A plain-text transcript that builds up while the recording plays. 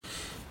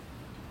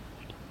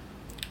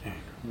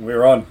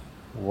We're on.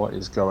 What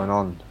is going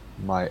on,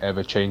 my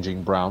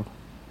ever-changing Brown?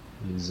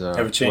 Is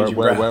Ever changing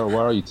where, Brown. where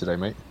where are you today,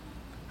 mate?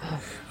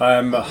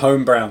 I'm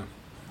home Brown.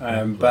 Home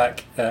I'm Brown.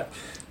 back at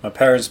my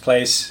parents'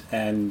 place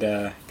and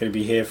going to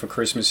be here for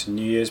Christmas and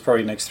New Year's,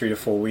 probably next 3 to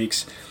 4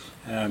 weeks.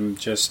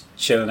 Just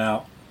chilling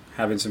out,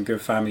 having some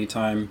good family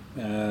time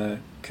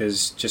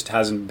because just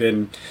hasn't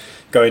been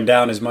going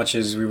down as much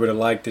as we would have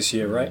liked this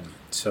year, right?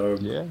 So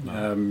Yeah,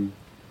 man.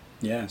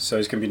 yeah, so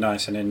it's gonna be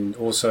nice, and then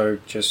also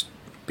just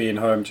being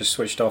home, just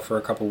switched off for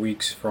a couple of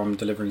weeks from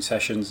delivering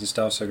sessions and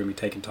stuff. So gonna be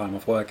taking time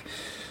off work,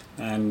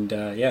 and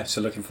yeah, so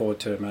looking forward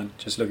to it, man.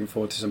 Just looking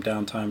forward to some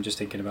downtime. Just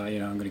thinking about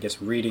I'm gonna get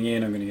some reading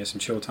in, I'm gonna get some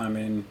chill time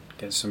in,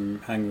 get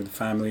some hang with the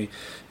family,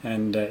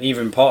 and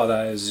even part of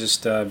that is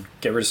just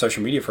get rid of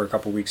social media for a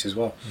couple of weeks as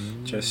well.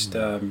 Just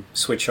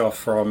switch off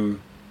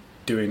from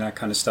doing that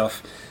kind of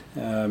stuff,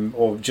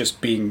 or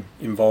just being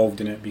involved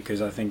in it,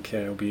 because I think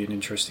it'll be an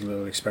interesting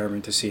little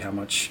experiment to see how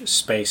much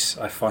space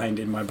I find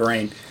in my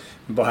brain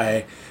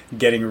by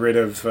getting rid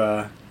of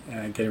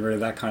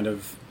that kind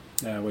of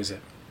what is it?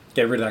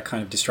 Get rid of that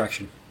kind of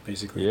distraction,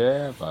 basically.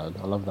 Yeah, man.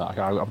 I love that.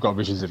 I've got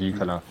visions of you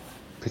kind of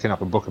picking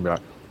up a book and be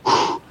like,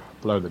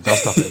 blow the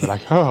dust off it. Be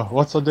like, oh,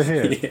 what's under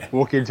here? Yeah,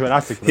 Walk into an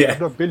attic. Like, yeah, I've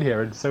not been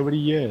here in so many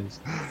years.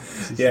 yeah,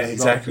 This is not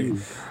exactly.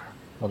 you.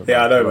 Love it, Yeah,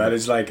 man. I I know, love man. it.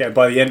 It's like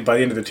by the end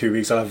of the 2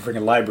 weeks, I'll have a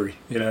freaking library.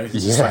 It's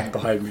just Yeah, like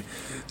behind me.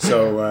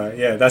 So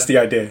yeah, that's the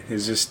idea.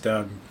 Is just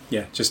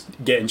yeah, just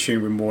get in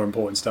tune with more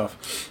important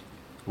stuff.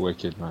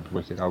 wicked, man.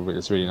 Wicked.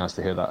 It's really nice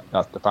to hear that.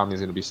 The family's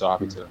going to be so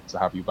happy to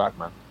have you back,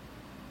 man.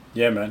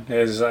 Yeah, man.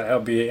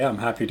 I'm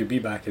happy to be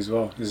back as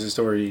well. There's a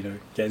story,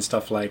 getting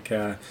stuff like,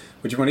 what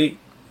do you want to eat?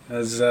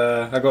 As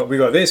we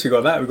got this, we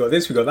got that, we got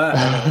this, we got that.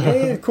 And I'm like,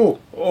 yeah, yeah, cool.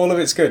 All of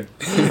it's good.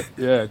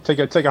 Yeah, take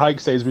a hike,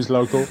 Sainsbury's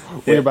local.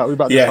 Yeah, We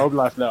about this yeah. home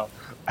life now.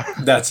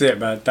 That's it,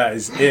 man. That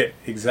is it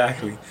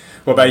exactly.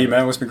 What about you,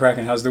 man? What's been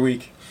cracking? How's the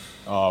week?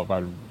 Oh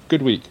man,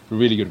 good week,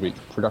 really good week,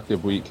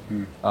 productive week.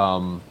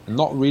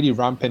 Not really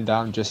ramping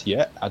down just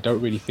yet. I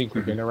don't really think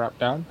we're gonna ramp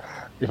down,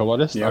 if I'm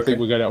honest. Yeah, I think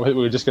okay.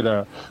 we're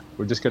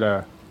just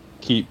gonna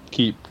keep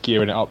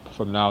gearing it up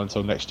from now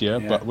until next year.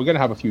 Yeah. But we're gonna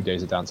have a few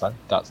days of downtime.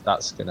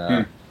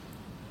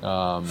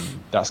 Hmm.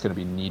 That's gonna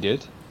be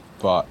needed.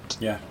 But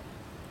Yeah.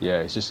 yeah,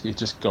 it's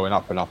just going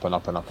up and up and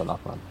up and up and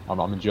up, man.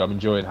 I'm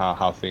enjoying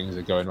how things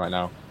are going right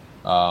now.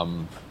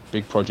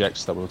 Big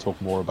projects that we'll talk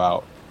more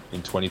about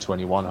in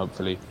 2021,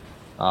 hopefully.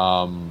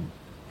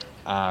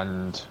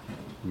 And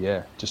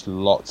yeah, just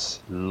lots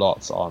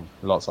on.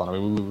 I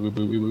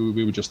mean,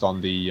 we were just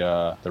on the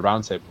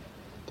roundtable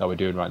that we're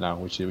doing right now,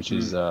 which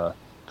is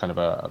kind of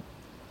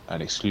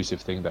an exclusive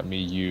thing that me,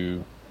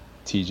 you,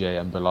 TJ,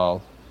 and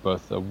Bilal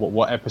both.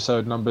 What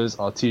episode numbers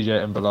are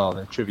TJ and Bilal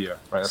in trivia?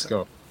 Right, let's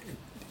go.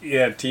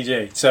 Yeah,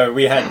 TJ. So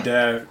we had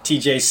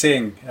TJ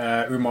Singh,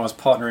 Umar's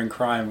partner in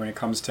crime when it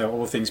comes to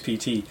all things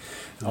PT,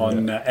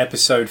 on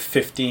episode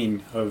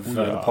 15 of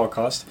the Yeah.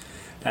 podcast.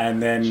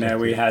 And then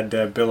we had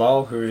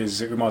Bilal, who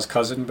is Umar's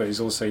cousin, but he's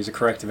a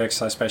corrective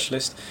exercise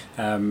specialist,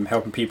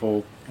 helping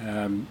people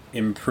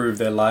improve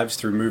their lives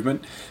through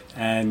movement.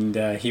 And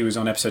he was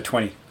on episode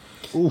 20.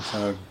 Oof.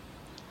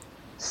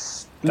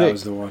 So that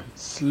was Slick, the one.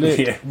 slick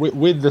Yeah.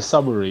 with the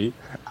summary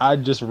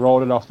and just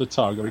rolling off the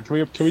tongue. I mean,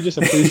 can we just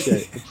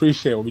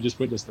appreciate what we just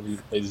witnessed,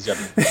 ladies and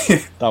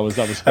gentlemen? That was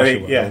I special.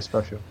 think, Man. That yeah. was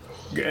special.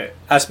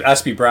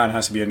 Aspie Brown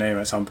has to be a name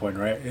at some point,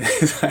 right?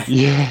 It's like-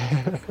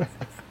 Yeah,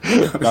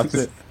 that's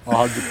it.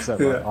 100%,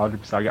 man. Yeah.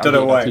 100%. I'm Don't know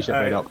getting why. that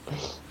t-shirt made up.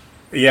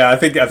 Yeah, I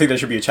think there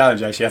should be a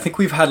challenge, actually. I think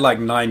we've had like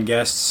 9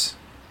 guests,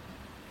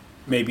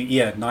 maybe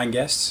 9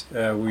 guests.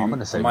 I'm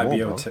gonna say might more,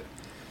 be able bro. to.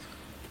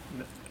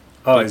 What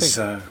Oh, do you it's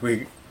think?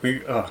 we.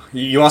 Oh,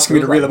 you asking me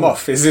to Feels reel like them more.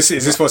 off? Is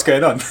this what's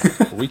going on?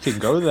 We can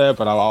go there,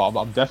 but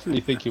I'm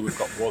definitely thinking we've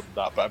got more than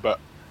that. But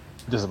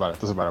it doesn't matter. It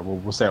doesn't matter.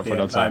 We'll say it for Yeah,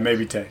 another time.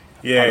 maybe 10.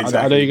 Yeah, I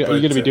exactly. know you're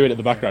going to be But, doing it in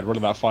the background,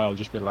 running that file,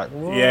 just being like,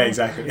 yeah,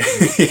 exactly.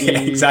 Yeah,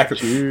 exactly.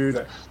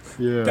 Jude.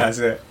 Yeah. That's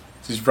it.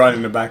 Just run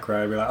in the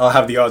background. Be like, I'll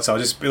have the odds. I'll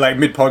just be like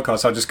mid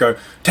podcast. I'll just go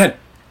 10.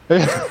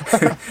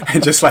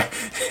 And just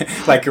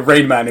like a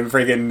Rain Man in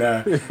friggin'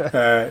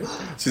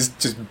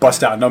 just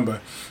bust out a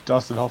number.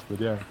 Dustin Hoffman,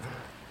 yeah.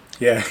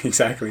 Yeah,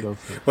 exactly.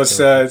 That's it. What's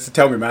so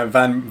tell me, man?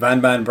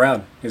 Van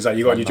Brown. Is that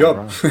you got a new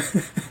Van job?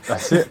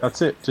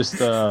 That's it.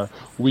 Just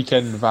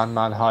weekend van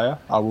man hire.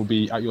 I will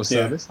be at your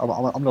Yeah. service. I'm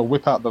going to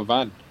whip out the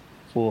van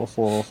for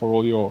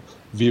all your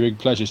viewing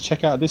pleasures.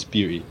 Check out this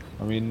beauty.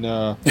 I mean,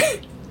 I'm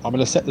going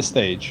to set the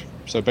stage.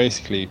 So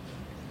basically,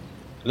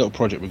 a little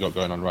project we got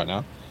going on right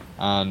now,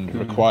 and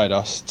required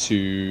us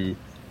to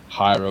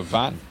hire a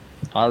van,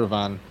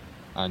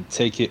 and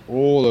take it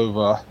all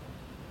over.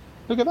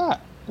 Look at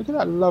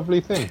that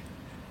lovely thing.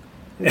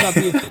 Isn't that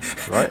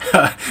beautiful, right?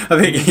 I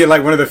think you're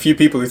like one of the few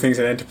people who thinks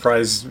an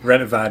enterprise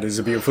rent-a-van is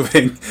a beautiful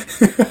thing.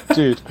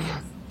 Dude,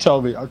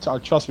 tell me,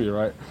 trust me,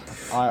 right?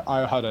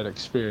 I had an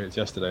experience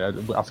yesterday.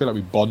 I feel like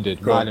we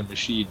bonded. Go on. Man and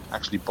machine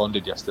actually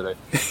bonded yesterday.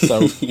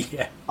 So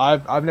Yeah.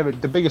 I've never.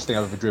 The biggest thing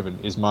I've ever driven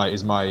is my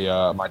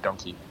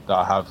donkey that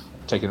I have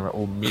taking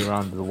all me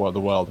around the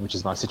world, which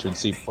is my Citroen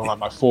C, well,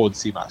 my Ford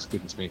C-Max.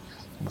 Goodness me,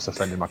 I must have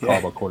offended my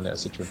car by calling it a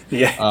Citroen.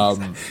 Yeah. I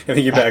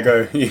think you better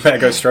go. You better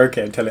go stroke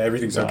it and tell it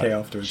everything's okay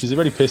afterwards. She's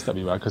already pissed at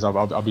me, man, because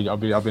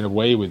I've been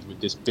away with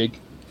this big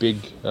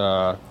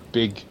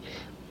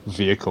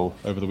vehicle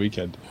over the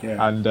weekend.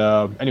 Yeah. And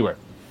anyway,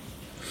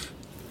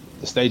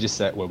 the stage is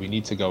set where we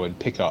need to go and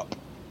pick up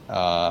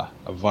a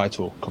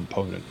vital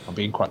component. I'm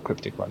being quite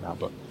cryptic right now,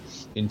 but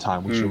in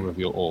time we shall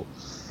reveal all.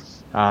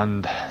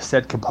 And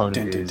said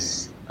component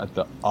is at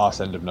the arse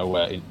end of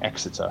nowhere in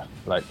Exeter.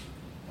 Like,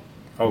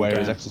 where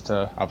is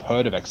Exeter? I've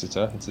heard of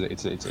Exeter.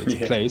 It's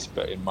a place,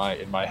 but in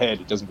my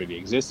head it doesn't really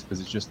exist because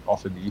it's just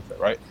off in the ether,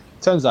 right?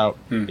 Turns out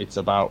it's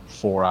about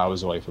 4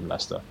 hours away from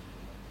Leicester.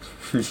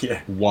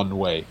 Yeah. One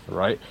way,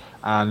 right?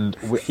 And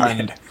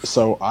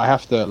so I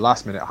have to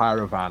last minute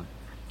hire a van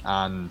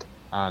and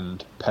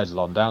pedal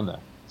on down there.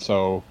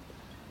 So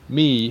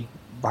me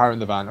hiring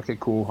the van, okay,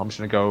 cool. I'm just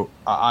gonna go.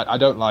 I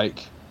don't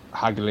like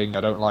haggling.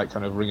 I don't like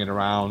kind of ringing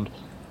around.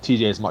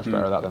 TJ is much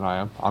better at that than I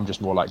am. I'm just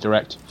more like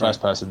direct,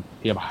 first person.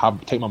 Here,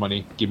 take my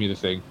money, give me the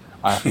thing.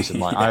 I have peace of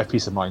mind. I have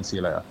peace of mind. See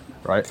you later,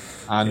 right?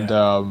 And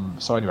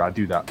so anyway, I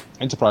do that.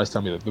 Enterprise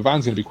tell me that the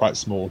van's going to be quite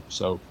small,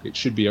 so it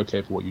should be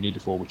okay for what you need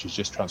it for, which is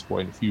just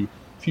transporting a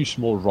few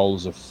small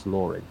rolls of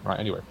flooring, right?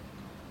 Anyway,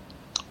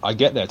 I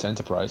get there to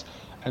Enterprise,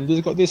 and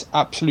they've got this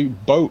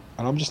absolute boat,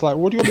 and I'm just like,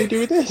 what do you want me to do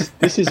with this?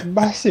 This is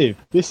massive.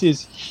 This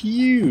is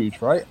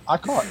huge, right? I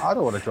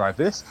don't want to drive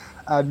this.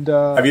 And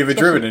have you ever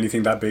driven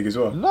anything that big as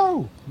well?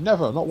 No,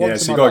 never, not once. Yeah,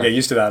 so you gotta get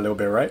used to that a little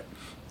bit, right?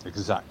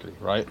 Exactly,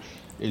 right.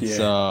 It's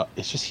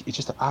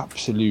just an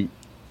absolute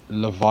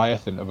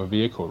leviathan of a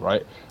vehicle,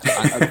 right?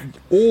 and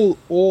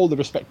all the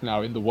respect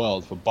now in the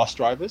world for bus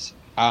drivers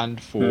and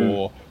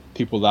for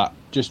people that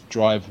just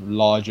drive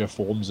larger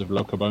forms of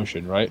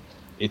locomotion, right?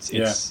 It's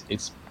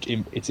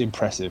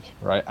impressive,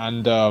 right?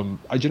 And do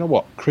you know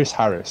what? Chris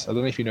Harris. I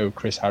don't know if you know who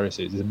Chris Harris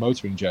is. He's a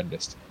motoring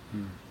journalist.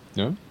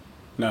 No.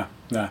 No.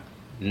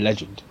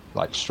 Legend,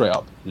 like straight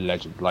up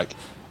legend. Like,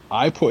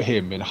 I put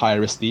him in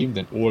higher esteem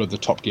than all of the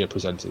Top Gear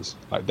presenters.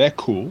 Like, they're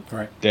cool,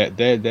 right?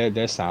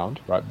 They're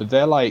sound, right? But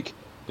they're like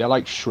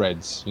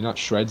Shreds. You know,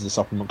 Shreds, the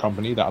supplement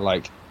company that are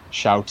like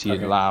shouty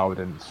and loud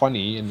and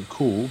funny and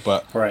cool,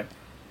 but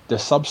the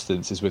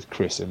substance is with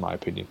Chris, in my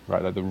opinion,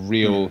 right? Like the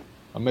real.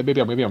 Maybe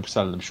I'm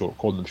selling them short.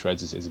 Calling them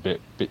Shreds is a bit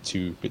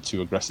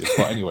too aggressive.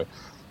 But anyway,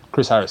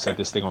 Chris Harris said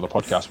this thing on the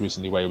podcast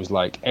recently where it was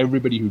like,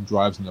 everybody who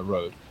drives on the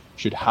road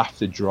should have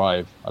to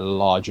drive a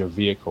larger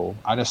vehicle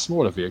and a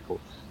smaller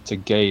vehicle to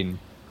gain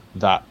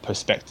that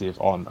perspective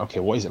on, okay,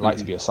 what is it like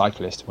to be a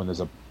cyclist when there's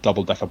a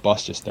double-decker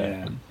bus just there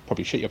and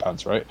probably shit your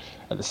pants, right?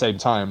 At the same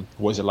time,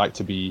 what is it like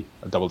to be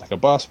a double-decker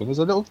bus when there's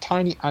a little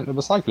tiny ant of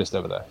a cyclist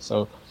over there?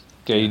 So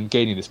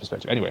gaining this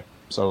perspective. Anyway,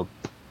 so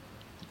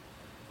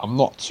I'm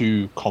not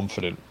too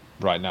confident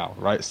right now,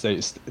 right? So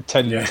it's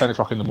 10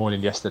 o'clock in the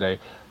morning yesterday,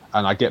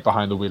 and I get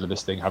behind the wheel of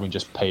this thing having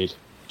just paid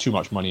too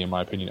much money, in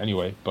my opinion,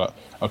 anyway. But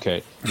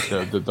okay,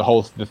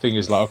 the thing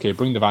is like, okay,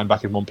 bring the van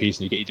back in one piece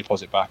and you get your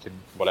deposit back and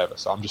whatever.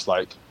 So I'm just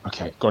like,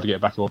 okay, got to get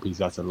it back in one piece.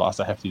 That's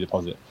a hefty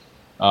deposit.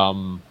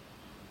 And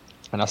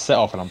I set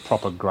off, and I'm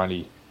proper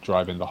granny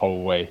driving the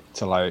whole way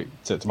to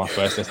my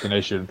first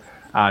destination,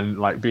 and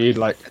like being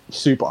like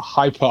super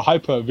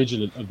hyper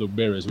vigilant of the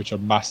mirrors, which are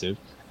massive.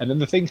 And then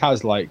the thing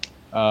has like,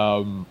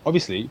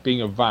 obviously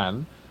being a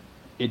van,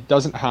 it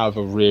doesn't have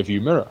a rear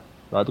view mirror,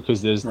 right?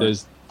 Because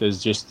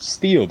there's just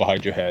steel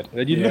behind your head, and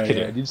then you look at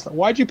it and you're just like,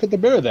 why'd you put the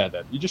mirror there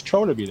then? You're just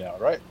trolling me now,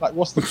 right? Like,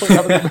 what's the point of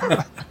having the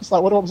mirror? It's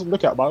like, what do I want to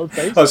look at, my own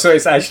face? Oh, so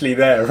it's actually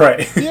there,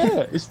 right?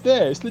 Yeah, it's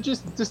there. It's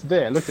just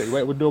there. Look at it,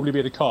 where it would normally be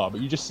in a car, but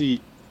you just see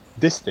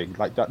this thing,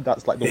 like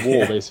that's like the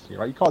wall, basically,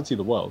 right? You can't see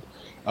the world.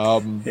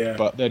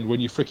 But then when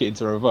you flick it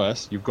into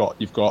reverse, you've got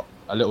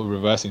a little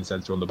reversing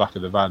sensor on the back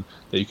of the van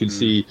that you can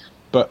see.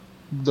 But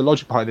the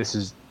logic behind this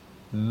is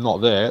not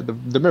there.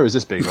 The mirror is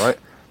this big, right?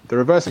 The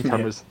reversing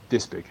camera's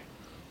this big.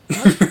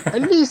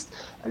 at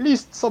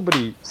least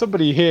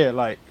somebody here,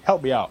 like,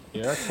 help me out,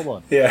 yeah, come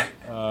on.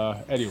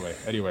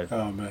 Anyway,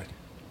 oh man,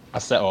 I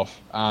set off,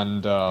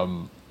 and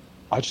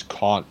I just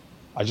can't.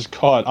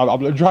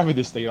 I'm driving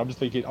this thing, and I'm just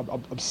thinking,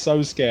 I'm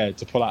so scared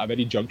to pull out of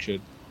any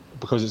junction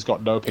because it's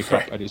got no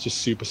pickup and it's just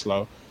super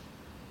slow.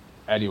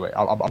 Anyway,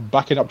 I'm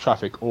backing up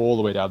traffic all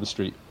the way down the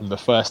street in the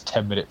first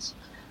 10 minutes.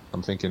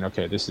 I'm thinking,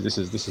 okay, this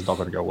is not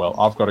going to go well.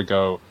 I've got to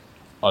go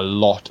a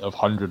lot of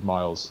 100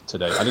 miles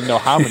today. I didn't know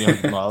how many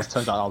 100 miles.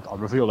 Turns out I'll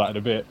reveal that in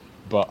a bit,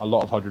 but a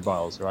lot of 100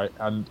 miles, right?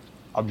 And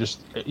I'm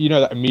just,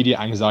 that immediate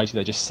anxiety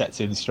that just sets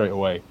in straight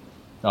away.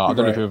 I don't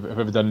know if you've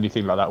ever done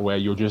anything like that where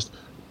you're just,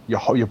 your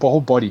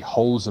whole body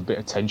holds a bit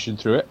of tension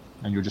through it,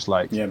 and you're just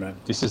like, yeah, man,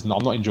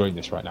 I'm not enjoying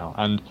this right now.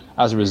 And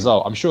as a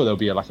result, I'm sure there'll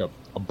be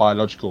a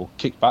biological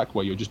kickback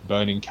where you're just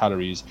burning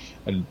calories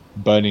and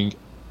burning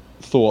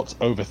thoughts,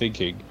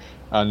 overthinking,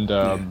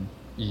 and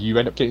you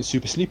end up getting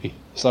super sleepy.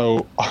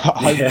 So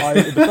I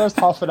in the first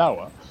half an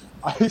hour,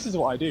 this is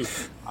what I do.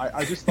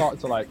 I just start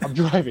to, like, I'm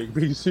driving,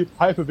 being super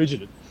hyper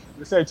vigilant,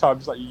 the same time,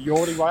 just like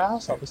yawning my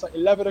ass off. It's like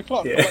 11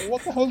 o'clock. Yeah. I'm like,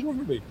 what the hell's wrong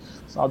with me?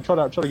 So I'm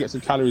trying to get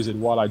some calories in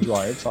while I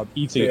drive. So I'm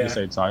eating at the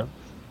same time.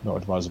 Not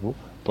advisable,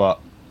 but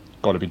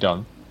got to be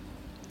done.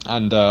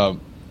 And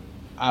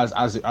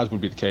as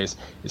would be the case,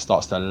 it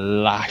starts to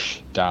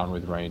lash down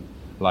with rain.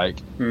 Like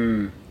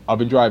I've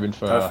been driving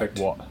for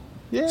what?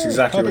 Yeah, it's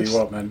exactly what you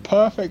want, man.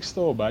 Perfect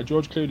storm, man.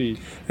 George Clooney.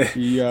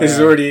 He, this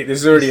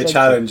is already a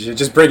challenge.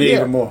 Just bring it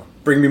even more.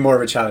 Bring me more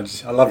of a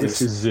challenge. I love this.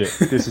 This is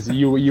it. This is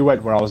you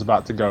went where I was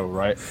about to go,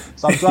 right?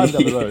 So I'm driving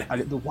down the road,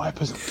 and the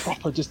wipers are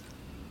proper, just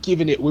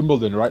giving it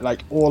Wimbledon, right?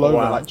 Like all over,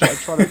 like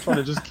trying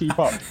to just keep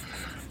up.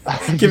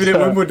 Giving it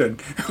Wimbledon.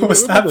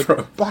 What's that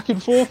from? Back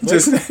and forth.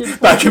 Just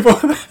back and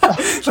forth.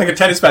 It's like a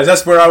tennis match.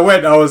 That's where I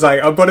went. I was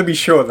like, I'm gonna be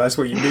sure that's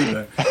what you mean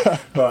there.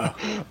 Wow.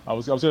 I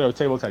was going to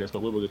table tennis,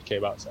 but Wimbledon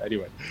came out. So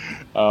anyway,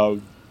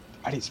 and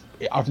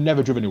I've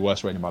never driven in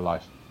worse rain in my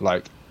life.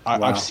 Like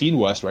I've seen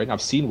worse rain.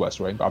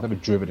 But I've never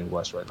driven in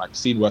worse rain. Like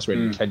seen worse rain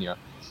in Kenya.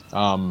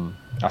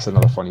 That's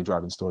another funny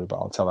driving story, but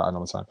I'll tell that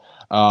another time.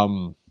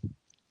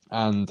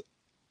 And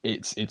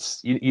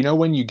it's you know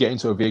when you get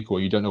into a vehicle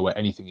you don't know where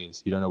anything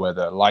is, you don't know where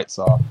the lights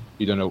are,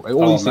 you don't know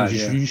all these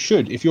things. You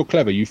should, if you're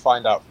clever, you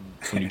find out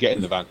when you get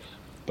in the van.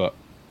 But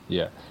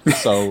yeah,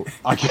 so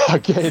I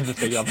get in the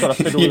thing. I'm trying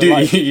to fiddle with the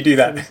lights. You do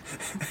that.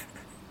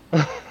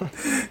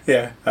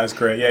 Yeah, that's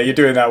great. Yeah, you're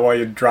doing that while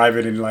you're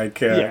driving in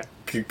like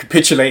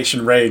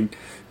capitulation rain,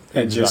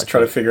 and just try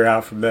to figure it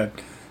out from there.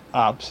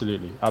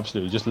 Absolutely.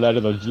 Just learn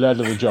of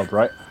the job,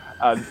 right?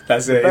 And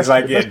that's it. It's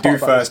like do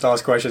first,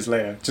 ask questions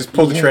later. Just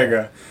pull the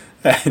trigger.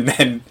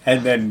 And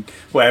then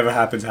whatever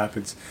happens.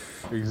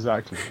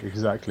 Exactly.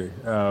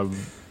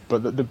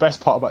 But the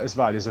best part about this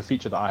van is a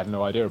feature that I had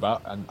no idea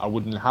about, and I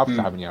wouldn't have to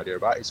have any idea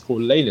about. It's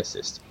called lane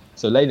assist.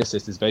 So lane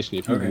assist is basically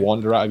if you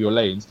wander out of your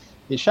lanes,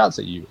 it shouts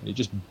at you and it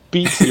just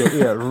beats your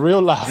ear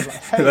real loud.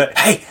 Like,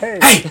 hey,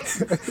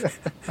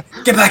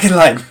 get back in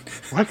line.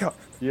 Wake up.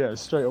 Yeah,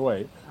 straight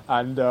away.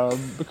 And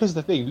because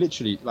the thing,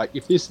 literally, like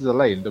if this is a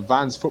lane, the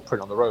van's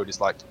footprint on the road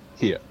is like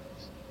here.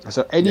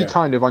 So any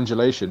kind of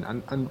undulation,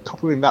 and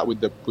coupling that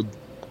with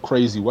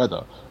crazy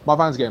weather, my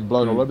van's getting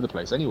blown all over the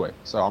place anyway.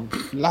 So I'm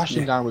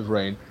lashing down with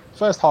rain.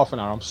 First half an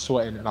hour, I'm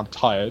sweating and I'm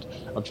tired.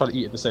 I'm trying to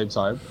eat at the same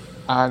time,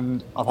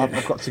 and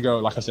I've got to go,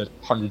 like I said,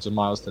 hundreds of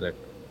miles today.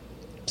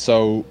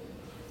 So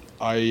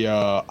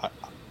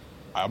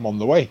I'm on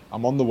the way.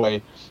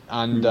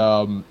 And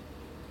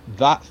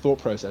that thought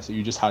process that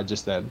you just had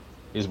just then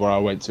is where I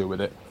went to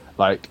with it.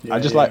 Like I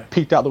just like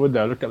peeked out the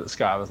window, looked at the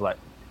sky. I was like,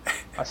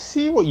 I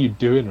see what you're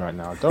doing right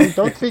now. Don't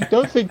think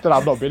that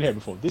I've not been here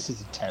before. This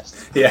is a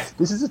test. Yeah.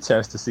 This is a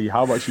test to see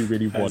how much you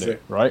really want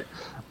it, right?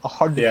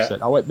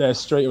 100%. I went there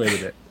straight away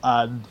with it,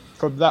 and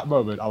from that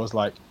moment, I was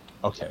like,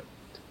 okay,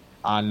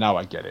 and now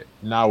I get it.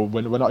 Now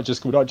we're not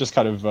just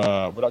driving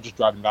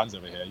vans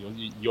over here.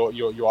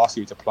 You're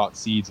asking me to plant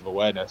seeds of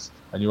awareness,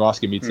 and you're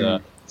asking me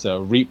to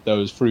reap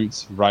those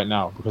fruits right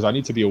now, because I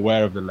need to be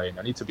aware of the lane.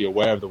 I need to be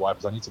aware of the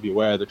wipers. I need to be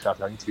aware of the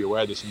traffic. I need to be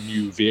aware of this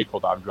new vehicle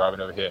that I'm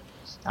driving over here.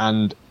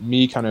 And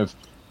me kind of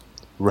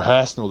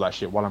rehearsing all that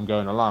shit while I'm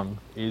going along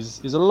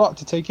is a lot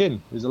to take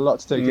in. And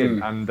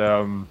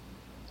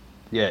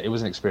it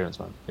was an experience,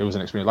 man. It was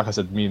an experience. Like I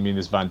said, me and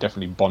this van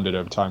definitely bonded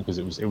over time, because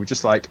it was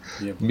just like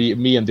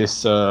me and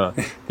this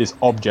this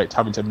object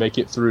having to make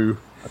it through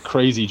a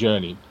crazy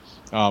journey,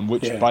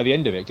 which by the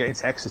end of it, getting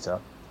to Exeter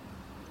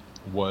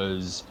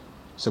was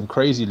some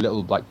crazy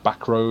little like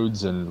back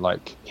roads and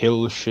like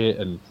hill shit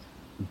and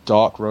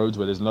dark roads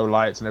where there's no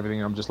lights and everything.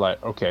 And I'm just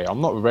like, okay,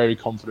 I'm not very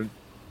confident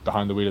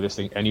behind the wheel of this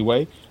thing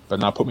anyway, but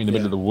now put me in the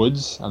middle of the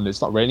woods, and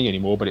it's not raining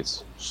anymore, but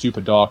it's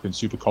super dark and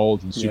super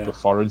cold and super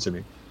foreign to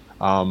me.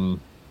 But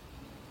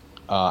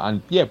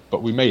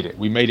we made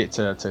it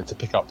to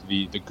pick up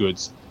the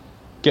goods,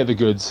 get the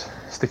goods,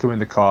 stick them in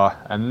the car,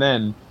 and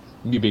then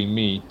me being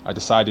me, I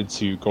decided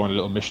to go on a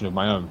little mission of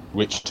my own,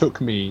 which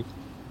took me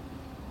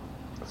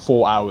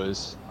 4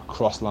 hours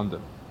across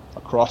London.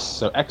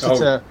 So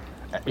Exeter,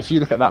 if you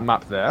look at that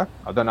map there,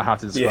 I don't know how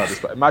to describe this,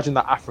 but imagine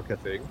that Africa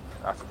thing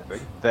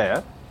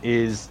there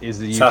is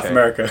the UK. South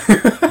America.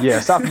 Yeah,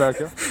 South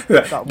America.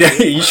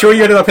 You sure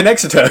you ended up in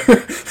Exeter?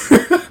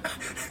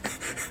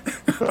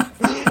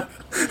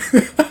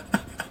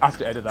 I have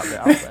to edit that bit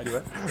out, but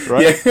anyway.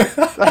 Right?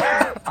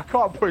 Yeah. I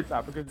can't point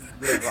that because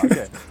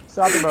okay.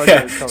 South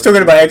America is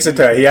talking about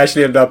Exeter, he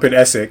actually ended up in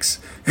Essex.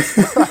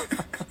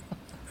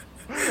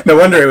 No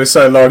wonder it was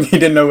so long. He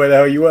didn't know where the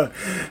hell you were.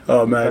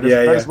 Oh man,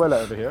 Venezuela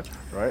over here,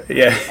 right?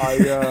 Yeah.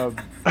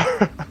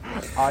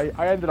 I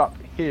ended up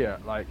here.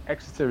 Like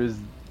Exeter is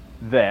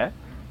there,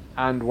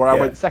 and where I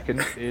went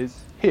second is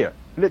here.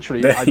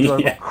 Literally, I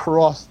drove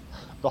across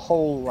the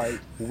whole like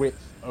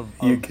width of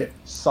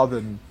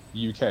southern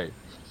UK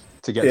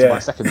to get to my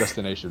second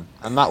destination,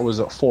 and that was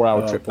a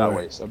 4-hour trip that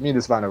way. So me and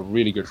this van are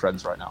really good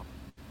friends right now.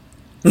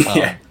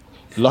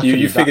 Luckily,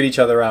 you figured each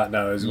other out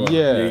now as well.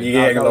 Yeah, you're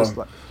getting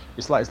along.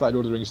 It's like Lord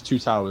of the Rings: Two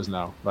Towers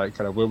now. Like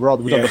kind of we've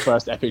done the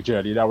first epic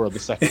journey. Now we're on the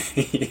second.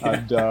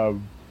 And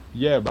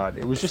man,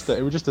 it was just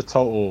a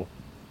total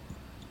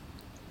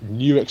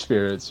new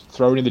experience,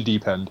 thrown in the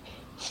deep end,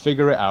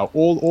 figure it out.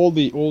 All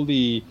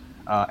the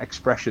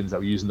expressions that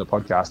we use in the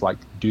podcast, like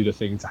do the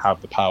thing to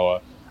have the power,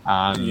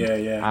 and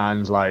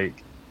and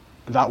like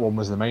that one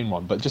was the main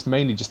one. But just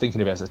mainly just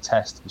thinking of it as a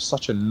test was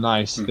such a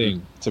nice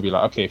thing to be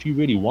like, okay, if you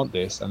really want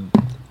this, and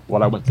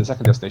what I went to the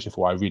second destination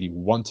for, I really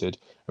wanted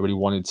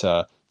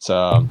to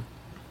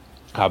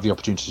have the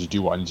opportunity to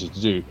do what I needed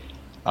to do.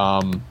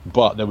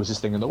 But there was this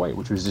thing in the way,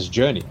 which was this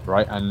journey,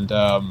 right? And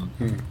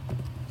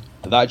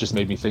that just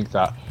made me think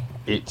that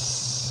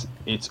it's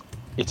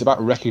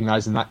about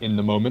recognizing that in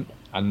the moment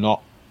and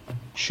not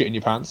shitting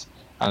your pants,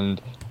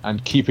 and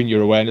keeping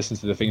your awareness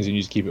into the things you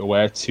need to keep it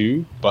aware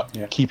to, but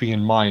keeping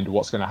in mind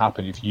what's going to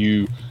happen if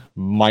you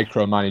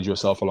micromanage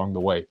yourself along the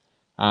way.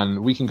 And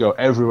we can go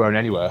everywhere and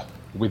anywhere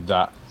with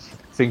that,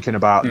 thinking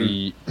about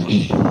the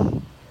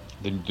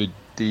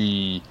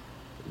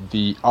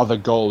other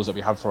goals that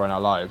we have for in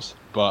our lives.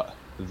 But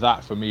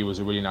that for me was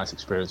a really nice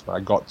experience. But I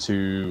got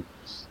to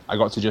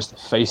just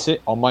face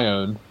it on my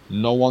own,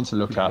 no one to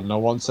look at, no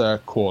one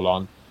to call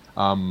on,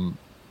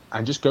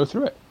 and just go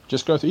through it.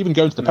 Even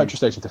going to the petrol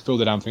station to fill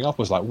the damn thing up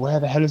was like, where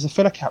the hell is the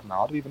filler cap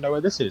now? I don't even know where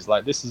this is.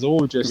 Like, this is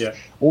all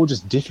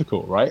just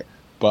difficult, right?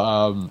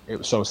 But it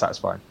was so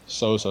satisfying,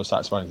 so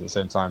satisfying at the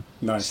same time.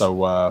 Nice.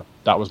 So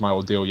that was my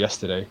ordeal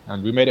yesterday,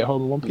 and we made it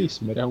home in one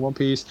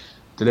piece.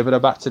 Delivered her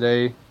back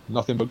today.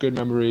 Nothing but good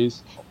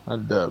memories,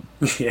 and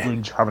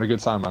having a good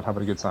time, man.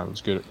 Having a good time. It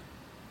was good.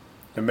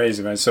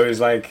 Amazing, man. So it's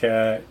like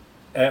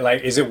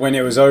is it when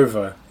it was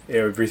over,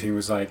 everything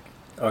was like,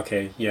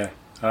 okay, yeah,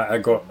 I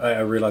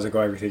realized I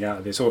got everything out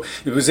of this? Or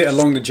was it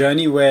along the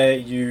journey where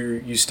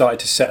you started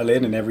to settle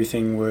in and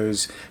everything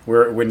was,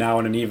 we're now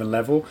on an even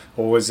level?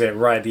 Or was it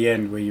right at the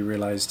end where you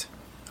realized,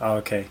 oh,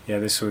 okay, yeah,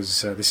 this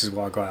is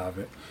what I got out of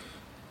it?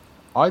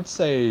 I'd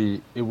say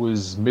it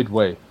was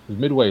midway.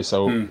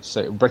 So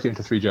say, break it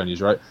into 3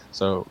 journeys, right?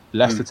 So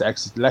Leicester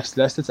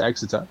to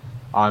Exeter.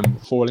 I'm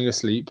falling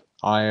asleep.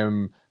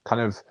 I'm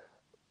kind of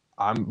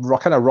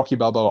Rocky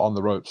Balboa on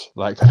the ropes.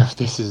 Like,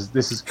 this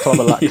is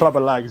Clubber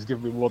Lag is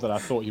giving me more than I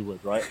thought he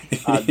would, right?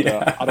 And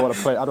I don't want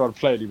to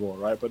play anymore,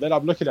 right? But then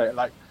I'm looking at it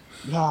like,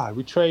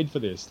 we trained for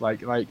this.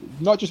 Like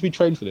not just we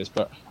trained for this,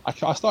 but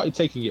I started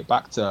taking it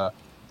back to,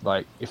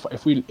 like,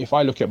 if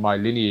I look at my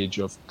lineage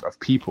of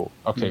people,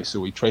 okay, so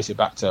we trace it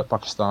back to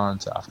Pakistan,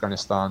 to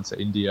Afghanistan, to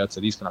India,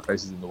 to these kind of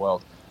places in the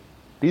world.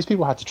 These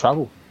people had to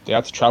travel. They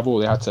had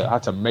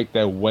to make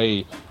their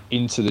way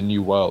into the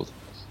new world.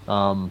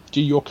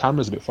 Your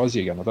camera's a bit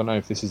fuzzy again. I don't know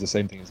if this is the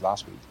same thing as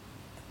last week.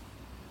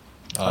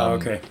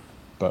 Okay.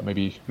 But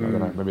maybe I don't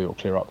know. Maybe it'll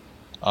clear up.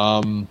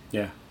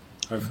 Yeah.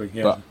 Hopefully.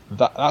 Yeah.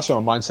 But that's where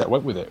my mindset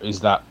went with it. Is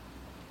that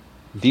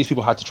these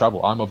people had to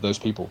travel. I'm of those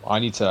people. I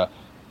need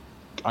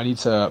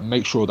to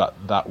make sure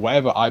that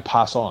whatever I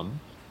pass on,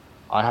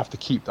 I have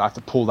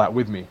to pull that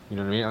with me. You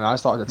know what I mean? And I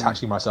started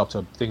attaching myself to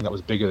a thing that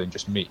was bigger than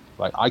just me.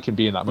 Like, I can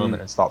be in that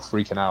moment and start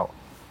freaking out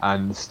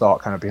and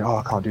start kind of being,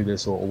 I can't do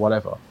this or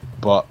whatever.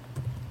 But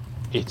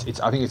I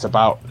think it's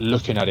about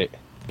looking at it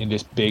in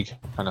this big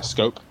kind of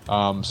scope.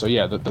 So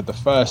yeah, the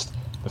first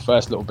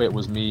little bit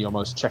was me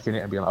almost checking it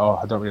and being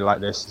like, I don't really like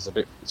this.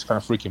 It's kind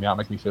of freaking me out,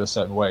 making me feel a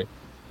certain way.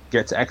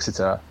 Get to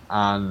Exeter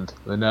and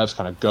the nerves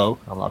kind of go.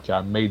 I'm like, okay,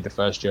 I made the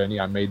first journey.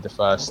 I made the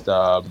first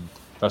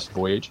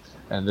voyage,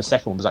 and the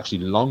second one was actually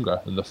longer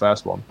than the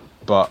first one.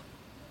 But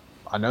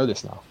I know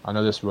this now. I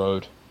know this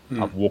road.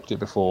 I've walked it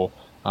before,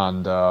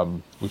 and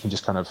we can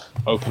just kind of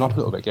open up a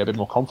little bit, get a bit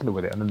more confident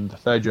with it. And then the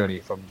third journey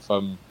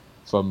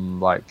from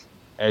like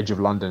edge of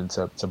London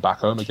to back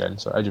home again.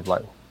 So edge of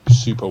like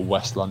super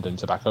West London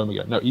to back home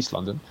again. No, East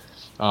London,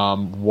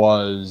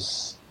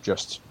 was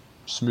just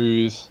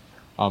smooth.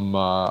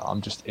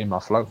 I'm just in my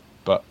flow.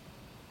 But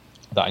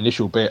that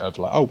initial bit of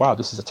like, oh wow,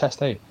 this is a test,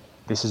 hey,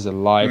 this is a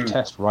live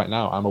test right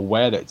now. I'm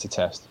aware that it's a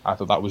test. I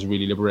thought that was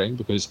really liberating,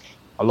 because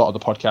a lot of the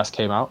podcast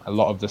came out, a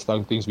lot of the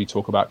things we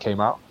talk about came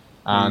out,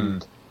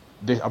 and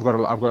I've got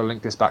to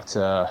link this back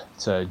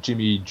to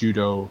Jimmy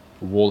Judo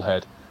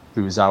Wallhead,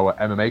 who is our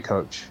MMA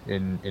coach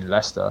in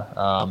Leicester.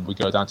 We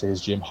go down to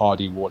his gym,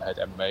 Hardy Wallhead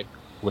MMA,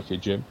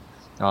 wicked gym.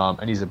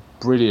 And he's a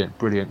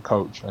brilliant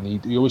coach,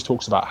 and he always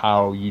talks about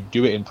how you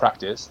do it in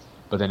practice,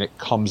 but then it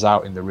comes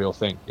out in the real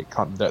thing.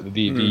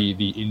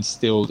 The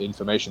instilled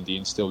information, the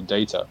instilled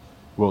data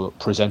will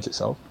present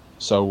itself.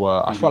 So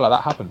I felt like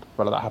that happened.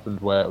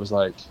 Where it was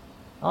like,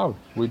 oh,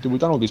 we've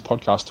done all these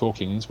podcast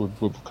talkings,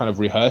 we've kind of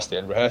rehearsed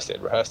it.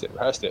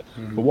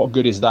 But what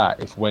good is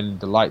that if when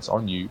the light's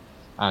on you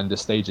and the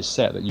stage is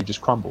set, that you just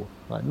crumble?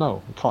 Like,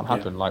 no, it can't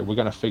happen. Like, we're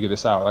going to figure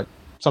this out. Like,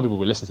 some people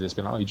will listen to this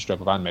being like, oh, you just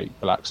drove a van, mate,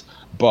 relax.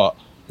 But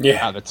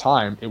at the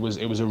time, it was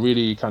a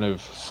really kind of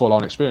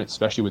full-on experience,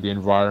 especially with the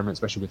environment,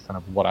 especially with kind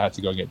of what I had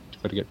to go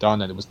get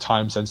done, and it was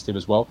time sensitive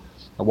as well.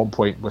 At one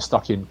point, we're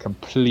stuck in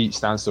complete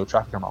standstill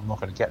traffic. I'm not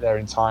going to get there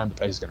in time. The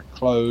place is going to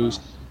close.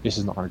 This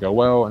is not going to go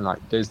well. And like,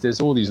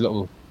 there's all these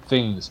little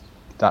things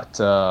that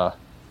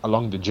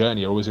along the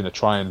journey are always going to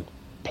try and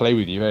play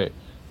with you, eh?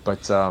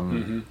 But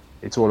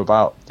it's all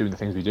about doing the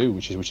things we do,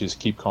 which is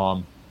keep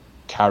calm,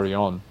 carry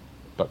on,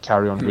 but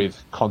carry on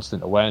with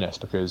constant awareness,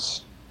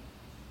 because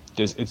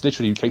it's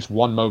literally, it takes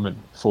one moment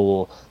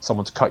for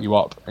someone to cut you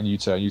up and you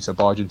to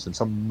barge into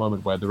some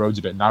moment where the road's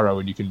a bit narrow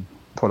and you can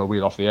pull a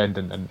wheel off the end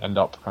and end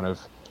up kind of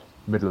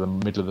middle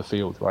of the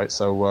field, right?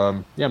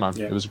 So yeah, man,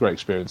 it was a great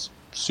experience.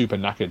 Super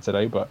knackered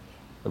today, but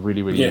a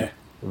really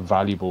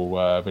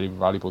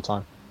valuable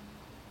time.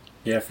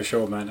 Yeah, for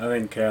sure, man. I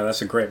think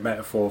that's a great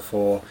metaphor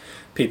for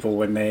people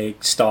when they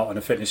start on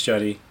a fitness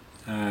journey.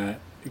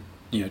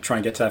 Try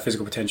and get to that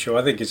physical potential.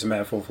 I think it's a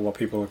metaphor for what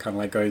people are kind of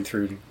like going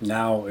through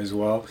now as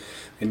well,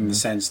 in the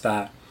sense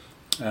that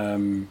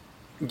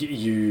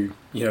you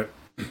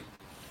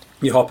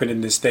you're hopping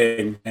in this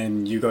thing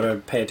and you got to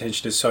pay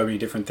attention to so many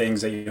different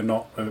things that you're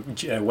not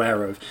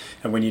aware of,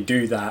 and when you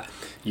do that,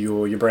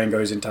 your brain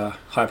goes into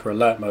hyper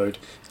alert mode.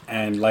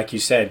 And like you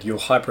said, you're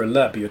hyper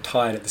alert, but you're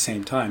tired at the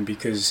same time,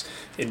 because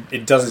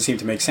it doesn't seem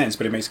to make sense,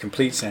 but it makes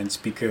complete sense,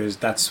 because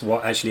that's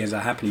what actually ends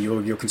up happening.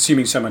 You're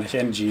consuming so much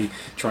energy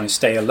trying to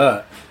stay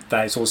alert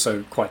that it's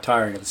also quite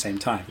tiring at the same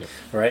time,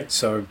 right?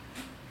 So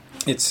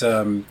it's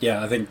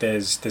I think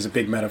there's a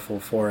big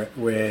metaphor for it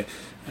where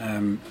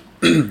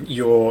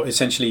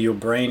your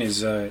brain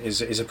is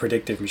a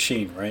predictive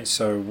machine, right?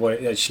 So what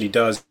it actually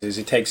does is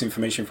it takes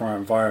information from our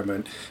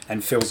environment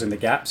and fills in the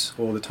gaps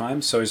all the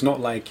time. So it's not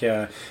like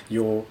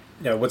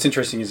what's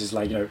interesting is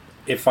like,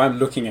 if I'm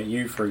looking at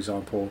you, for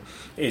example,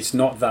 it's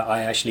not that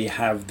I actually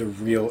have the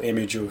real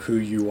image of who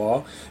you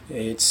are.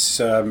 It's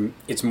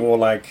more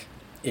like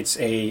it's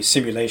a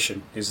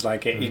simulation. It's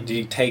like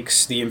it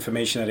takes the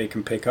information that it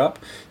can pick up,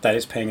 that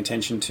it's paying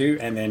attention to,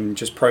 and then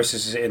just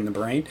processes it in the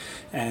brain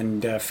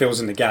and fills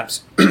in the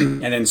gaps.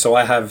 And then so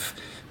I have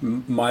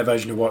my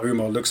version of what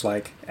Umar looks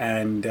like,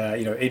 and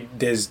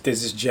there's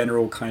this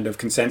general kind of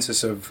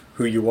consensus of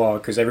who you are,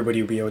 because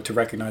everybody will be able to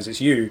recognize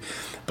it's you.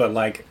 But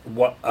like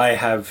what I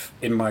have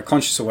in my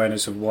conscious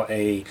awareness of what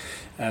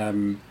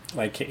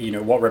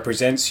what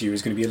represents you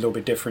is going to be a little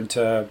bit different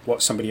to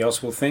what somebody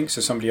else will think.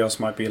 So somebody else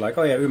might be like,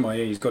 oh yeah, Umar,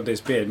 yeah, he's got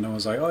this beard, and I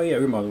was like, oh yeah,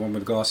 Umar, the one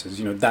with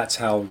glasses. That's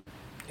how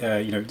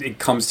it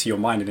comes to your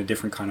mind in a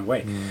different kind of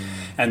way.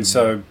 And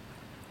so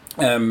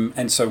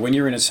when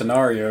you're in a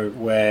scenario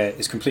where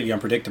it's completely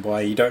unpredictable,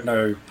 you don't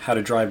know how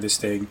to drive this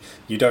thing,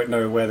 you don't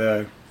know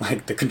whether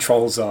like the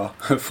controls are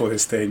for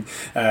this thing,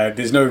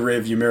 there's no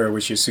rear view mirror,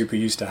 which you're super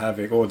used to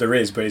having, or there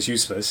is, but it's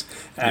useless,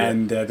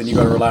 and then you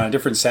got to rely on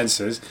different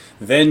sensors.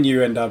 Then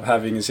you end up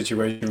having a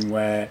situation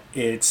where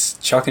it's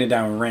chucking it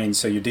down with rain,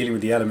 so you're dealing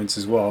with the elements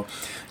as well.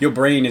 Your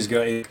brain is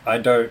going, I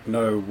don't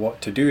know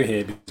what to do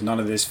here, because none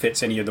of this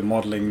fits any of the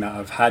modeling that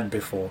I've had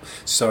before.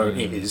 So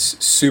it is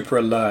super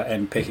alert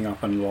and picking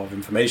up on a lot of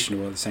information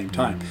all at the same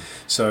time.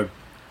 So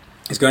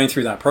it's going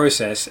through that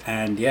process,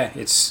 and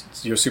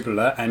you're super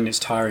alert and it's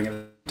tiring at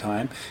the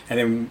time. And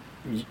then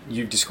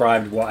you've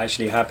described what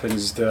actually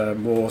happens the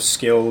more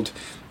skilled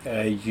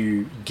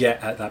you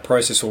get at that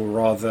process, or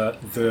rather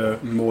the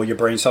more your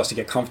brain starts to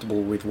get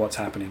comfortable with what's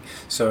happening.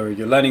 So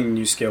you're learning a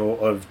new skill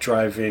of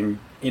driving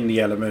in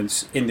the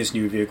elements in this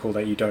new vehicle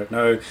that you don't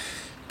know.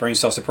 Brain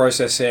starts to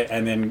process it,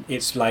 and then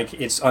it's like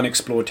it's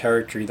unexplored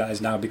territory that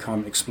has now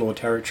become explored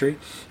territory,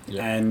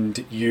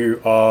 and you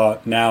are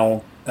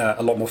now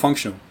a lot more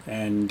functional,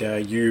 and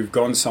you've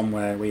gone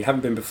somewhere where you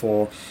haven't been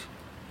before,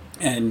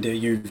 and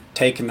you've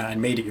taken that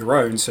and made it your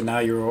own. So now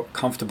you're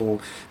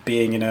comfortable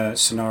being in a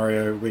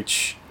scenario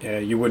which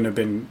you wouldn't have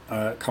been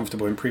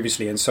comfortable in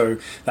previously. And so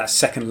that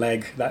second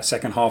leg, that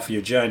second half of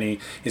your journey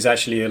is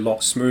actually a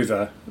lot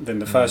smoother than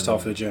the first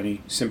half of the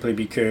journey, simply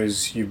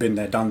because you've been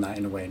there, done that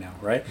in a way now,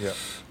 right? Yeah.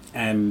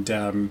 And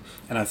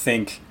I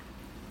think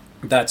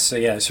that's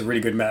it's a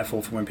really good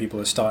metaphor for when people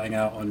are starting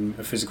out on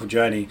a physical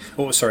journey,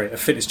 a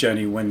fitness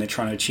journey, when they're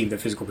trying to achieve their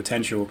physical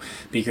potential.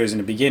 Because in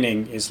the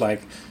beginning, it's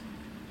like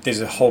there's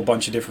a whole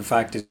bunch of different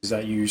factors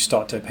that you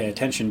start to pay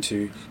attention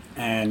to,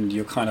 and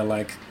you're kind of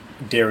like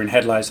deer in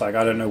headlights, like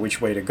I don't know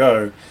which way to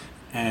go.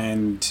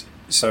 And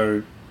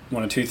so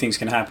one of two things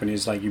can happen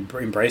is like you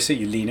embrace it,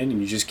 you lean in, and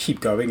you just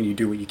keep going, and you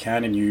do what you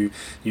can, and you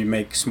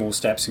make small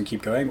steps and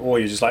keep going. Or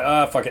you're just like,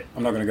 fuck it,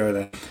 I'm not going to go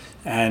there.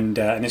 And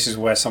this is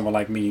where someone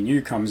like me and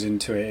you comes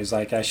into it, is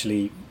like,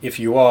 actually, if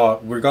you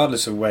are,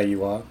 regardless of where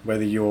you are,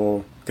 whether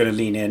you're going to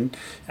lean in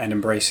and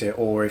embrace it,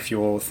 or if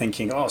you're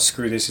thinking, oh,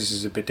 screw this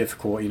is a bit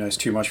difficult, it's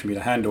too much for me to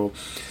handle,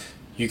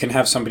 you can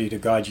have somebody to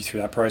guide you through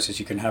that process.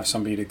 You can have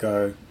somebody to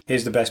go,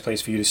 here's the best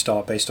place for you to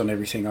start based on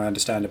everything I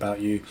understand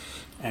about you,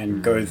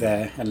 and go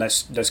there, and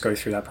let's go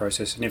through that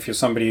process. And if you're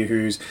somebody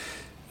who's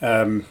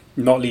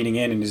not leaning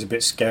in and is a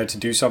bit scared to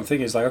do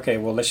something, it's like, okay,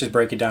 well, let's just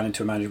break it down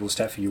into a manageable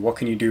step for you. What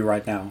can you do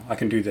right now? I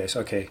can do this.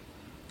 Okay,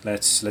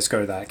 let's go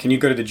with that. Can you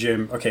go to the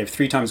gym? Okay, if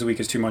 3 times a week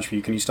is too much for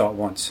you, can you start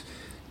once?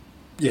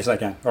 Yes, I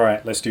can. All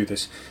right, let's do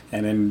this.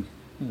 And then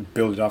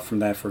build it up from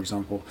there, for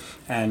example.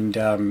 And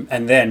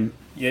then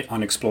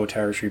unexplored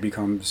territory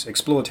becomes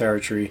explored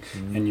territory,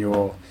 and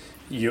you're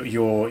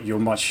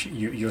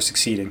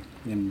succeeding,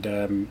 and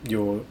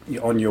you're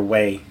on your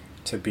way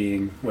to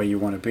being where you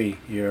want to be.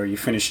 You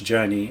finish a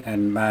journey,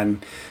 and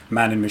man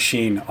and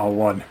machine are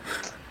one.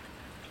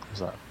 What's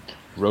that?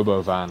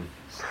 Robo van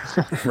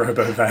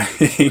Robo van,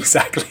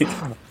 exactly.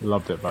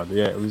 Loved it, man.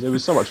 Yeah, it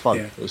was so much fun.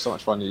 Yeah. It was so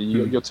much fun.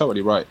 You're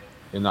totally right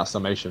in that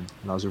summation,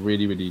 and that was a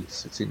really really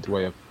succinct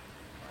way of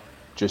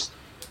just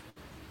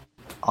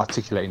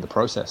articulating the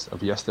process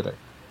of yesterday.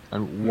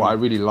 And what I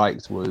really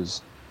liked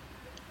was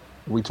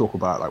we talk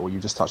about, like what you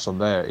just touched on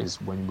there,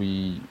 is when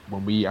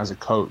we as a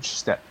coach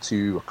step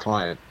to a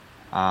client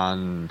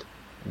and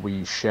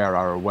we share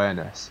our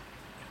awareness,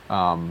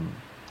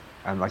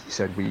 and like you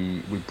said,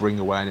 we bring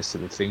awareness to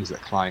the things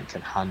that client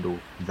can handle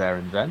there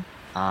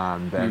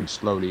and then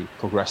slowly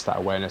progress that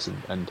awareness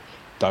and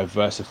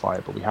diversify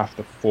it. But we have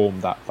to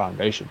form that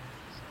foundation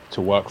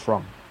to work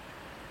from.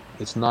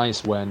 It's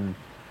nice when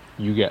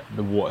you get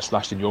the water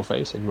splashed in your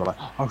face and you're like,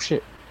 oh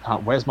shit,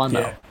 where's my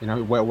medal? You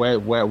know,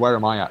 where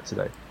am I at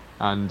today?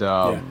 And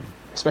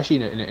especially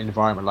in an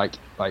environment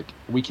like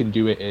we can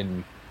do it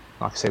in,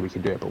 like I say, we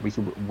can do it, but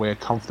we're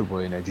comfortable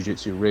in a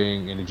jiu-jitsu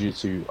ring, on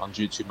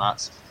jiu-jitsu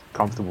mats,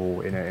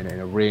 comfortable in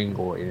a ring,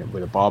 or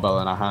with a barbell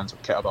in our hands, or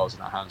kettlebells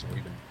in our hands, or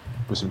even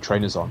with some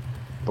trainers on.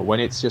 But when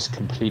it's just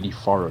completely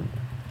foreign,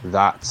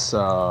 that's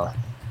largely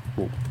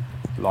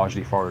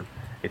foreign.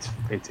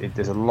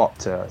 There's a lot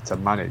to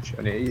manage,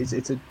 and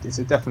it's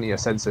definitely a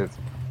sense of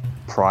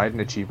pride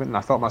and achievement. And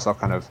I felt myself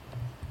kind of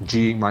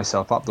G'ing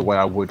myself up the way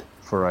I would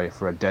for a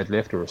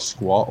deadlift or a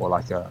squat or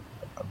like a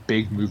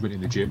big movement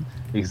in the gym.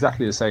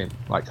 Exactly the same,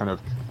 like kind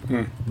of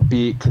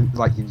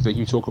like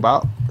you talk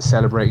about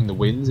celebrating the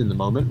wins in the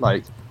moment.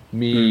 Like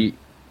me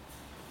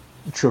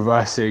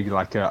traversing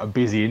like a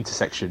busy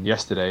intersection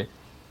yesterday,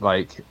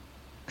 like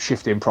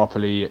shifting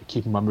properly,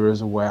 keeping my mirrors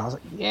away. I was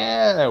like,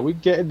 yeah, we're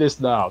getting this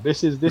now.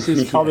 This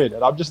is coming.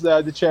 And I'm just there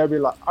in the chair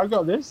being like, I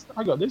got this.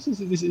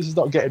 This is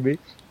not getting me.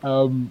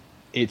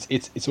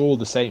 It's all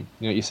the same.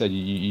 You know, you said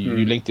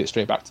you linked it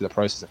straight back to the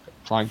process a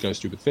client goes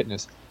through with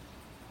fitness.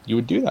 You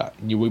would do that.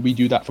 We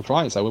do that for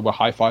clients. Like we're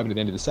high-fiving at the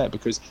end of the set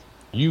because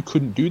you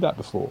couldn't do that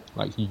before.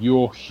 Like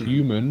you're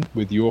human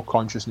with your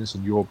consciousness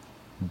and your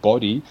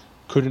body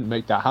couldn't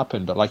make that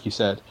happen. But like you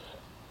said,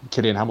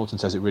 Killian Hamilton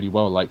says it really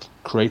well, like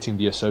creating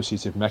the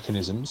associative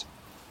mechanisms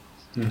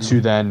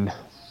to then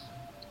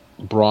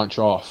branch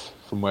off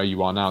from where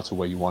you are now to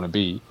where you want to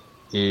be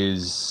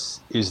is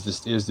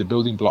the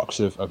building blocks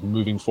of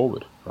moving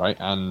forward, right?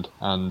 And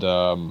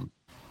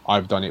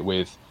I've done it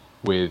with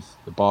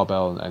the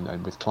barbell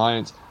and with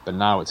clients, but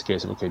now it's a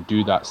case of, okay,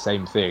 do that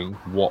same thing.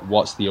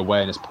 What's the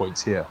awareness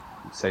points here?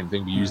 Same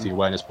thing, we use the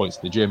awareness points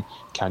in the gym.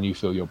 Can you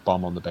feel your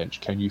bum on the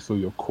bench? Can you feel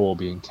your core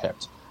being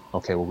kept?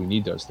 Okay, well, we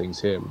need those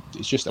things here.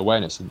 It's just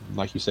awareness, and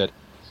like you said,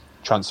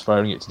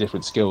 transferring it to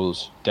different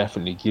skills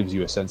definitely gives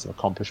you a sense of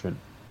accomplishment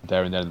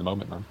there and then in the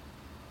moment, man.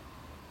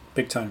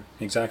 Big time,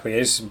 exactly.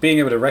 It's being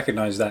able to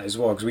recognize that as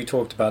well, because we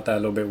talked about that a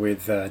little bit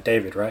with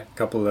David, right? A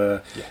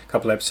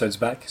couple episodes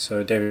back.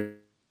 So David,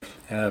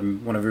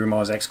 one of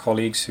Umar's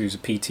ex-colleagues, who's a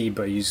PT,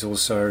 but he's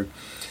also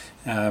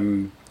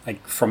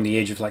like from the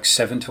age of like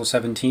 7 till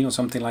 17 or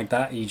something like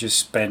that. He just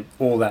spent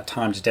all that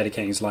time just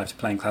dedicating his life to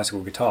playing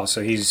classical guitar.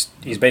 So he's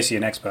basically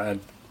an expert at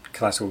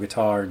classical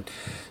guitar, and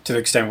to the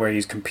extent where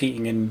he's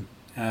competing in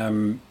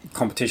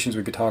competitions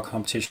with guitar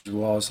competitions as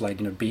well. So like,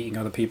 you know, beating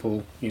other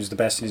people. He was the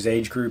best in his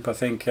age group, I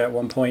think, at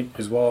one point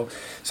as well.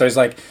 So it's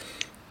like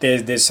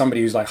there's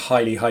somebody who's like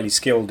highly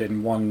skilled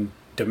in one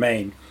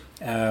domain.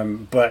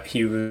 But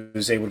he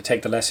was able to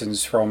take the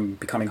lessons from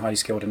becoming highly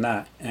skilled in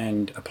that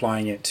and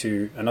applying it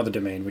to another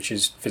domain, which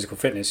is physical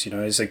fitness. You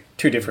know, it's like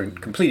two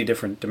completely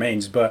different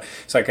domains, but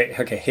it's like,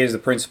 okay, here's the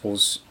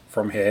principles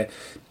from here.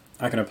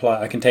 I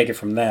can take it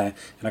from there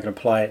and I can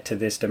apply it to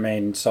this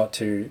domain and start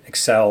to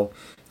excel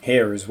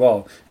here as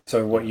well.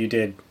 So what you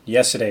did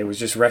yesterday was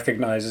just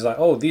recognize as like,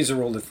 oh, these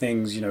are all the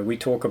things, you know, we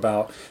talk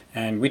about,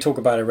 and we talk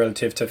about it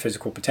relative to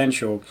physical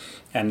potential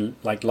and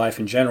like life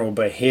in general,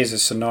 but here's a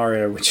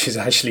scenario which is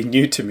actually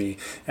new to me,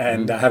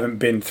 and I haven't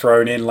been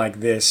thrown in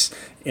like this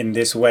in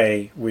this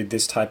way with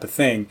this type of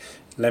thing.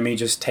 Let me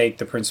just take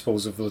the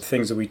principles of the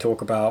things that we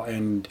talk about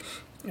and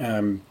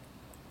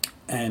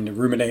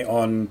ruminate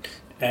on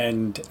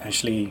and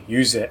actually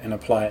use it and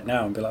apply it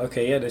now and be like,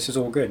 okay, yeah, this is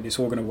all good. It's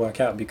all going to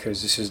work out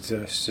because this is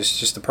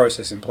just the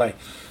process in play.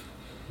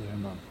 Yeah,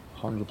 man,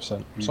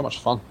 100%. So much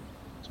fun.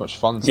 So much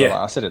fun. So like,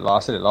 I said it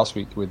last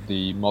week with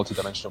the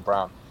multi-dimensional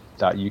Brown,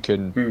 that you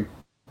can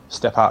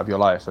step out of your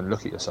life and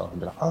look at yourself and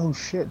be like, oh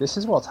shit, this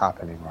is what's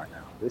happening right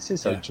now. This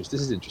is interesting.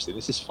 This is interesting.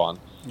 This is fun.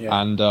 Yeah.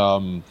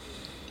 And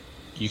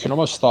you can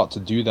almost start to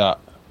do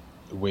that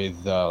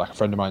with, like a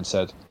friend of mine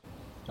said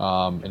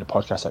in a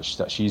podcast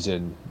that she's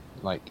in,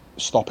 like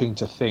stopping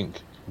to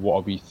think, what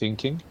are we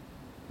thinking?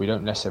 We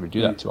don't necessarily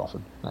do that too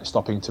often. Like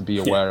stopping to be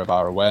aware of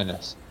our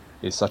awareness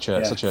is such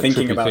a thinking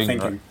tricky about thing,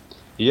 thinking. right?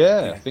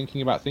 Yeah,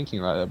 thinking about thinking.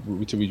 Like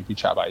we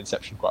chat about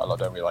Inception quite a lot,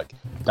 don't we? Like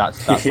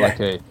that's like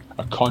a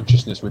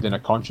consciousness within a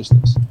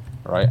consciousness,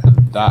 right?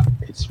 And that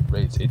it's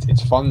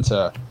fun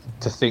to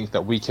think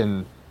that we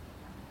can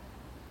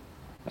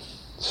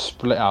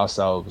split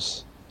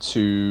ourselves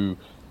to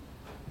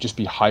just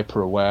be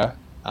hyper aware,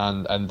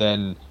 and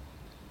then,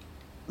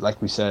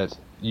 like we said,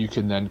 you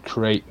can then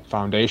create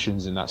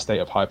foundations in that state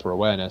of hyper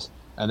awareness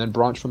and then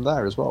branch from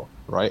there as well,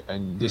 right?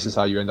 And this is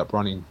how you end up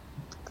running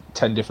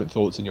 10 different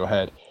thoughts in your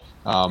head.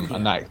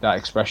 And that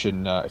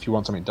expression, if you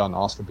want something done,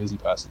 ask a busy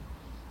person.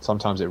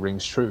 Sometimes it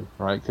rings true,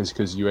 right?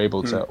 Because you're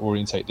able to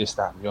orientate this,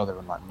 that, and the other,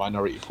 and like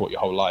Minority Report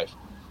your whole life,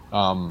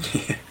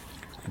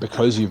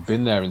 because you've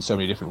been there in so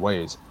many different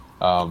ways.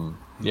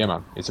 Yeah,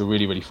 man, it's a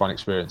really, really fun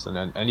experience. And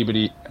then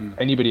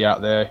anybody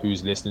out there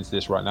who's listening to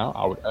this right now,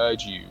 I would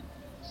urge you.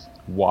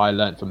 What I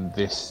learned from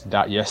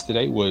that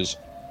yesterday was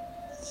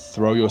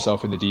throw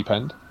yourself in the deep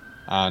end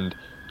and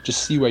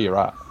just see where you're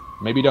at.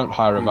 Maybe don't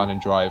hire a van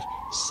and drive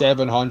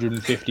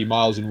 750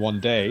 miles in one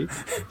day,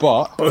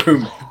 but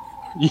boom.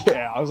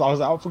 Yeah, I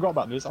forgot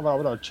about this. I'm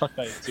gonna chuck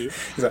that in too.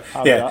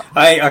 Yeah,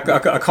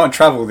 I can't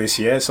travel this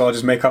year, so I'll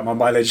just make up my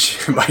mileage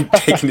by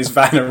taking this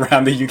van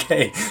around the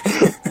UK.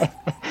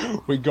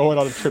 We're going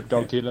on a trip,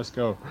 donkey. Let's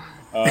go.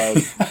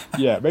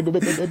 Yeah,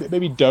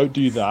 maybe don't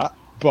do that,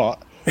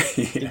 but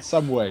in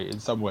some way,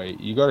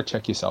 you gotta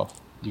check yourself.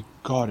 You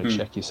gotta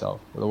check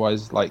yourself.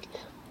 Otherwise, like,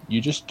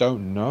 you just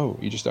don't know.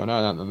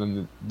 And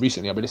then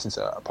recently, I've been listening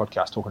to a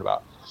podcast talking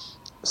about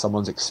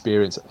someone's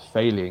experience at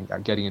failing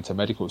at getting into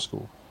medical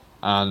school.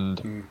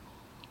 And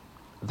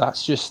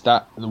that's just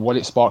that. And what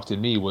it sparked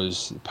in me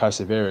was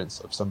perseverance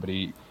of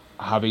somebody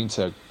having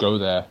to go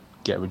there,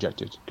 get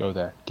rejected, go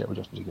there, get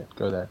rejected again,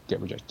 go there,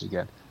 get rejected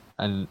again.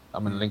 And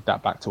I'm going to link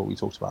that back to what we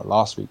talked about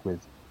last week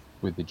with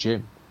the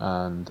gym.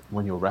 And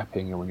when you're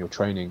repping and when you're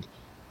training,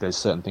 there's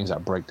certain things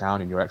that break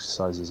down in your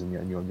exercises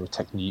and your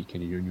technique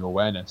and your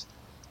awareness.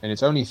 And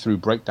it's only through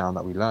breakdown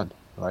that we learn,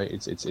 right?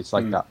 It's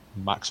like that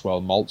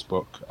Maxwell Maltz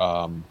book,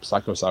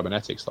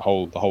 Psycho-Cybernetics. The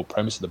whole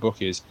premise of the book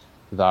is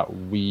that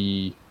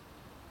we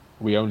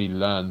only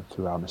learn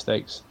through our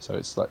mistakes. So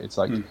it's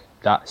like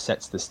that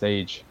sets the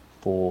stage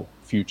for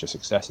future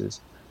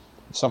successes.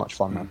 It's so much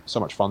fun, man. So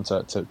much fun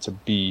to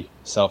be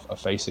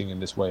self-effacing in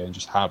this way and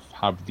just have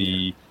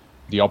the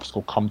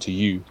obstacle come to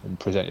you and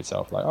present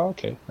itself like, oh,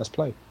 okay, let's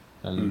play.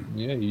 And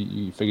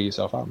you figure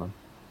yourself out, man.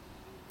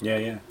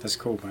 Yeah, that's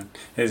cool, man.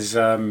 There's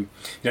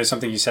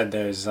something you said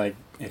there is like,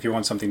 if you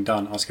want something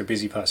done, ask a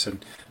busy person.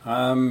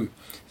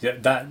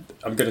 That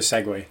I'm gonna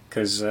segue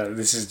because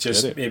this is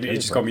just it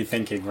just got me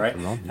thinking, right?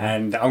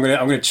 And I'm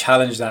gonna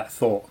challenge that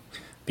thought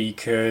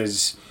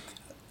because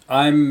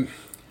I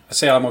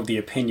say I'm of the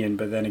opinion,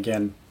 but then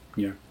again,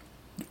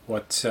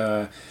 what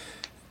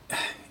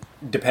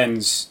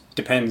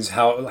depends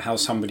how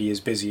somebody is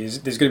busy.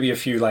 There's going to be a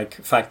few like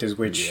factors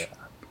which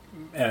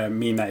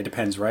mean that it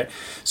depends, right?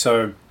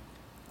 So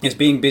it's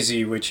being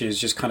busy, which is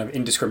just kind of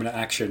indiscriminate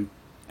action,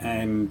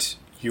 and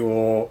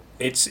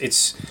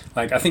it's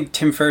like, I think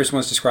Tim Ferriss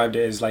once described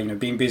it as like,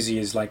 being busy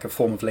is like a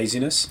form of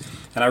laziness,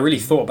 and I really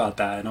thought about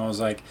that, and I was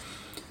like,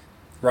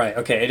 right,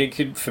 okay, it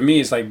could, for me,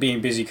 it's like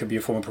being busy could be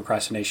a form of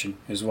procrastination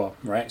as well,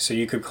 right? So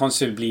you could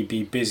constantly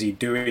be busy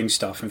doing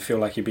stuff and feel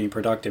like you're being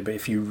productive, but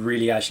if you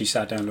really actually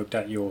sat down and looked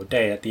at your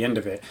day at the end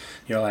of it,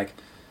 you're like,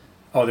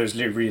 oh, there's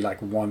literally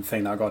like one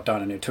thing that I got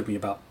done and it took me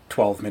about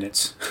 12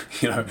 minutes,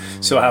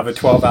 So I have a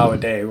 12-hour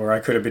day where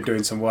I could have been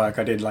doing some work.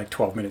 I did like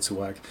 12 minutes of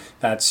work.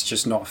 That's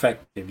just not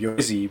effective. You're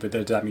busy, but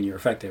does that mean you're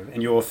effective?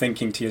 And you're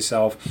thinking to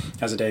yourself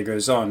as the day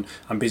goes on,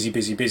 I'm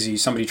busy.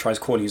 Somebody tries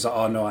calling. He's like,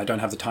 oh no, I don't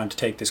have the time to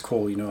take this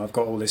call. I've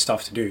got all this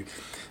stuff to do.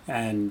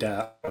 And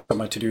I've got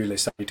my to-do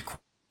list I need to call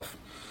off.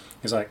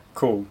 It's like,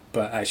 cool,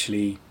 but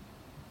actually,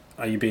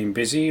 are you being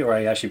busy or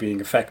are you actually being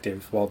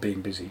effective while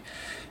being busy?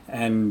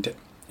 And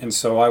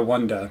so I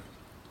wonder,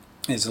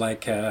 is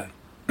like, I'm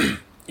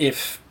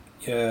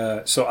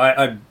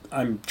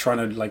trying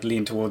to like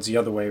lean towards the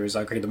other way, where it's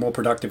like, okay, the more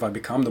productive I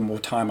become, the more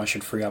time I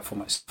should free up for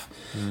myself,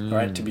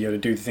 right, to be able to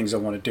do the things I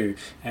want to do.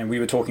 And we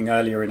were talking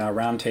earlier in our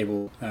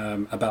roundtable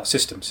about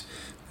systems.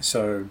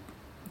 So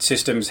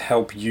systems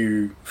help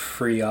you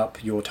free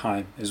up your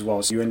time as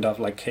well. So you end up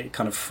like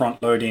kind of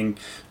front loading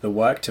the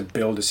work to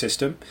build a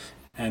system,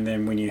 and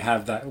then when you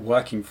have that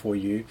working for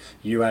you,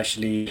 you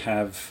actually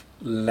have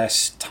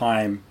less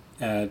time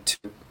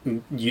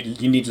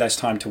you need less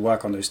time to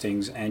work on those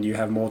things, and you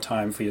have more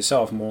time for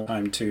yourself, more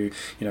time to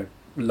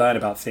learn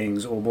about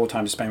things, or more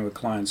time to spend with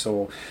clients,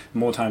 or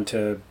more time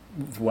to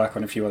work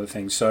on a few other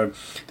things. So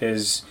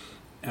there's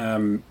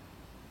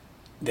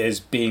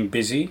being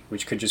busy,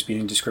 which could just be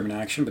indiscriminate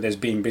action, but there's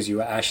being busy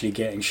with actually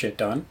getting shit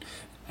done,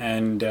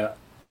 and I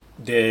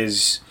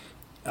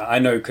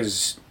know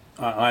because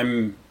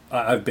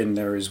I've been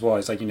there as well.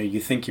 It's like, you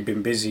think you've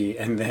been busy,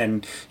 and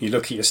then you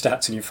look at your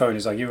stats on your phone.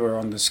 It's like, you were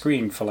on the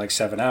screen for like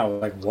 7 hours.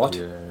 Like, what?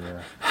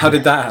 Yeah. How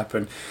did that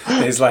happen?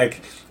 There's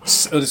like,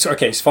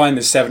 okay, it's fine,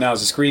 there's 7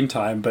 hours of screen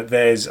time, but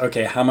there's,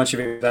 okay, how much of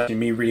it was actually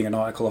me reading an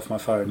article off my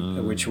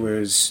phone, which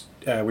was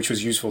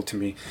useful to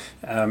me.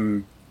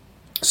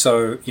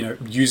 So,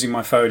 using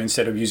my phone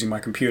instead of using my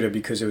computer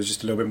because it was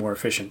just a little bit more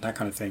efficient, that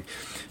kind of thing.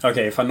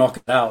 Okay, if I knock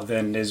it out,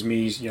 then there's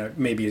me,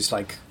 maybe it's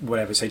like,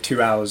 whatever, say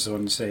 2 hours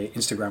on, say,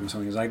 Instagram or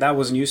something. It's like, that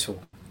wasn't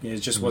useful.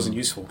 It just wasn't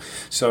useful.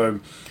 So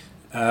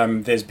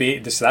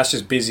that's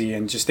just busy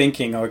and just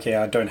thinking, okay,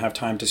 I don't have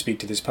time to speak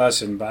to this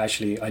person, but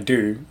actually I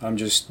do. I'm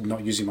just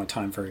not using my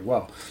time very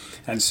well.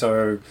 And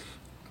so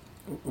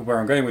where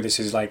I'm going with this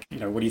is like,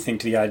 what do you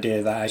think to the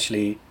idea that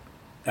actually,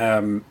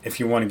 if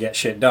you want to get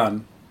shit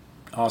done,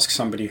 ask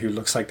somebody who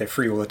looks like they're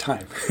free all the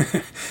time.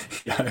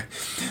 you know?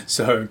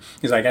 So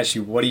it's like,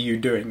 actually, what are you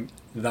doing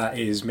that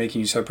is making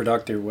you so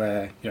productive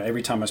where,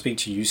 every time I speak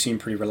to you, you seem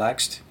pretty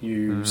relaxed.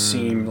 You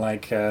seem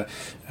like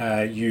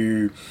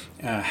you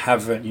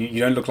have, you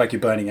don't look like you're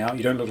burning out.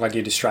 You don't look like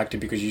you're distracted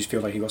because you just feel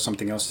like you've got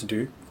something else to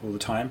do all the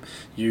time.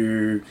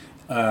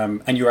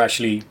 And you're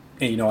actually,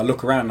 I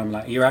look around and I'm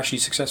like, you're actually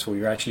successful.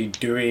 You're actually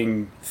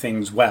doing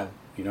things well.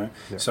 Yeah.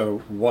 So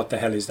what the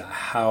hell is that?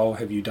 How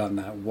have you done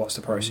that? What's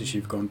the process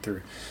you've gone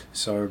through?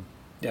 So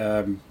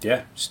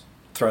just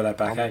throw that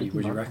back at you.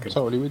 What do you reckon? I'm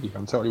totally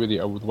with you.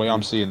 The way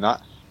I'm seeing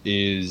that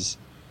is,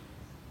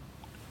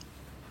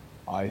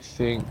 I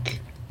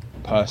think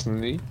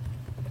personally,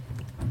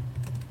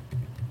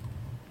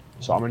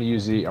 so I'm going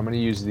to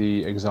use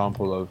the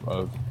example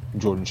of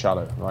Jordan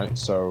Shallow, right?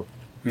 So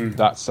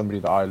that's somebody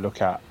that I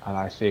look at and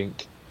I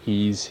think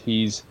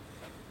he's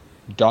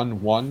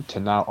done one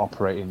to now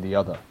operate in the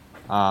other.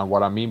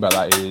 What I mean by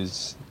that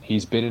is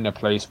he's been in a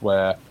place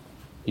where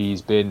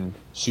he's been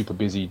super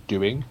busy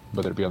doing,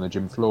 whether it be on the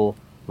gym floor,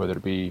 whether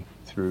it be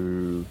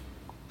through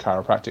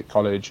chiropractic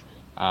college,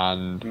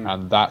 and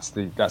that's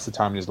the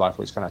time in his life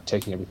where he's kind of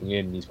taking everything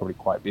in. And he's probably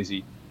quite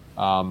busy,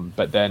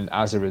 but then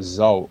as a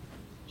result,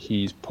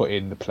 he's put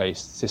in the place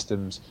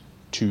systems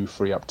to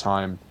free up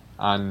time,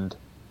 and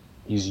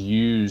he's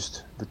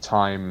used the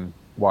time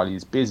while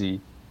he's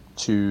busy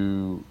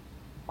to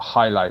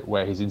highlight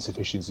where his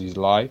insufficiencies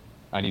lie.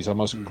 And he's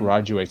almost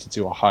graduated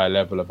to a higher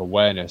level of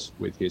awareness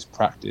with his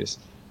practice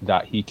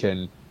that he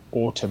can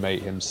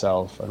automate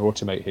himself and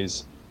automate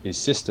his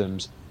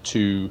systems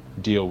to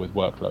deal with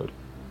workload.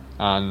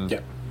 And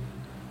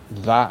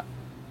that,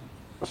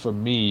 for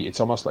me, it's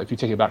almost like if you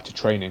take it back to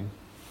training,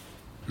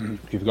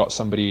 if you've got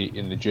somebody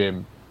in the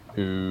gym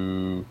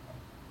who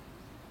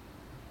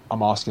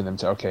I'm asking them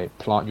to, okay,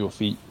 plant your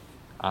feet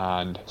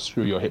and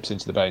screw your hips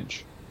into the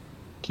bench,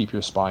 keep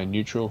your spine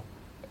neutral,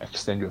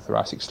 extend your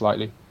thoracic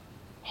slightly,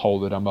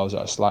 hold the dumbbells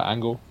at a slight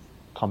angle,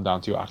 come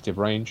down to your active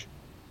range,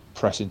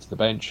 press into the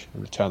bench,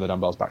 and return the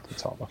dumbbells back to the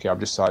top. Okay, I've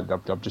just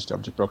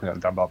broken out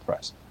the dumbbell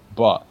press.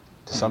 But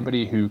to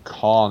somebody who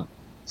can't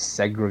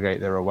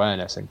segregate their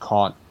awareness and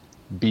can't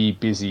be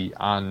busy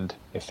and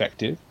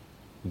effective,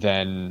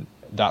 then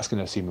that's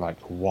going to seem like,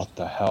 what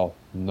the hell?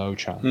 No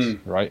chance,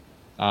 right?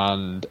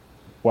 And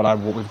what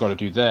we've got to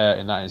do there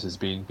in that instance,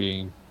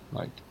 being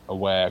like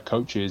aware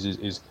coaches,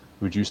 is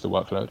reduce the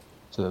workload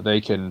so that they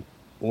can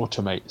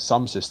automate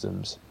some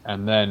systems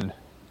and then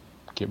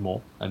get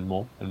more and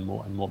more and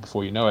more and more.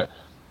 Before you know it,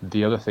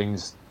 the other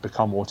things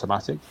become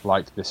automatic,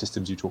 like the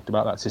systems you talked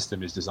about. That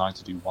system is designed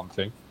to do one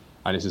thing,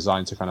 and it's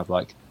designed to kind of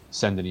like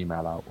send an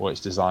email out, or it's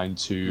designed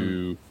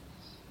to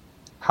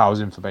house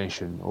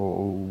information,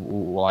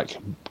 or like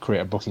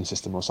create a booking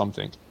system or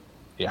something.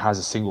 It has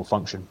a single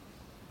function,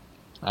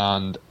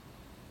 and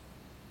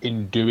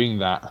in doing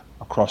that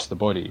across the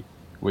body,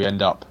 we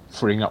end up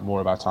freeing up more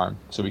of our time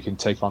so we can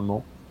take on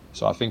more.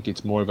 So I think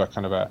it's more of a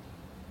kind of a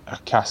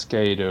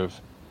cascade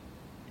of,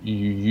 you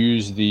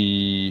use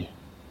the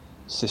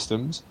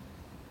systems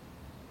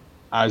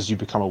as you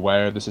become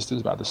aware of the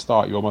systems, but at the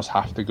start you almost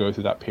have to go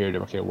through that period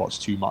of, okay, what's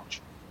too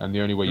much? And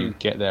the only way you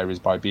get there is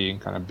by being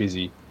kind of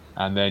busy,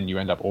 and then you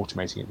end up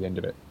automating at the end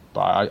of it.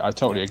 But I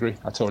totally agree.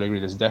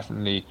 There's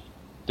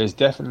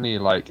definitely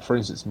like, for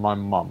instance, my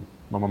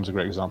mum's a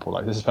great example.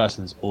 Like, this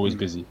person's always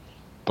busy,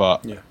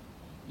 but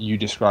you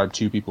described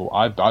two people.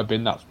 I've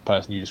been that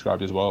person you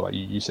described as well. Like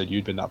you said,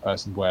 you'd been that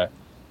person where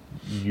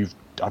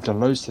I've done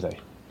loads today,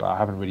 but I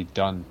haven't really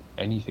done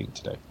anything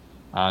today,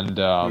 and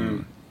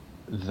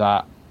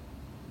that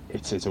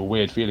it's a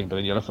weird feeling. But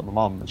then you look at my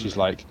mum and she's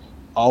like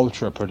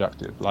ultra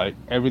productive, like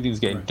everything's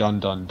getting done.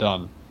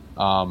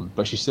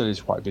 But she still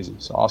is quite busy.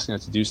 So asking her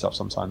to do stuff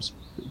sometimes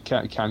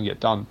can get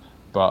done,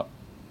 but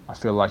I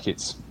feel like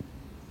it's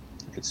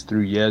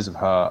through years of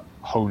her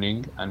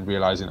honing and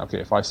realizing, okay,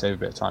 if I save a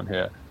bit of time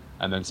here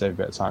and then save a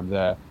bit of time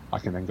there, I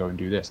can then go and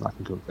do this, and I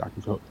can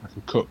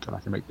cook, and I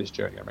can make this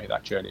journey, and make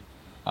that journey.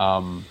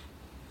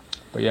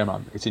 But yeah,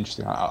 man, it's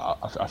interesting.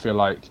 I feel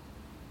like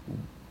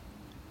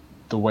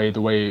the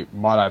way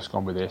my life's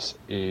gone with this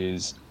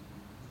is,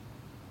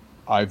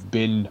 I've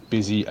been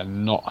busy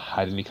and not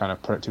had any kind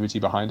of productivity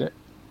behind it,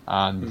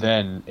 and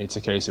then it's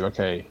a case of,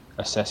 okay,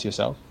 assess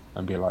yourself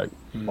and be like,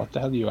 what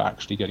the hell are you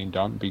actually getting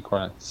done? Be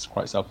quite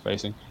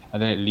self-effacing,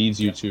 and then it leads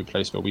you to a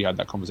place where we had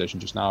that conversation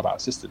just now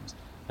about systems,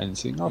 and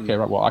saying, okay,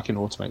 right, well, I can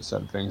automate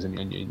certain things,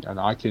 and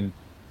I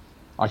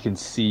can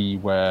see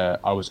where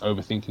I was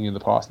overthinking in the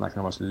past, and I can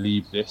almost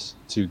leave this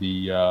to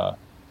the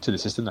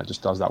system that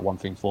just does that one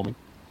thing for me,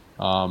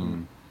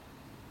 and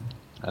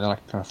then I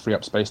can kind of free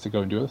up space to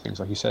go and do other things.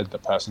 Like you said, the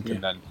person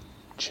can then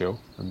chill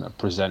and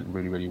present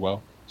really, really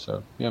well.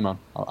 So yeah, man,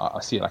 I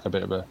see it like a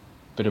bit of a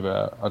I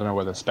don't know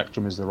whether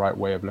spectrum is the right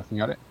way of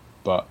looking at it,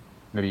 but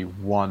maybe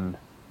one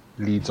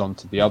leads on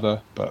to the other.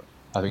 But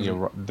I think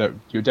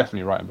you're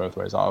definitely right in both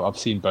ways. I've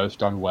seen both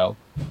done well,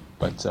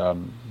 but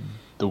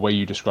the way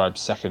you described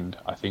second,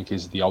 I think,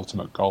 is the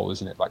ultimate goal,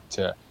 isn't it? Like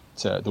to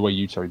the way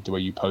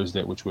you posed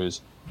it, which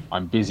was,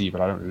 I'm busy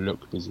but I don't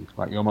look busy.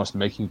 Like, you're almost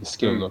making the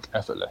skill look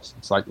effortless.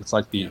 It's like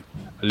the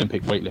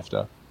Olympic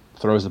weightlifter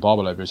throws the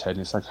barbell over his head,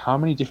 and it's like, how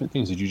many different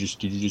things did you just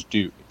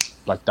do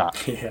like that?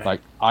 Like,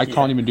 I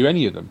can't even do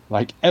any of them,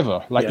 like,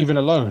 ever, like, even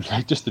alone,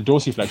 like, just the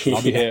dorsiflexion.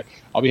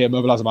 I'll be here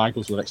mobilizing my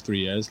ankles for the next 3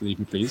 years, leave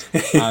me please.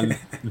 And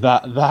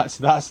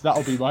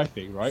that'll be my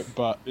thing, right?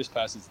 But this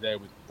person's there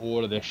with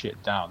all of their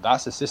shit down.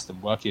 That's a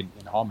system working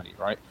in harmony,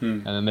 right?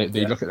 And then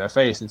they look at their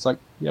face, and it's like,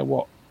 yeah,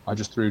 what, I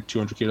just threw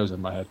 200 kilos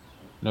in my head,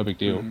 no big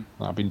deal.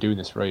 I've been doing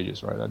this for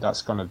ages, right?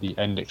 That's kind of the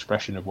end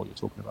expression of what you're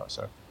talking about.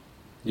 So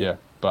yeah,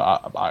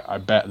 but I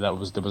bet there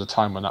was a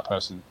time when that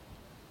person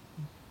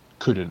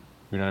couldn't,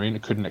 you know what I mean?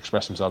 It couldn't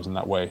express themselves in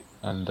that way,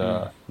 and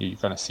you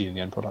kind of see in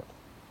the end product.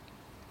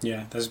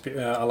 Yeah,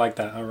 I like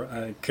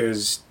that,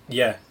 because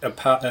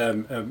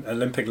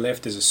Olympic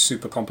lift is a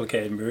super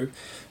complicated move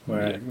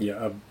where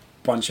a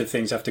bunch of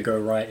things have to go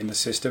right in the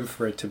system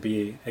for it to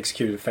be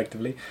executed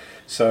effectively.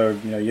 So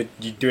you're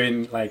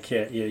doing like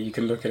you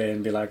can look at it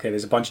and be like, okay,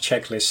 there's a bunch of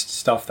checklist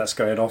stuff that's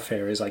going off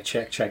here. Is like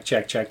check,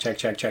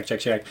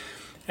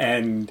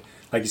 and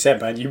like you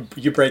said, man,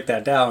 you break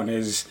that down,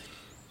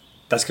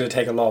 that's going to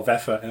take a lot of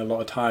effort and a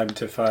lot of time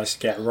to first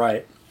get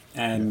right.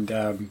 And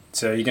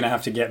so you're going to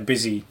have to get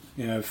busy,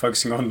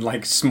 focusing on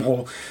like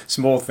small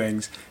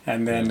things,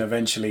 and then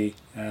eventually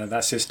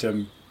that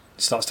system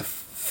starts to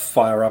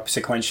fire up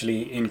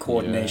sequentially in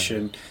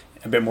coordination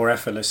a bit more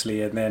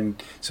effortlessly. And then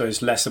so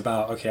it's less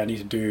about, okay, I need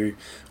to do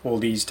all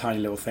these tiny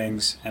little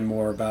things, and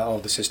more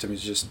about, the system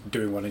is just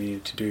doing what I need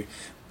it to do.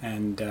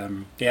 And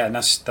and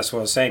that's what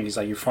I was saying, is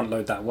like, you front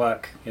load that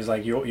work. It's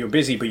like you're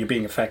busy but you're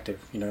being effective,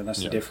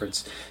 that's the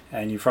difference.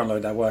 And you front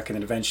load that work, and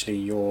then eventually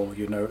you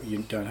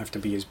don't have to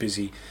be as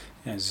busy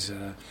as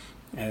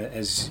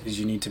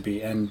you need to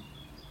be. And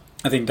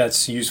I think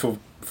that's useful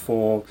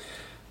for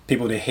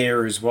people to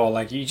hear as well.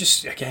 Like, you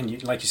just, again,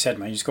 like you said,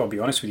 man, you just got to be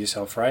honest with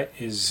yourself, right?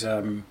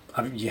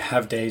 You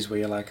have days where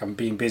you're like, I'm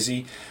being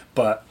busy,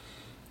 but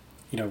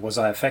was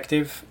I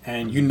effective?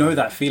 And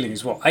that feeling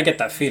as well. I get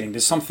that feeling.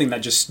 There's something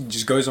that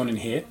just goes on in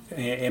here,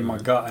 in my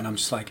gut, and I'm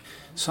just like,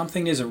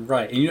 something isn't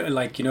right.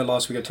 And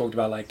last week I talked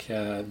about like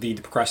the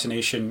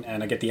procrastination,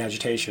 and I get the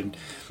agitation,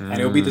 and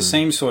it'll be the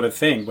same sort of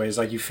thing, where it's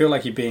like you feel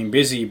like you're being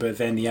busy, but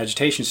then the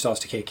agitation starts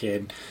to kick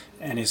in,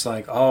 and it's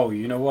like, oh,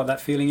 you know what that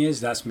feeling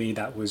is? That's me.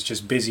 That was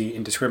just busy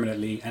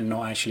indiscriminately and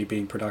not actually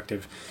being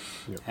productive.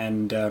 Yep.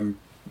 And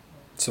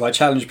so I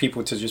challenge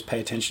people to just pay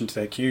attention to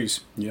their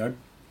cues.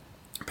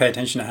 Pay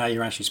attention to how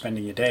you're actually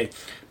spending your day,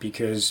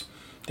 because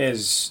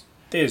there's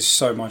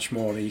so much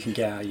more that you can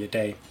get out of your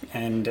day.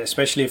 And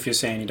especially if you're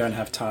saying you don't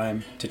have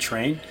time to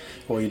train,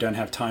 or you don't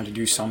have time to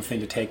do something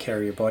to take care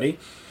of your body,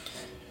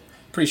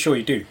 pretty sure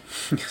you do.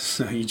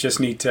 So you just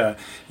need to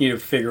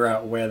figure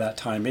out where that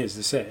time is.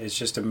 That's it. It's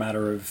just a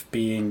matter of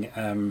being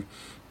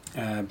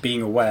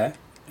aware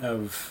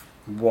of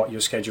what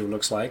your schedule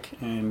looks like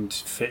and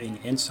fitting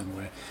in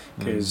somewhere,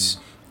 because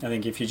I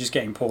think if you're just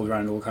getting pulled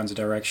around in all kinds of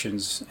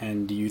directions,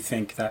 and you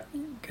think that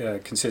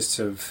consists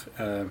of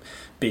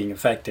being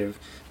effective,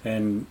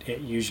 then it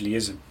usually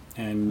isn't.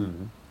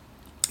 And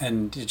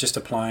just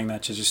applying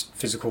that to just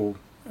physical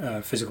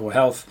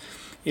health.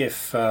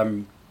 If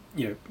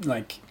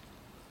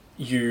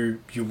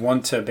you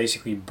want to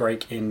basically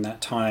break in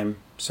that time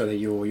so that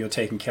you're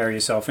taking care of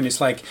yourself, and it's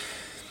like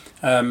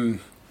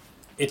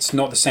it's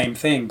not the same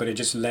thing, but it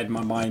just led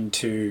my mind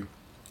to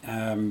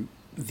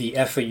the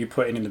effort you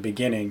put in the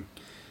beginning.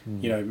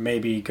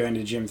 Maybe going to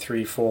the gym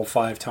 3, 4,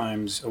 5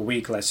 times a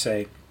week, let's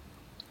say,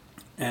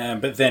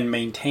 but then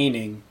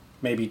maintaining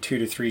maybe 2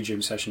 to 3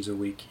 gym sessions a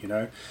week,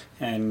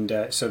 and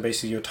so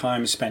basically your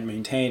time spent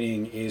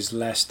maintaining is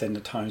less than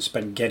the time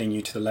spent getting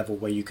you to the level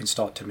where you can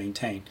start to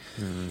maintain.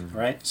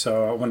 Right?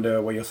 So I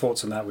wonder what your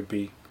thoughts on that would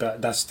be.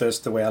 But that's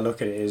the way I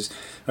look at it, is,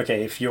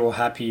 okay, if you're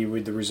happy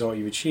with the result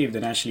you've achieved,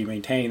 then actually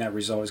maintaining that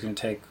result is going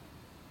to take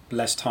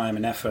less time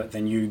and effort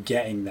than you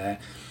getting there.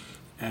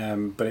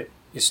 But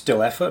it's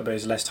still effort, but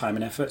it's less time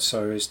and effort.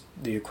 So it's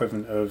the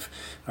equivalent of,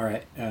 all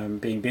right,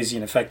 being busy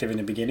and effective in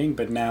the beginning,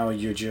 but now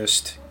you're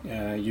just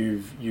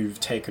you've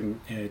taken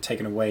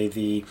away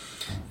the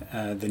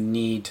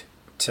need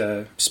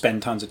to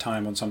spend tons of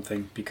time on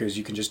something, because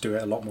you can just do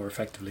it a lot more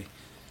effectively.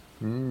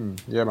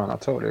 Yeah, man, I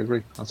totally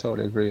agree.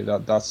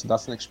 That's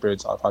an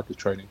experience I've had with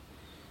training,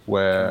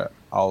 where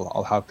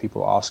I'll have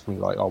people ask me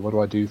like, oh, what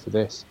do I do for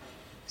this?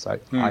 It's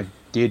like, I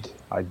did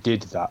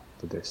that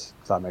for this,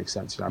 if that makes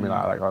sense. I mean,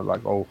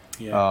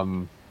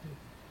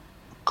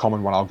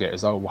 common one I'll get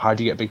is, oh, well, how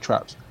do you get big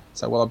traps?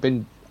 It's like, well,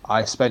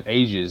 I spent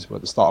ages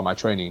at the start of my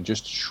training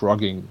just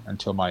shrugging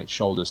until my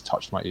shoulders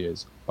touched my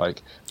ears.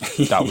 Like,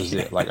 that was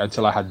it. Like,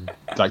 until I had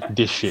like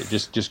this shit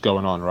just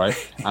going on, right?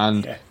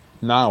 And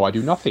now I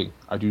do nothing.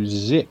 I do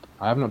zip.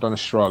 I have not done a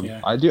shrug.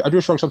 I do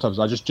a shrug sometimes.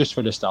 I just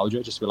for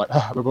nostalgia, just to be like,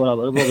 what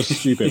was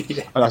stupid.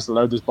 And I have to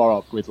load this bar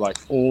up with like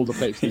all the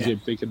plates in the gym,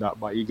 thinking that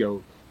my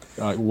ego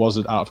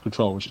wasn't out of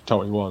control, which it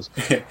totally was.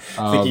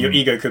 Thinking your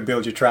ego could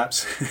build your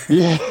traps.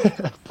 Yeah,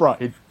 bro,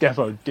 it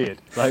defo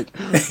did. Like,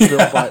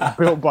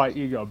 built by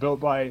ego, built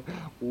by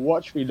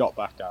watch me not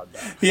back down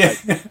now. Yeah.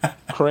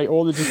 Like, create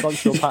all the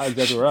dysfunctional patterns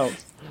everywhere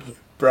else.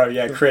 Bro,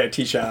 yeah, create a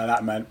t-shirt out of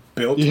that, man.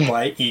 Built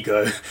by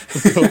ego.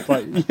 Built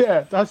by,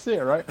 yeah, that's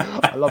it, right?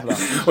 I love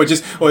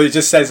that. or it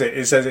just says it.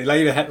 It says it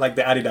like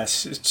the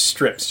Adidas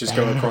strips just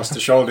go across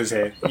the shoulders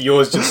here.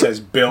 Yours just says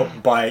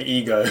built by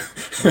ego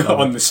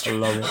on the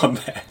strip on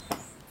there.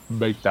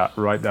 Make that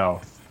right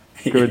now.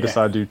 Go and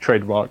decide to do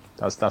trademark.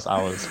 That's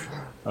ours.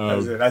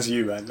 That's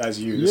you, man. That's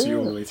you. That's you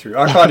all the way through.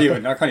 I can't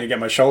even get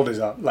my shoulders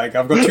up. Like,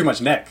 I've got too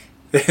much neck.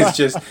 It's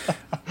just,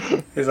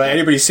 it's like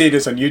anybody seeing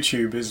this on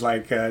YouTube is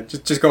like,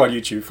 just go on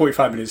YouTube.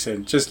 45 minutes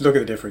in, just look at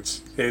the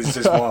difference. It's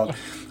just wild.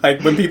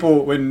 Like when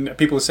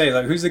people say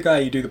like, who's the guy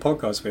you do the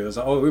podcast with? I was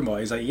like, oh, Umar.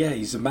 He's like, yeah,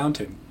 he's a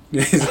mountain.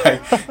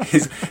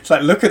 It's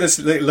like look at this.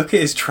 Look at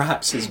his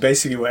traps. Is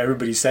basically what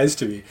everybody says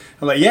to me.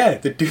 I'm like, yeah,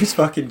 the dude's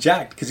fucking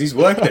jacked because he's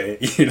worked at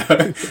it, you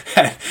know.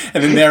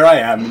 And then there I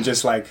am,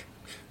 just like.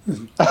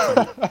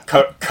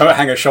 Coat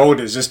hanger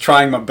shoulders, just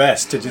trying my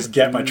best to just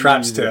get my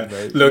traps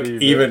to look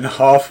even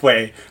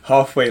halfway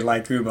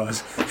like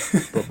Umar's.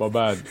 But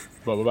my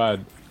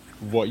man,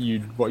 what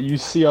you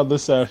see on the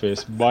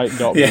surface might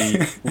not be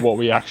what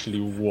we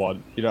actually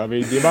want. You know what I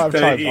mean? The amount of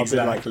times I've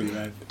been like,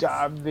 man.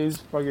 Damn these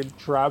fucking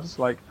traps,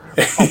 like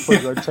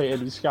upward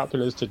rotating these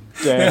scapulars to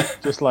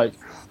death, just like.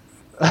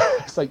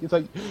 It's like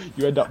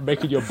you end up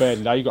making your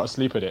bed. Now you got to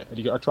sleep in it, and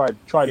you got to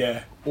try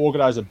and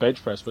organize a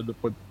bench press when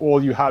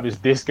all you have is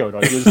this going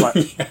on. You're just like,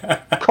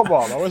 come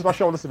on, where's my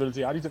shoulder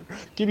stability? I need to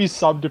give you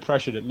some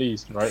depression at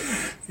least, right?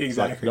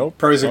 Exactly. Like, nope,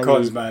 pros and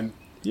cons, man.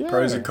 Yeah.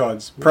 Pros and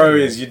cons. Pro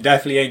is you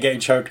definitely ain't getting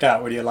choked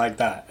out when you're like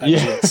that.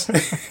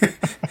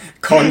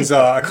 Cons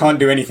are I can't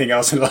do anything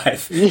else in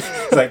life.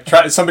 It's like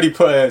somebody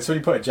put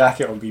a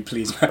jacket on me,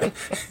 please, man.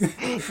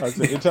 That's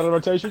it. Internal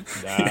rotation?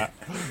 Nah.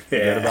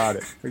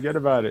 Forget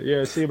about it.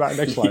 Yeah, see you about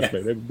next life,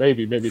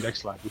 maybe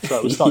next life.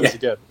 We'll start this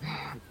again.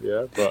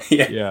 Yeah, but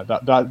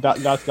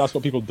that's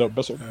what people don't.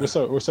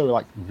 We're so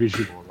like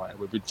visual. Like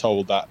we've been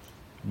told that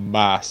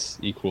mass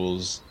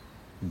equals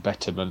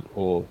betterment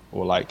or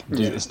like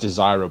it's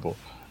desirable.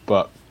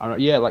 But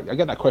like I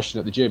get that question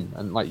at the gym,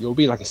 and like you'll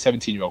be like a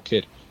 17-year-old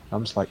kid. And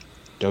I'm just like,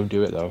 don't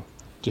do it though.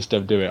 Just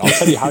don't do it. I'll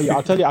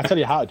tell you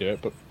how to do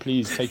it, but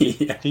please take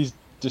it. Please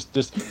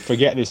just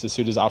forget this as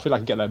soon as I feel like I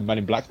can get that Man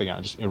in Black thing out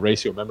and just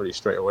erase your memory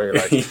straight away.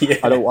 Like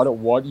I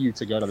don't want you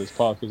to go down this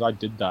path because I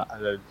did that.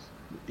 And then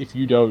if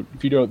you don't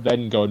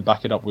then go and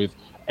back it up with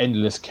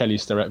endless Kelly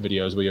Starrett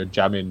videos where you're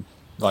jamming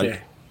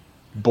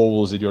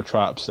balls in your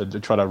traps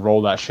and try to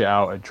roll that shit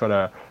out and try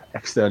to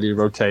externally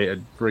rotate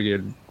and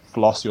friggin'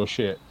 floss your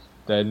shit,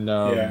 then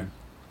man,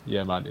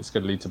 it's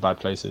going to lead to bad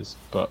places.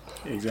 But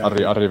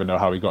exactly. I don't even know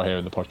how we got here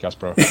in the podcast,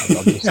 bro.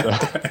 I'm just,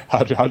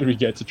 how do we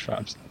get to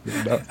traps?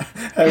 I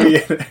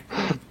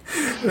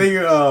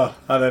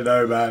don't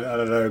know, man. I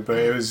don't know, but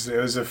it was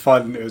a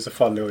fun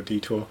little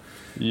detour.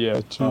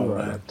 Yeah, too.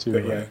 We got to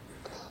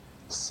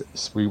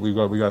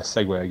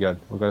segue again.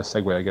 We've got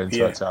to segue again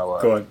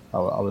to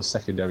our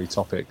secondary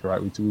topic, right?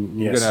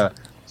 We're gonna.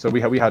 So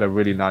we had a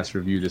really nice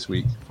review this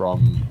week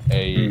from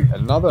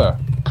another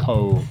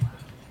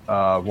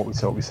what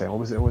was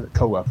it?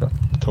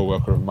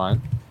 Co-worker of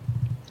mine.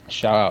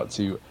 Shout out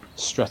to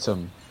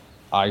Streatham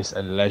Ice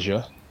and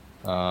Leisure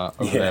over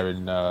there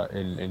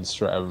in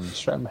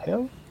Streatham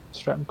Hill,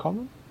 Streatham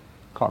Common.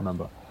 Can't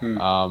remember.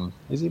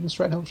 Is it even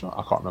Streatham Hill?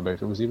 I can't remember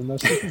if it was even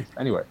those things.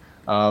 Anyway,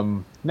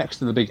 next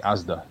to the big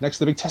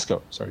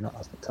Tesco. Sorry, not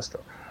Asda,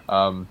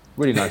 Tesco.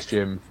 Really nice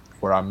gym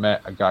where I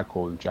met a guy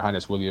called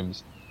Johannes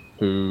Williams,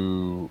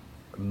 who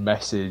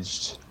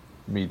messaged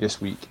me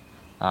this week,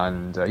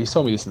 and he's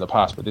told me this in the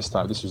past, but this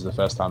was the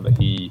first time that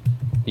he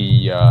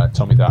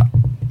told me that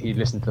he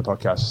listened to the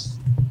podcast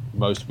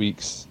most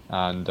weeks,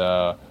 and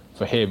for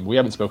him, we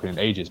haven't spoken in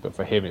ages, but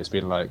for him, it's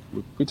been like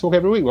we talk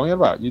every week. What are you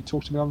about? You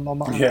talk to me on the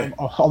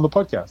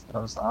podcast. And I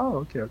was like,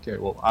 oh, okay.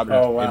 Well, I haven't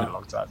heard him in a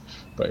long time,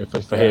 but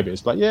for him,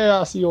 it's like,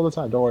 I see you all the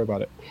time. Don't worry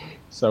about it.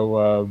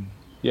 So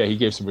he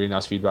gave some really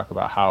nice feedback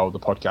about how the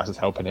podcast is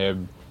helping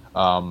him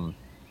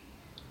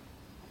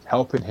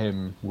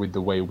with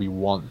the way we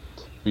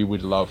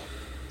would love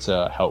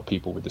to help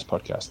people with this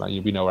podcast.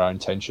 Like, we know our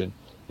intention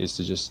is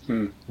to just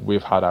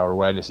we've had our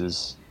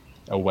awarenesses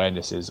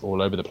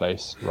all over the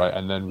place, right?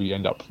 And then we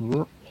end up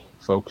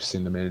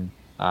focusing them in,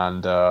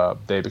 and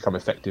they become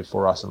effective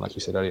for us. And like you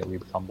said earlier, we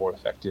become more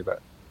effective at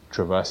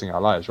traversing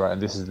our lives, right?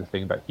 And this is the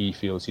thing that he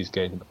feels he's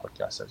gained in the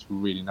podcast. So it's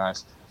really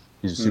nice.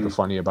 He's super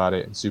funny about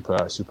it and super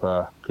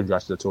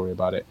congratulatory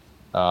about it.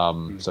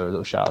 So a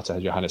little shout out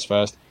to Johannes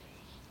first.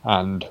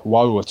 And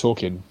while we were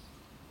talking,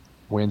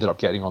 we ended up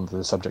getting onto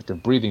the subject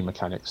of breathing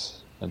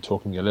mechanics and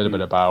talking a little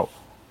bit about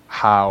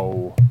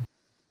how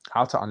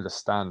to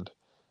understand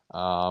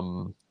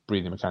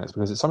breathing mechanics,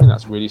 because it's something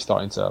that's really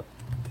starting to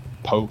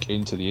poke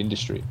into the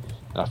industry,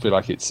 and I feel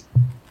like it's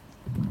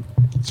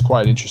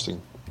quite an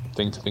interesting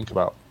thing to think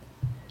about.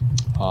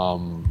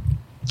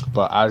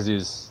 But as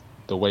is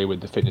the way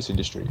with the fitness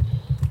industry,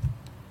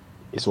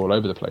 it's all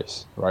over the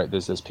place, right?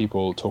 There's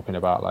people talking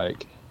about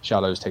like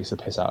Shallows takes the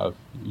piss out of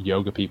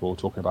yoga people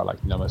talking about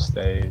like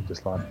namaste,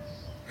 just like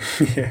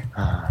Yeah.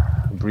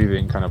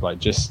 breathing, kind of like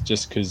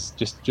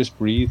just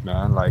breathe,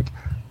 man. Like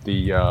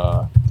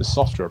the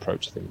softer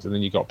approach to things, and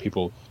then you got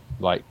people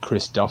like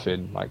Chris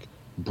Duffin, like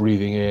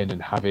breathing in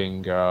and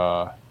having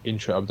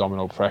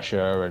intra-abdominal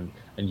pressure and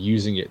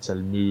using it to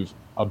move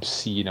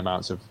obscene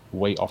amounts of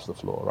weight off the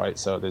floor, right?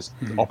 So there's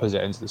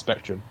opposite ends of the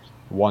spectrum.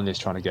 One is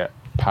trying to get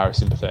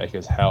parasympathetic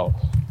as hell.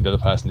 The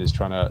other person is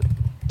trying to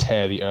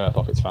tear the earth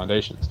off its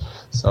foundations.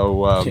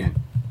 So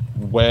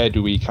where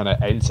do we kind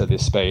of enter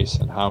this space,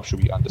 and how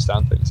should we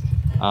understand things?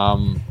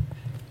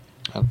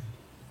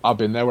 I've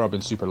been there where I've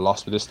been super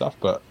lost with this stuff,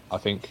 but I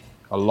think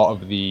a lot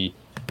of the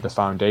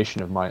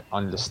foundation of my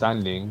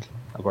understanding,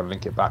 I've got to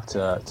link it back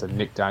to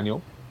Nick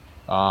Daniel,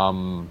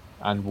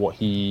 and what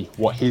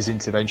his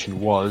intervention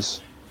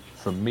was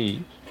for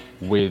me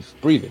with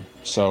breathing.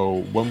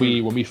 So when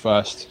we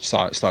first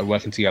started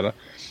working together,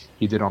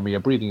 he did on me a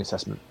breathing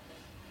assessment,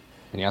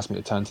 and he asked me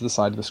to turn to the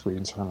side of the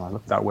screen. So I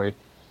looked that way,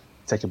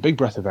 take a big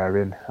breath of air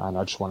in, and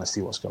I just want to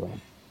see what's going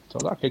on. So I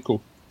was like, okay,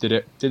 cool. Did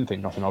it, didn't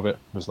think nothing of it.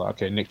 Was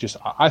like, okay,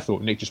 I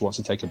thought Nick just wants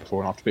to take a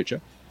before and after picture,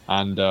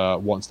 and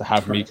wants to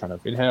have me kind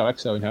of inhale,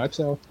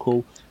 exhale,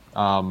 cool.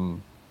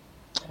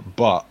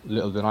 But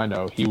little did I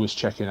know, he was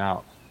checking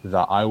out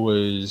that I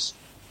was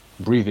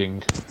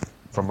breathing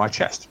from my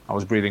chest. I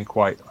was breathing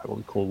quite like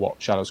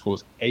what Shallows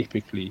calls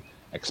apically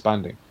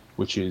expanding,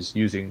 which is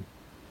using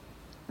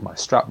my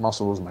strap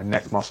muscles, my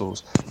neck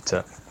muscles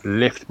to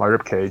lift my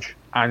ribcage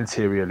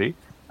anteriorly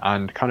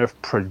and kind of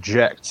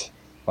project,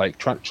 like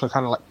try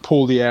kind of like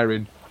pull the air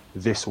in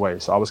this way.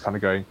 So I was kind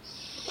of going.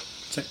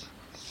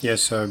 Yeah,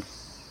 so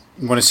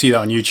you want to see that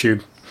on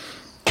YouTube.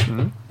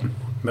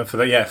 But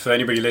for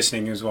anybody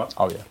listening, is what.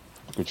 Oh yeah,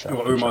 good show.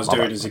 What Umar's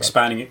doing is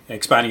expanding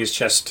his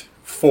chest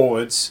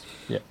forwards.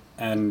 Yeah.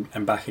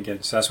 And back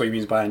again. So that's what he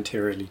means by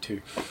anteriorly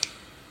too.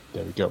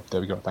 There we go.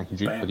 Thank you,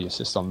 Jude, for the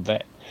assist on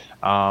that.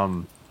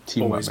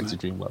 Teamwork makes the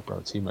dream work, bro.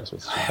 Teamwork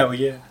makes Hell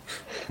yeah.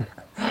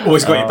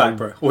 Always got your back,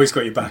 bro. Always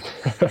got your back.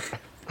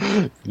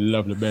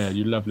 Lovely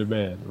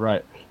man.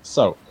 Right.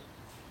 So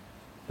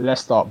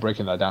let's start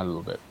breaking that down a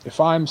little bit. If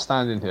I'm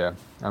standing here,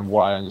 and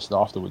what I understood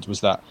afterwards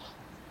was that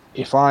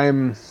if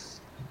I'm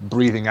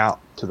breathing out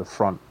to the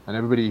front, and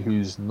everybody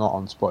who's not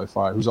on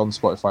Spotify, who's on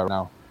Spotify right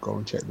now, go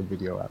and check the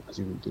video out,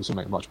 because this will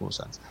make much more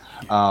sense.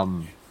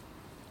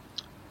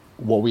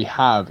 What we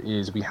have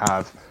is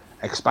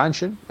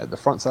expansion at the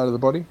front side of the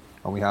body,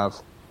 and we have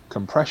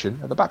compression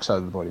at the back side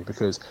of the body,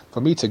 because for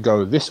me to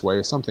go this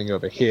way, something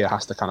over here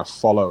has to kind of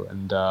follow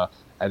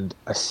and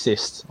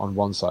assist on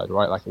one side,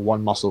 right? Like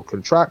one muscle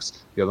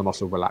contracts, the other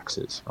muscle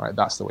relaxes, right?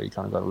 That's the way you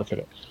kind of got to look at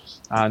it.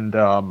 And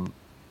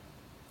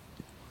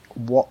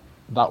what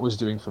that was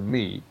doing for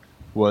me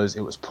was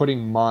it was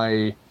putting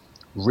my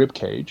rib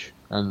cage,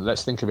 and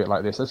let's think of it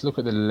like this. Let's look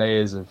at the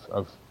layers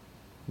of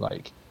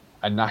like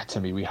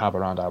anatomy we have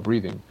around our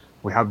breathing.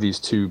 We have these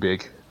two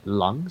big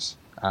lungs,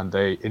 and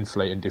they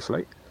inflate and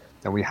deflate.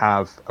 And we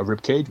have a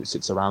rib cage which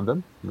sits around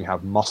them. We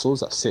have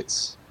muscles that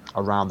sits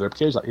around the rib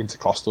cage, like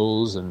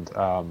intercostals and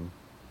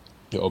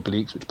your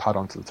obliques, which pad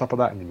onto the top of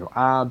that, and then your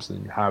abs, and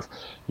then you have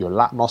your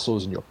lat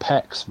muscles and your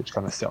pecs, which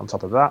kind of sit on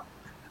top of that.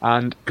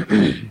 And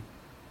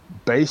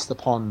based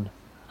upon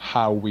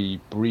how we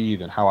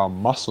breathe and how our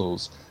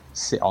muscles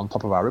sit on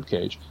top of our rib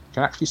cage,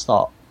 can actually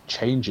start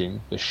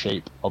changing the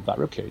shape of that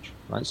rib cage,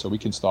 right? So we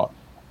can start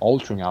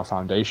altering our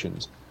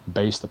foundations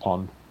based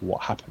upon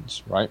what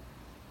happens, right?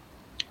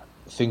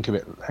 Think of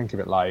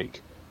it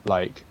like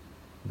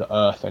the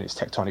earth and its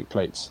tectonic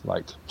plates.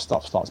 Like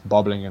stuff starts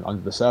bubbling and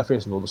under the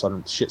surface, and all of a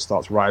sudden shit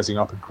starts rising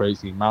up and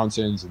creating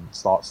mountains, and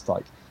starts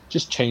like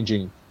just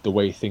changing the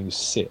way things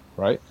sit,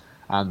 right?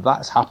 And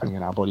that's happening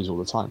in our bodies all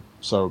the time.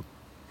 So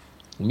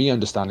me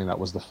understanding that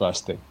was the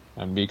first thing,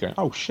 and me going,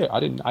 oh shit, I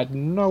had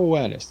no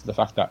awareness to the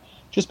fact that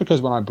just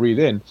because when I breathe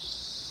in,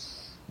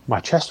 my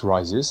chest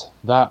rises,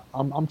 that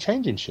I'm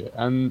changing shit.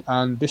 And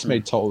this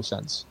made total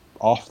sense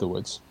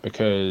afterwards,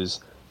 because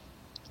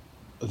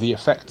the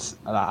effects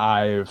that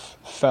I've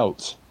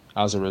felt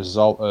as a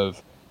result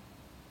of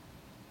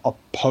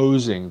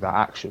opposing that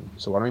action.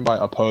 So what I mean by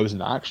opposing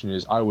the action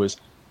is I was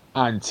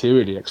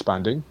anteriorly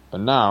expanding,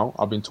 and now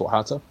I've been taught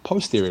how to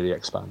posteriorly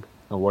expand.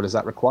 And what does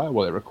that require?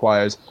 Well, it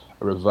requires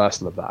a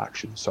reversal of that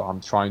action. So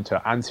I'm trying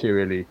to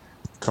anteriorly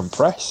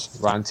compress,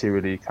 or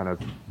anteriorly kind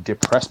of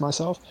depress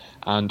myself,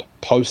 and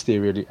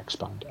posteriorly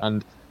expand.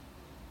 And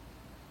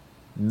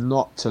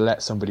not to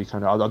let somebody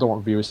kind of, I don't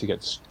want viewers to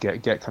get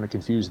kind of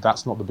confused.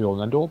 That's not the be all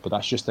and end all, but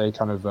that's just a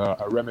kind of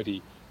a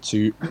remedy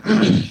to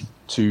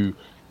to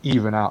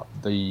even out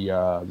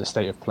the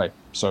state of play.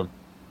 So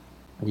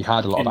we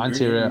had a lot of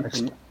anterior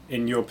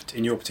in your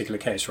particular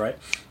case, right?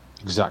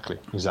 Exactly.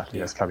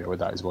 Let's caveat with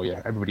that as well.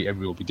 Yeah, everybody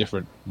will be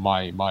different.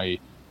 My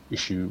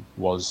issue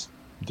was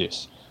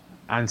this.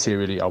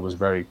 Anteriorly, I was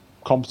very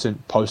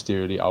competent.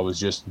 Posteriorly, I was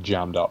just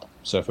jammed up.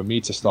 So for me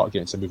to start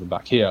getting some movement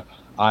back here,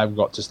 I've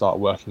got to start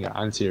working at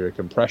anterior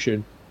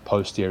compression,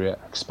 posterior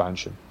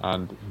expansion.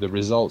 And the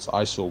results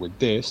I saw with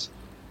this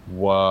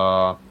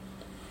were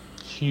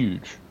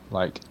huge,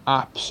 like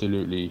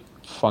absolutely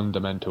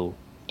fundamental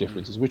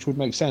differences, which would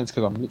make sense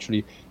because I'm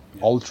literally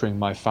altering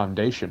my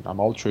foundation. I'm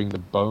altering the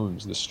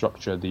bones, the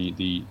structure,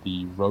 the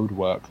road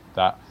work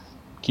that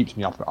keeps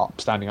me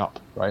standing up,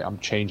 right? I'm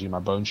changing my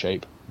bone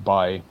shape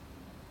by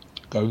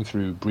going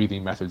through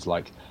breathing methods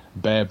like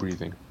bear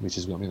breathing, which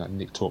is something that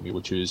Nick taught me,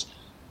 which is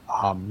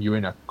you're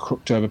in a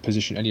crooked over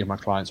position. Any of my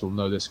clients will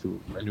know this.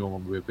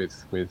 Anyone with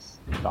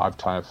that I've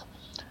kind of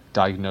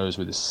diagnosed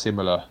with a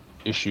similar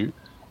issue.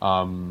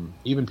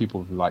 Even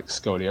people like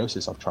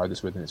scoliosis, I've tried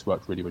this with and it's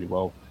worked really, really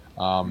well.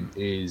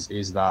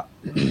 Is that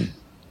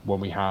when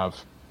we have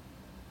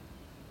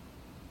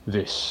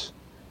this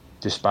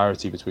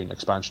disparity between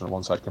expansion on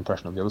one side,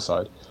 compression on the other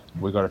side,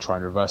 we've got to try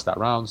and reverse that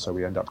round. So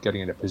we end up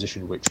getting in a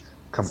position which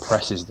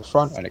compresses the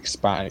front and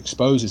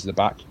exposes the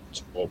back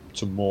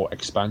to more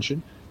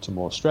expansion, to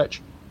more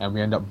stretch, and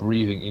we end up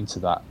breathing into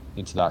that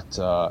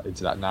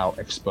now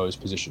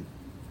exposed position.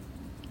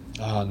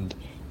 And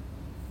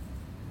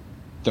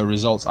the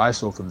results I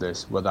saw from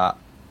this were that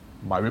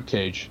my rib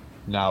cage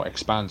now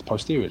expands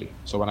posteriorly.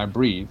 So when I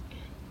breathe,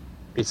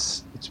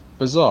 it's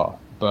bizarre,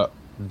 but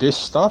this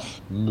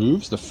stuff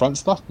moves, the front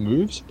stuff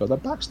moves, but the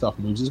back stuff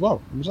moves as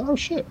well. I was like, oh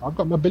shit, I've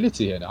got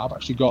mobility here now. I've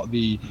actually got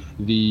the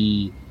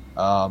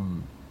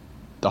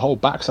whole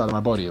back side of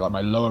my body, like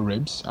my lower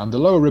ribs, and the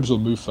lower ribs will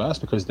move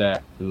first because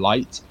they're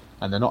light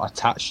and they're not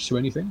attached to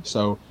anything.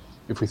 So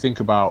if we think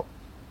about,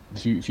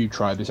 if you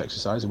try this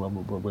exercise, and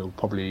we'll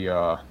probably,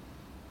 I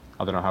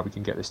don't know how we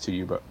can get this to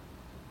you, but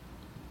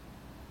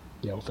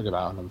yeah, we'll figure that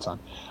out another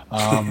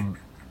time.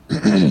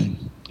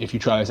 If you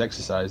try this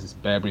exercise, this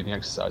bear breathing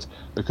exercise,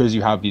 because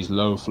you have these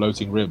low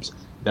floating ribs,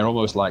 they're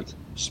almost like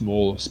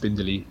small,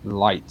 spindly,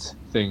 light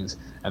things,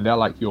 and they're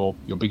like your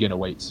beginner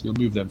weights. You'll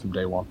move them from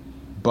day one.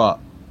 But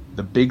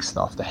the big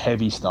stuff, the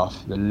heavy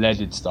stuff, the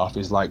leaded stuff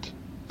is like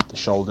the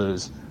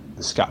shoulders,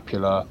 the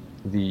scapula,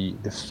 the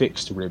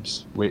fixed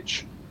ribs,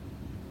 which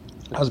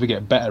as we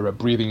get better at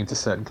breathing into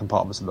certain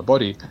compartments of the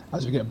body,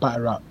 as we get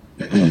better at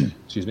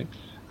excuse me,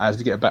 as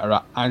we get better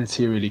at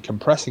anteriorly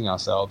compressing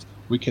ourselves,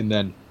 we can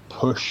then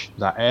push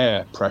that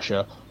air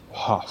pressure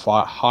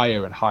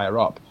higher and higher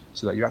up,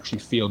 so that you actually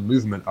feel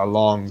movement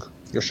along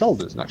your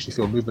shoulders and actually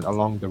feel movement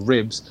along the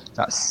ribs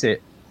that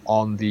sit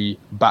on the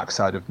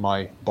backside of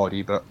my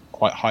body, but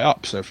quite high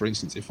up. So for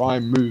instance, if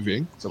I'm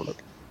moving, let's have a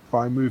look. If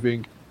I'm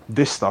moving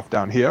this stuff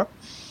down here,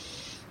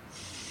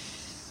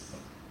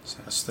 so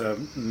that's the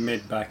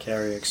mid back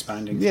area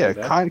expanding. Yeah,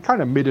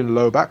 kind of mid and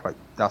low back. Like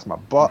that's my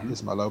butt. This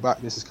is my low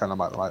back. This is kind of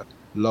my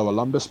lower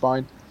lumbar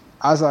spine.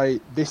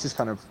 This is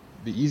kind of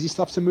the easy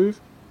stuff to move.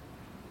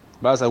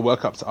 But as I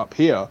work up to up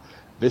here,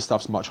 this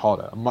stuff's much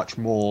harder, much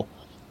more,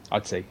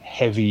 I'd say,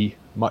 heavy,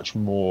 much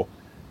more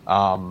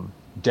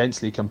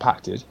densely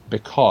compacted,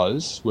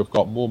 because we've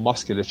got more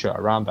musculature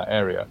around that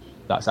area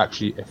that's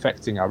actually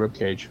affecting our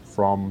ribcage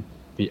from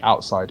the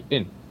outside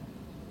in.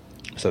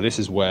 So this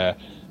is where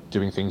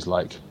doing things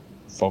like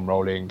foam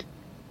rolling,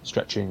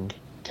 stretching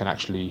can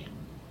actually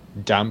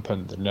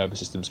dampen the nervous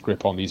system's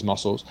grip on these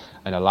muscles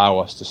and allow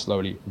us to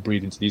slowly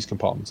breathe into these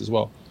compartments as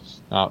well.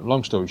 Now,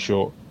 long story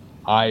short,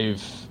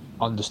 I've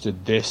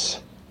understood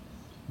this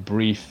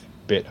brief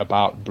bit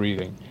about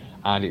breathing,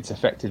 and it's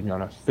affected me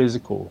on a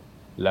physical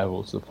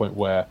level to the point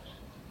where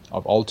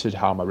I've altered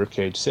how my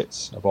ribcage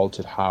sits. I've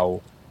altered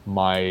how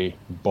my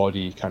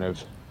body kind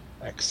of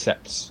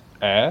accepts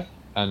air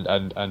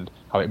and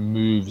how it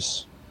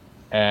moves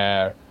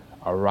air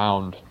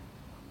around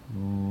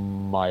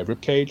my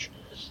ribcage,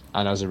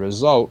 and as a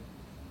result,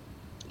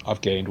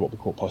 I've gained what we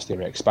call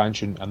posterior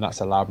expansion, and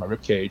that's allowed my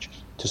ribcage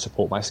to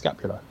support my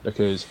scapula.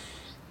 Because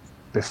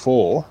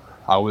before,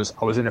 I was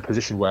in a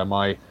position where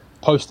my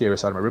posterior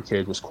side of my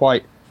ribcage was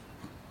quite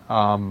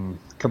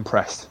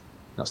compressed.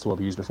 That's the word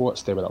we used before.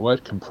 Let's stay with that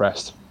word,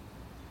 compressed.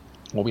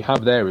 What we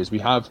have there is we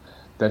have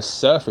the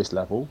surface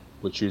level,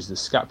 which is the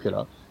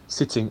scapula,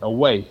 sitting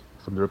away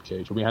from the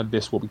ribcage. And we had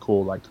this, what we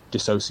call like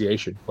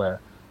dissociation, where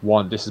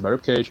this is my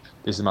ribcage,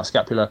 this is my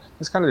scapula.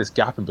 There's kind of this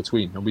gap in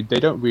between, and they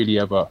don't really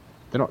ever.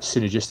 They're not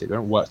synergistic. They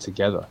don't work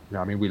together. You know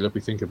what I mean?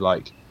 We think of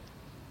like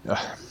a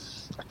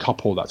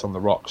couple that's on the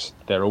rocks.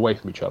 They're away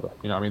from each other.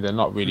 You know what I mean? They're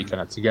not really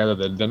kind of together.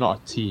 They're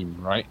not a team,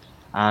 right?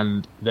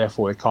 And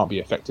therefore, they can't be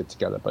affected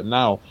together. But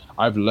now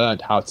I've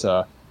learned how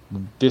to.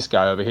 This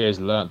guy over here has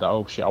learned that,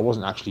 oh shit, I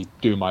wasn't actually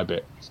doing my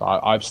bit. So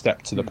I've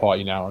stepped to the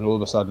party now, and all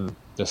of a sudden,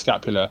 the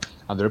scapula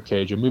and the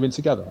ribcage are moving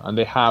together, and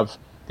they have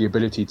the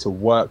ability to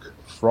work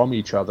from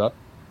each other,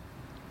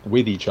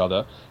 with each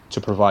other,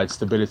 to provide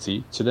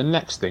stability to the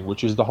next thing,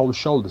 which is the whole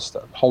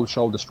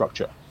shoulder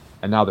structure.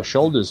 And now the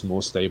shoulder's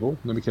more stable. And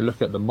then we can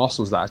look at the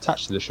muscles that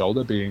attach to the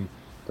shoulder, being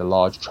the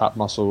large trap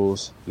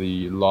muscles,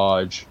 the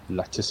large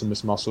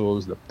latissimus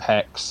muscles, the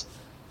pecs,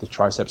 the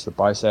triceps, the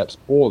biceps,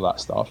 all that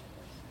stuff.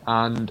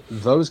 And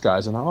those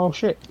guys are like, oh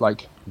shit,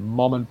 like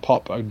mom and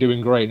pop are doing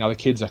great. Now the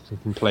kids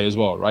can play as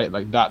well, right?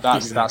 Like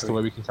that's the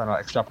way we can kind of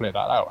extrapolate that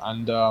out.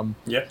 And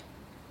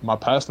my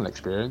personal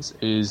experience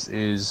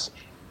is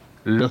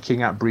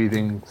looking at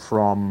breathing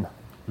from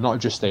not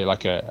just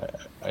what's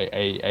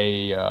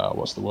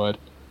the word,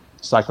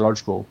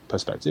 psychological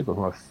perspective, but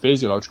from a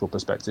physiological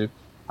perspective.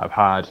 I've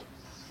had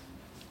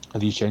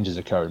these changes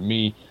occur in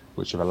me,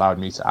 which have allowed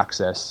me to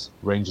access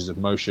ranges of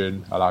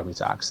motion, allowed me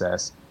to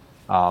access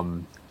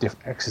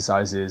different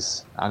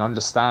exercises, and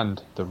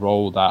understand the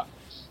role that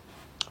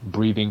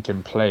breathing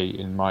can play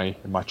in my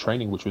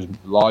training, which was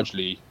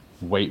largely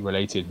weight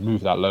related,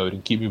 move that load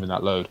and keep moving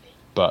that load,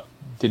 but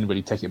didn't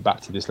really take it back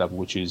to this level,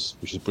 which is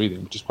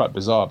breathing, which is quite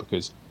bizarre,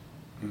 because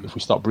if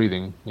we stop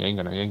breathing, you ain't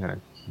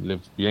gonna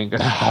live, you ain't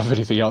gonna have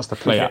anything else to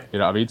play at, you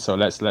know what I mean? So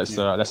let's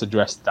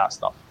address that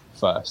stuff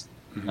first.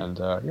 And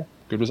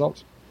good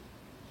results.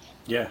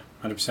 Yeah,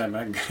 100%,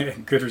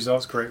 man. Good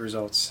results, great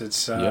results.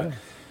 It's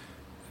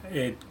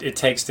it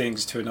takes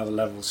things to another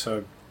level.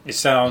 So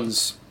it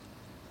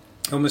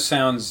almost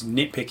sounds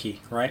nitpicky,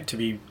 right? To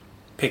be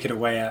picking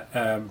away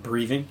at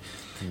breathing,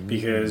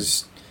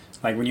 because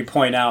like when you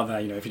point out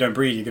that, you know, if you don't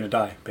breathe, you're going to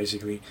die,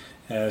 basically.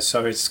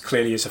 So it's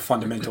clearly a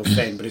fundamental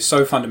thing, but it's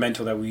so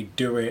fundamental that we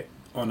do it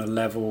on a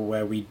level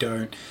where we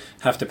don't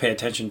have to pay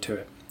attention to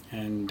it.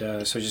 And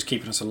so just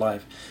keeping us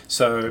alive.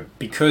 So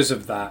because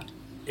of that,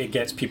 it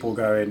gets people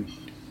going,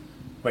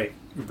 wait,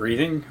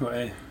 breathing?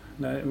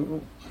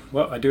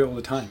 Well, I do it all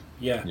the time.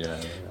 Yeah.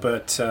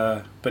 But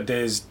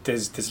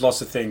there's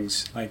lots of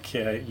things like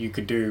you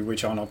could do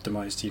which aren't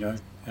optimized, you know.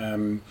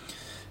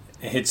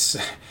 It's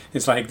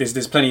like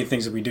there's plenty of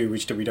things that we do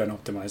which we don't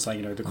optimize, like,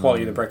 you know, the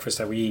quality of the breakfast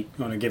that we eat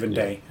on a given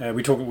day.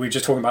 We're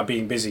just talking about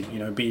being busy, you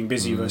know, being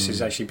busy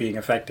versus actually being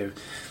effective.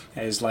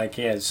 Is like,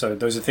 so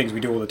those are things we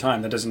do all the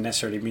time. That doesn't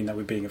necessarily mean that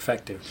we're being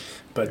effective,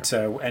 but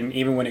and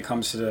even when it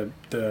comes to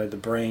the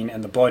brain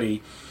and the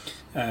body,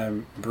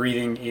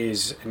 breathing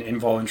is an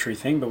involuntary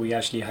thing, but we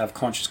actually have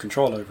conscious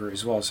control over it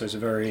as well. So it's a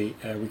very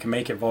we can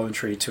make it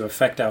voluntary to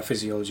affect our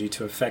physiology,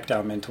 to affect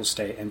our mental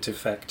state, and to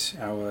affect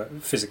our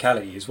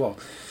physicality as well.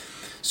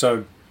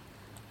 So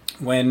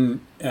when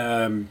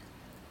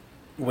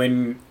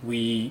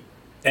we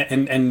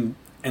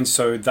and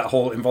so that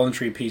whole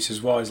involuntary piece as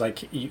well is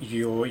like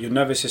your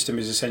nervous system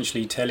is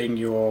essentially telling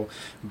your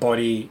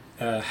body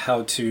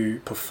how to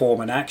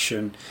perform an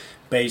action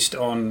based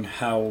on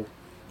how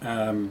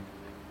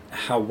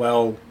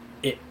well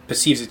it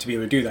perceives it to be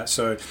able to do that.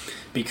 So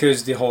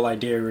because the whole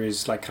idea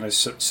is like kind of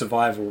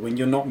survival, when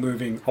you're not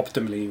moving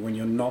optimally, when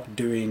you're not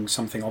doing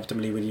something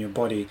optimally within your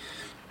body,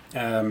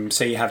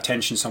 say you have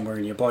tension somewhere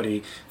in your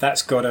body,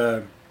 that's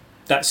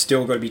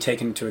still got to be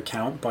taken into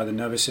account by the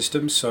nervous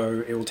system.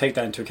 So it will take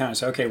that into account and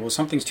say, okay, well,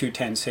 something's too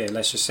tense here.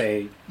 Let's just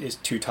say it's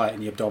too tight in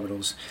the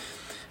abdominals.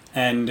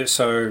 And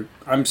so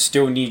I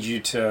still need you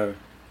to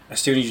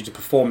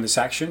perform this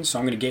action. So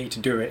I'm going to get you to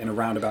do it in a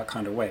roundabout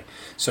kind of way.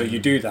 So you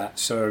do that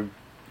so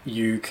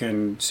you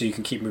can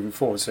keep moving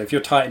forward. So if you're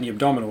tight in the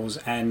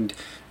abdominals and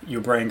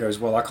your brain goes,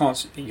 well,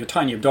 you're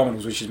tight in the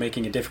abdominals, which is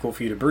making it difficult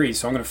for you to breathe.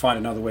 So I'm going to find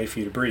another way for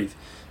you to breathe.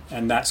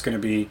 And that's going to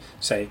be,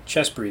 say,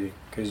 chest breathing,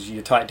 because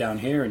you're tight down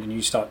here, and then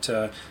you start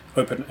to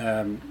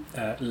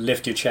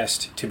lift your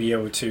chest to be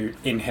able to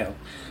inhale,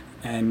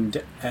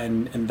 and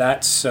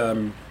that's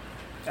a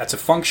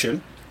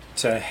function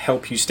to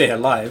help you stay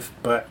alive,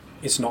 but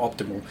it's not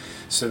optimal.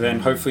 So then,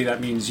 hopefully, that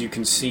means you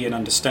can see and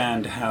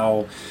understand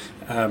how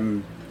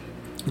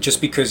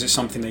just because it's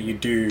something that you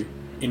do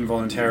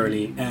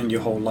involuntarily and your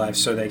whole life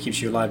so that it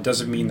keeps you alive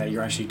doesn't mean that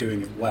you're actually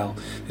doing it well.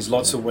 There's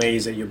lots of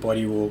ways that your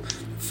body will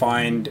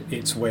find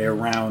its way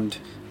around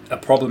a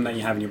problem that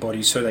you have in your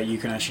body so that you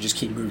can actually just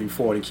keep moving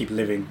forward and keep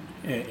living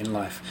in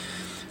life.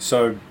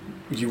 So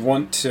you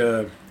want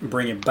to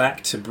bring it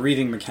back to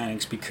breathing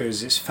mechanics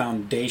because it's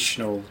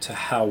foundational to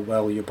how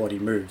well your body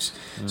moves.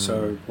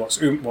 So what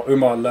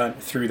Umar learned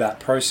through that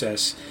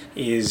process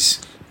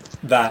is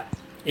that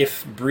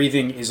if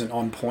breathing isn't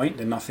on point,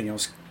 then nothing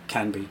else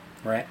can be.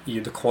 Right,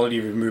 the quality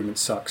of your movement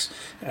sucks.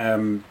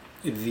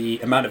 The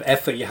amount of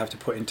effort you have to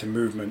put into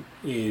movement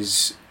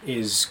is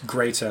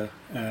greater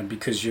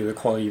because the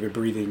quality of your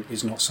breathing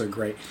is not so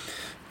great.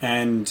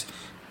 And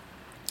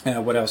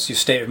what else? Your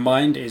state of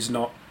mind is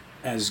not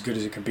as good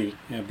as it could be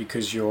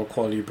because your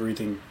quality of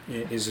breathing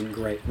isn't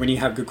great. When you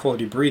have good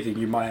quality breathing,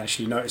 you might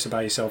actually notice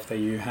about yourself that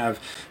you have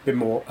a bit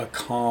more a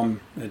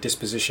calm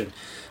disposition,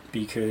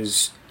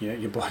 because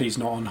your body's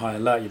not on high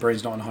alert, your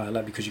brain's not on high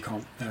alert because you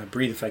can't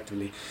breathe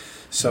effectively.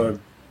 So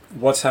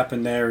what's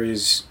happened there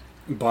is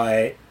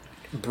by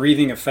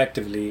breathing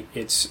effectively,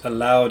 it's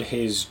allowed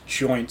his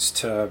joints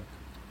to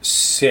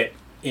sit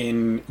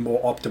in more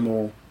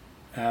optimal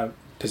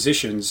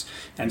positions,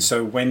 and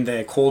so when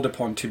they're called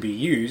upon to be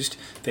used,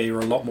 they are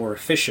a lot more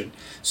efficient.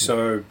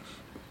 So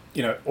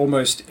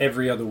almost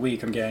every other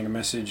week I'm getting a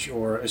message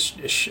or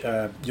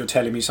you're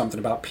telling me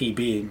something about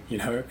PBing,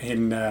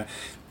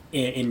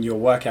 in your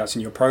workouts,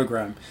 in your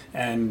program,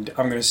 and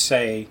I'm going to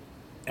say,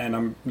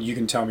 and you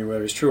can tell me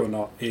whether it's true or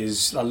not,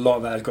 is a lot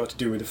of that has got to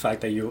do with the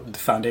fact that the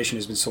foundation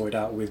has been sorted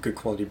out with good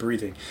quality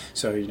breathing.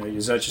 So your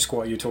Zercher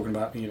squat, you're talking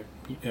about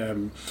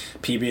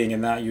PBing,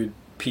 and that you'd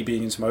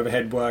PBing in some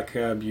overhead work,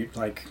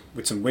 like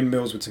with some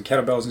windmills, with some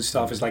kettlebells and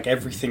stuff. It's like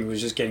everything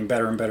was just getting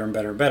better and better and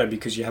better and better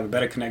because you have a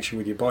better connection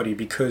with your body,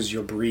 because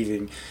your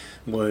breathing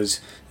was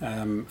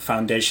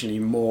foundationally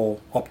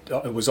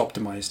it was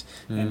optimized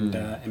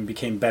and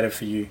became better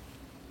for you.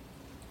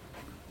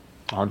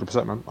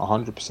 100%, man.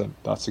 100%.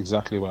 That's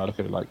exactly what I look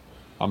at it like.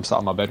 I'm sat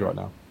on my bed right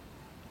now,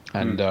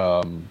 and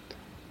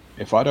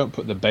if I don't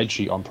put the bed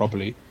sheet on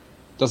properly,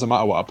 doesn't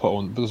matter what I put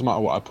on. Doesn't matter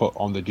what I put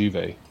on the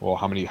duvet or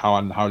how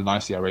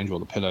nicely I arrange all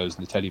the pillows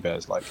and the teddy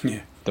bears. Like the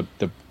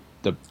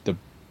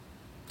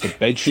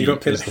bed sheet.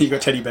 You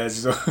got teddy bears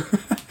as well.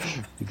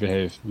 You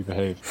behave.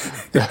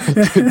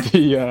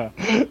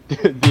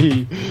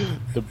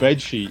 The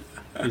bed sheet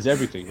is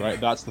everything, right?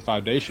 That's the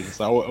foundation.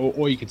 So,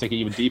 or you can take it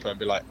even deeper and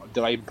be like,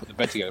 did I even put the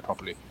bed together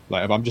properly?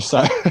 Like, if I'm just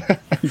sat...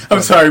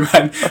 I'm sorry,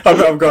 man.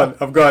 I've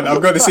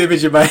got this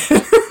image in my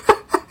head.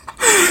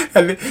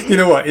 And you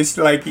know what? It's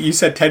like you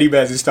said teddy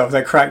bears and stuff.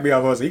 That cracked me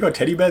up. I was like, you got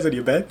teddy bears on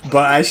your bed?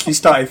 But I actually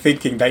started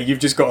thinking that you've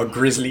just got a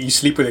grizzly. You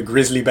sleep with a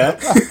grizzly bear.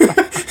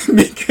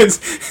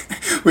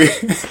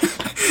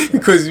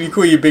 because we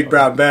call you Big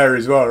Brown Bear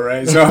as well,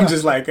 right? So I'm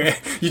just like,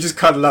 you just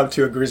cuddle up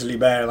to a grizzly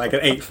bear, like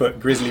an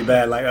 8-foot grizzly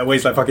bear, like that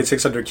weighs like fucking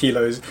 600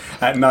 kilos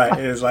at night.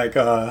 It's like,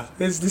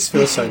 this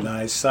feels so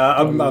nice.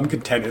 I'm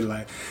contented.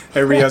 Like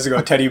everybody else has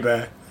got a teddy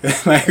bear.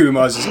 Like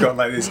Umar's just got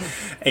like this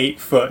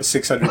 8-foot,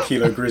 600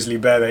 kilo grizzly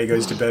bear that he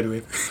goes to bed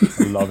with.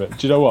 I love it.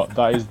 Do you know what?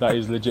 That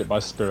is legit my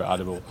spirit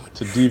animal.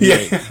 To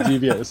deviate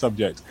the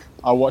subject.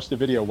 I watched a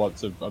video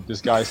once of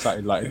this guy sat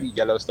in like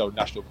Yellowstone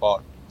National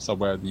Park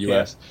somewhere in the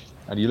US,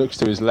 and he looks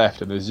to his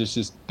left, and there's just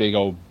this big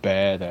old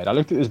bear there. And I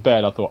looked at this bear,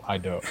 and I thought, I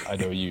know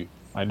you.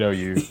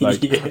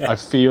 Like I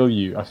feel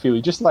you.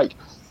 Just like.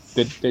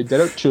 They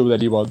don't chill with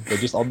anyone. They're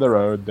just on their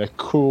own. They're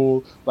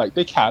cool. Like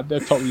they're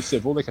totally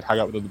civil. They can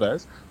hang out with other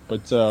bears.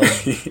 But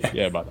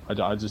yeah, man.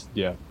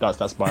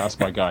 That's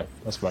my guy.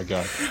 That's my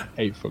guy.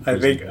 8-foot. I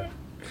think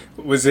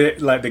was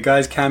it like the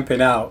guy's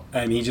camping out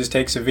and he just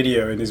takes a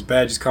video and his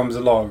bear just comes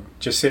along,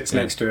 just sits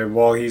next to him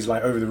while he's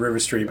like over the river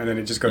stream, and then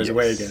it just goes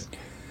away again.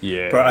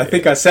 Yeah. But I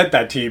think I said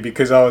that to you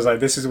because I was like,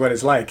 this is what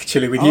it's like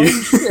chilling with you.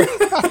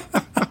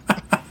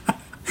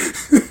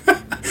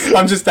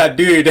 I'm just that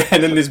dude,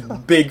 and then this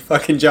big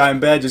fucking giant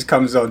bear just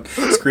comes on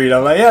screen.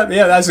 I'm like,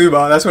 yeah, that's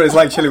Umar. That's what it's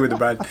like chilling with the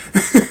brand.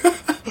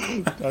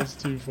 That's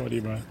too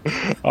funny, man.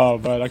 Oh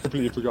man, I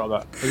completely forgot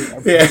that. I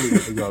completely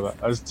forgot that.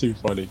 That's too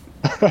funny.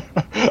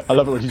 I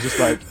love it when he's just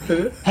like,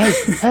 hey,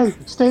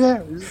 stay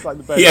there. He's just like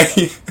the bear. Yeah.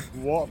 Like,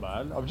 what,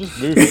 man? I'm just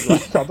moving.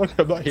 Like, I'm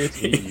not here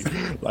to eat you.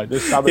 Like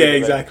this salmon. Yeah,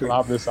 exactly.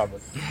 I'll have this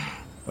salmon.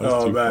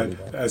 Man,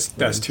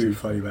 that's too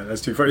funny, man.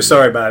 That's too funny.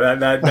 Sorry, man.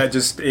 That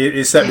just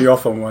it set me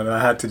off on one. I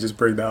had to just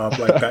bring that up,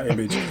 like that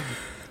image.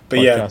 But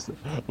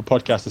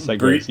podcast is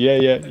segues.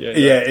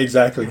 Yeah,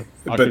 exactly.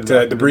 But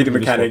the breathing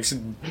mechanics,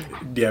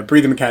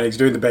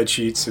 doing the bed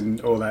sheets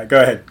and all that.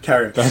 Go ahead,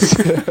 carry on. Good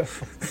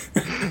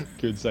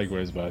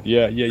segues, man.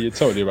 Yeah, you're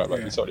totally right,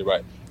 man. You're totally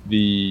right.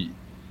 The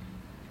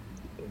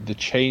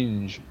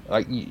change,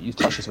 like you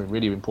touched on something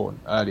really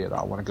important earlier that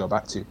I want to go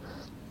back to.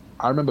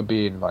 I remember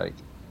being like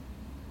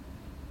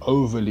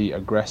overly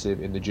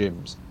aggressive in the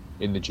gym,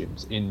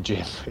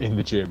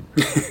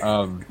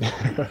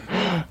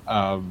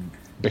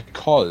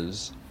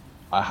 because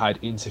I had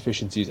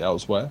insufficiencies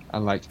elsewhere,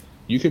 and like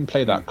you can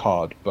play that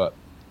card, but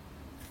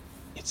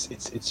it's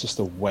just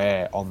a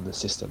wear on the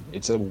system.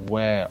 It's a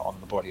wear on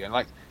the body, and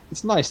like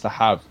it's nice to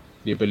have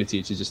the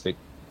ability to just think,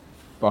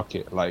 fuck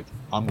it, like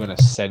I'm gonna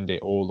send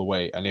it all the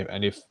way, and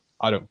if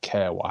I don't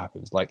care what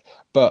happens, like,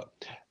 but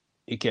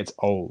it gets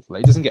old.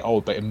 Like it doesn't get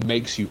old, but it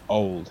makes you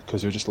old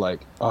because you're just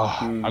like,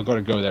 I've got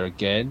to go there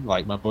again.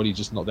 Like my body's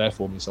just not there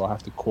for me, so I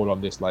have to call on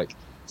this like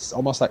it's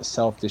almost like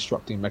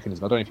self-destructing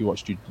mechanism. I don't know if you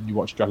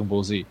watch Dragon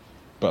Ball Z,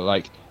 but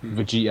like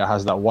Vegeta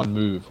has that one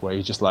move where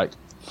he's just like,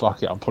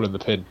 fuck it, I'm pulling the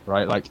pin,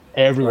 right? Like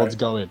everyone's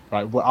going,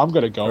 right? Well, I'm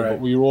gonna go, but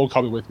we're all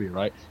coming with me,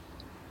 right?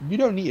 You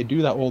don't need to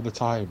do that all the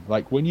time.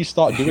 Like when you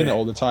start doing it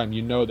all the time,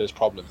 you know there's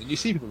problems, and you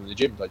see people in the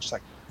gym like just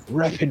like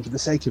repping for the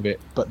sake of it,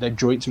 but their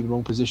joints are in the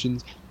wrong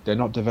positions. They're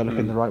not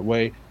developing the right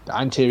way. The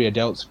anterior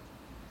delts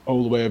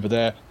all the way over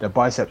there. Their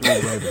biceps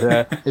all the way over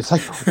there. It's like,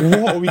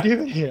 what are we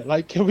doing here?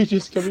 Like, can we?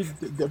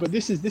 But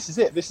this is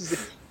it. This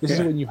is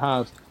when you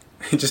have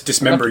just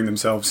dismembering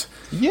themselves.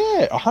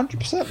 Yeah,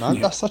 100%, man.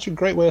 Yeah. That's such a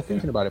great way of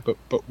thinking about it.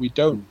 But we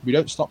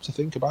don't stop to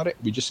think about it.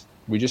 We just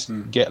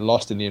get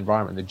lost in the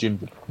environment. The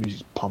gym, we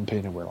just pump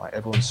in, and we're like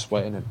everyone's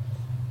sweating and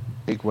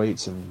big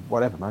weights and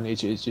whatever, man.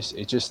 It's just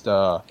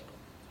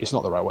it's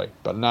not the right way.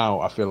 But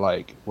now I feel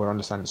like we're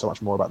understanding so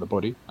much more about the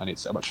body, and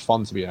it's so much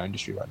fun to be in our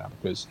industry right now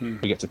because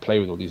we get to play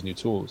with all these new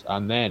tools.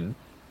 And then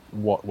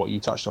what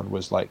you touched on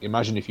was like,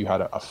 imagine if you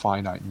had a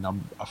finite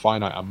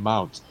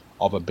amount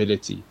of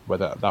ability,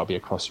 whether that be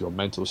across your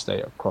mental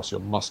state, across your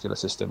muscular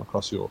system,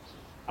 across your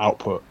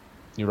output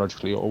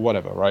neurologically or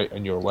whatever, right,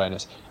 and your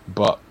awareness.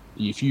 But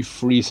if you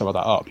free some of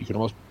that up, you can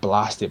almost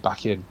blast it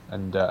back in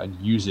and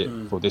use it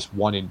for this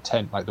one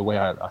intent. Like the way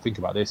I think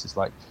about this is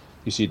like,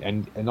 you see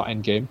not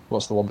Endgame,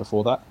 what's the one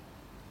before that?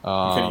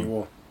 Infinity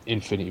War.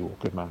 Infinity War,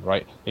 good man,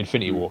 right?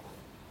 Infinity War.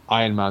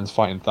 Iron Man's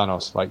fighting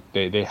Thanos. Like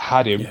they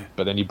had him, Yeah.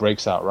 but then he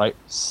breaks out, right?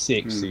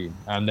 Sick scene.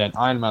 And then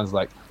Iron Man's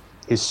like,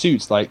 his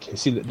suit's like,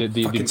 see the Fucking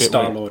bit where,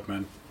 Star-Lord,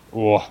 man.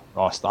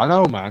 I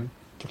know, man.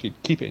 Fucking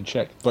keep it in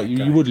check. But That you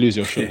guy. would lose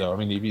your shit though. I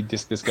mean, if you,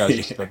 this guy's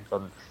just Yeah.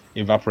 done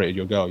evaporated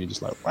your girl. You're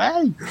just like,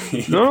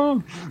 hey,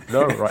 no,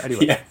 no, right?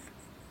 Anyway,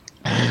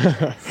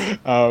 Yeah.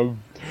 um,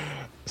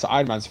 so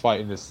Iron Man's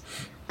fighting this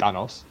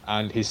Thanos,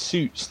 and his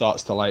suit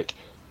starts to like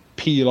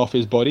peel off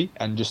his body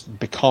and just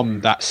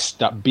become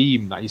that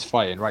beam that he's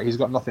fighting. Right, he's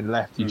got nothing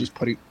left. He's just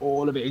putting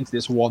all of it into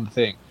this one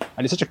thing,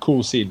 and it's such a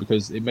cool scene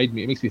because it makes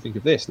me think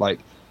of this. Like,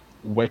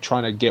 we're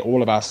trying to get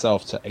all of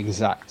ourselves to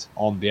exact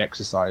on the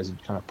exercise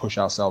and kind of push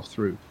ourselves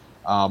through.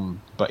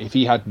 But if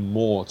he had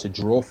more to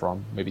draw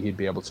from, maybe he'd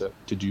be able to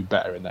do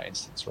better in that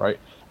instance, right?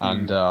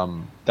 And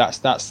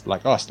that's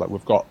like us. Like,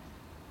 we've got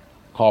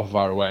half of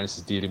our awareness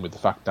is dealing with the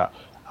fact that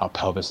our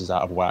pelvis is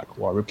out of whack,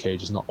 or our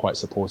ribcage is not quite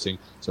supporting,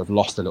 so we've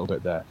lost a little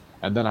bit there.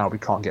 And then we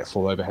can't get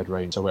full overhead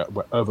range, so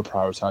we're over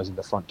prioritizing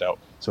the front delt,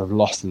 so we've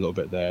lost a little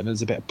bit there. And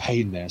there's a bit of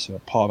pain there, so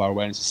part of our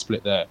awareness is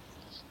split there.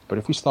 But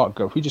if we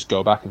just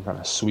go back and kind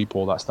of sweep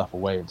all that stuff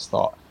away and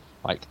start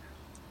like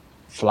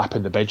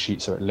flapping the bed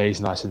sheet so it lays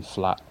nice and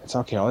flat, it's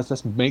okay.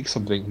 Let's make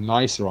something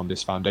nicer on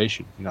this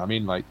foundation. You know what I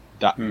mean? Like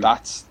that.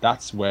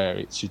 That's where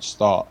it should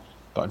start.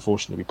 But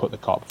unfortunately, we put the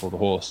cart before the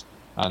horse,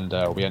 and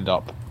we end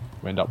up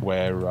where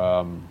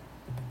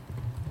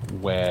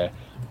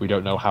we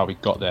don't know how we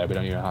got there. We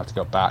don't even know how to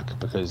go back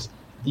because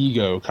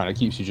ego kind of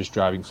keeps you just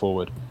driving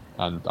forward.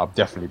 And I've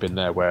definitely been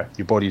there where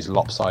your body's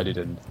lopsided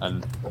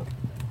and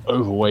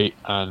overweight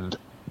and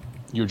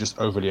you're just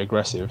overly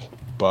aggressive,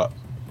 but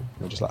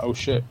you're just like, oh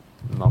shit,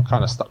 I'm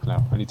kind of stuck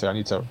now. I need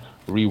to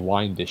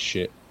rewind this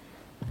shit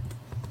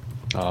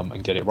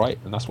and get it right.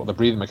 And that's what the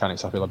breathing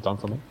mechanics I feel have done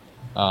for me.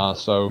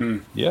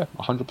 Yeah,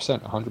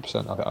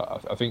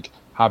 100%. I think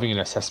having an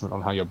assessment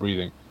on how you're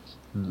breathing,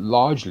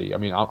 largely, I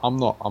mean, I'm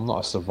not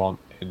a savant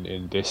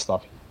in this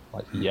stuff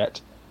like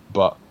yet,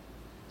 but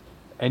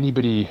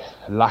anybody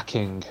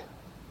lacking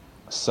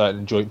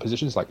certain joint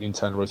positions like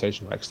internal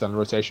rotation or external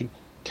rotation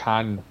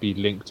can be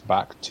linked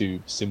back to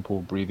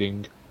simple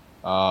breathing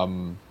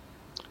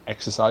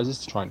exercises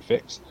to try and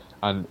fix.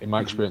 And in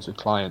my experience with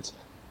clients,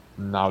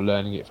 now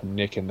learning it from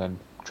Nick and then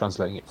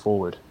translating it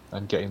forward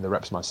and getting the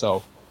reps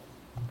myself,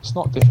 it's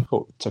not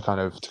difficult to kind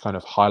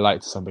of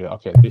highlight to somebody,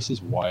 okay, this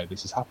is why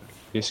this is happening.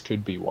 This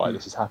could be why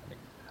this is happening.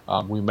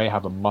 We may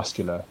have a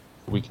muscular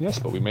weakness,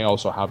 but we may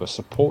also have a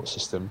support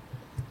system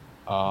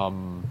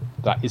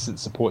that isn't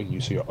supporting you,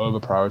 so you're over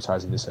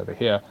prioritizing this over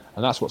here,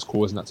 and that's what's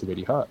causing that to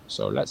really hurt.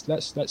 So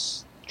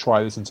let's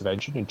try this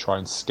intervention and try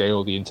and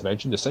scale the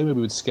intervention the same way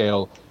we would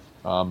scale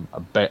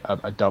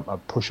a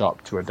push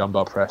up to a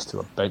dumbbell press to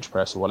a bench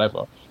press or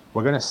whatever.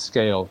 We're going to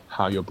scale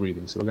how you're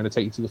breathing. So we're going to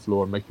take you to the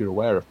floor and make you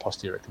aware of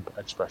posterior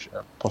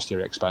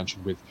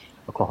expansion with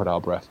a crocodile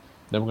breath.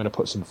 Then we're going to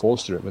put some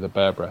force through it with a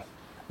bear breath.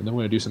 And then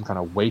we're going to do some kind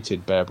of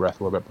weighted bear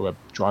breath where we're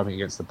driving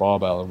against the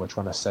barbell and we're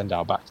trying to send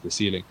our back to the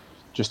ceiling,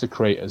 just to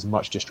create as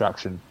much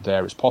distraction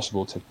there as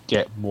possible to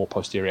get more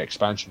posterior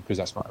expansion, because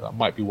that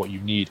might be what you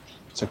need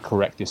to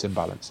correct this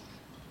imbalance.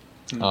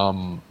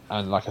 And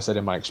like I said,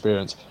 in my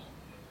experience,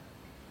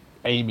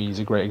 Amy is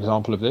a great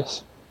example of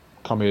this.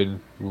 Come in,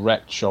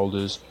 wrecked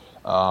shoulders,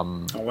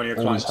 One of your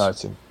always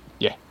clients. hurting.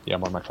 Yeah,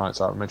 one of my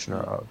clients. I've mentioned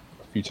her a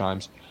few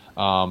times.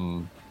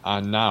 And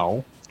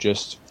now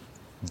just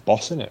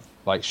bossing it,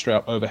 like straight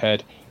up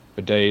overhead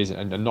for days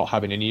and not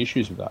having any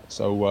issues with that.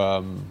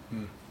 So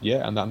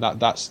yeah, and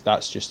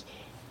that's just,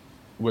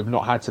 we've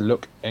not had to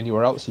look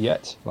anywhere else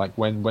yet. Like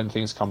when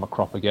things come a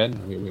crop again,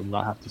 we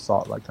might have to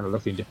start like kind of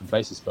looking in different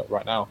places. But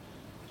right now,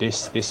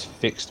 this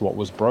fixed what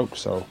was broke,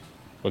 so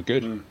we're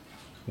good.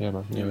 Yeah,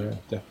 man.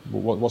 Yeah.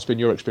 What's been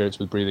your experience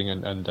with breathing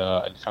and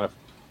kind of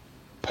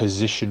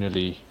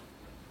positionally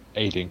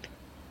aiding?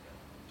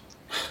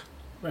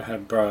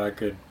 Bro, I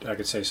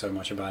could say so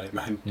much about it,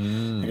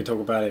 man. I could talk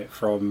about it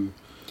from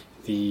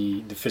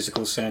the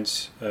physical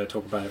sense,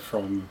 talk about it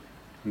from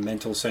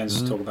mental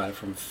sense, talk about it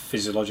from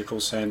physiological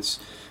sense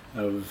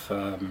of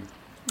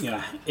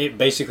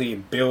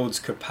it builds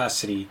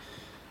capacity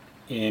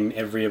in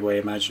every way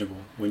imaginable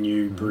when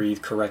you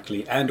breathe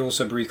correctly, and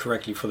also breathe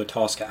correctly for the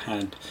task at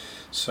hand.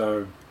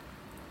 So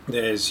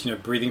there's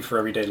breathing for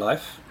everyday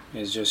life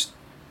is just,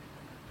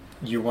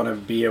 you want to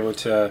be able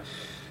to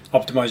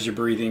optimize your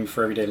breathing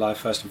for everyday life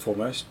first and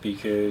foremost,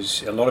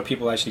 because a lot of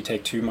people actually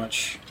take too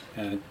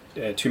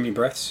many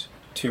breaths,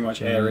 too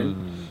much air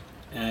in,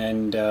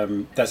 and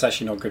that's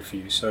actually not good for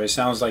you. So it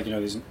sounds like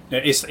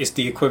it's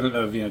the equivalent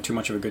of too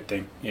much of a good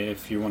thing,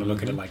 if you want to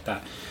look at it like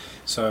that.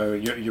 So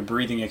you're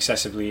breathing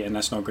excessively, and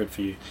that's not good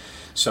for you.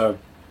 So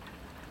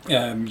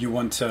you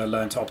want to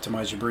learn to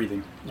optimize your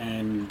breathing,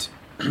 and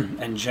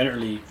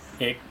generally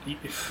I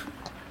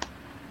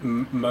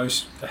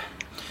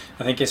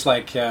think it's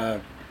like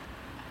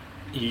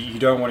you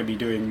don't want to be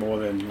doing more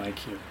than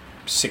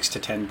 6 to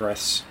 10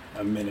 breaths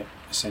a minute,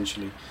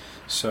 essentially.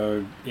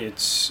 So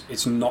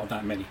it's not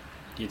that many.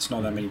 It's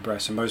not that many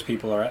breaths, and most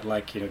people are at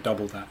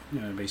double that,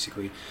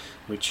 basically,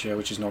 which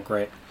is not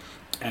great.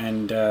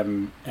 and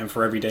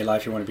for everyday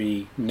life you want to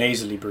be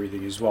nasally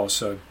breathing as well.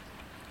 So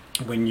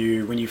when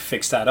you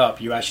fix that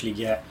up, you actually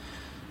get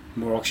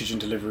more oxygen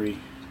delivery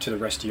to the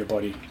rest of your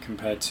body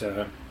compared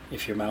to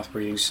if you're mouth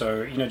breathing.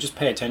 So just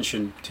pay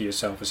attention to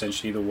yourself,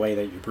 essentially the way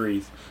that you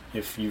breathe.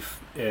 If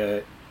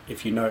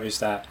you notice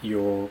that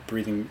you're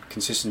breathing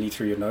consistently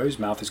through your nose,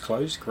 mouth is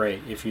closed,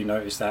 great. If you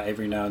notice that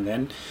every now and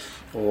then,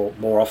 or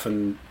more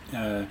often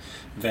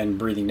than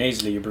breathing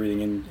nasally, you're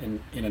breathing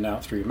in and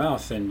out through your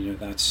mouth, then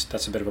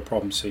that's a bit of a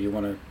problem. So you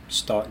want to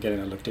start getting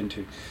it looked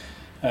into.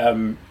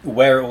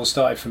 Where it all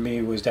started for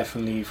me was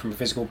definitely from a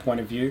physical point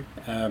of view,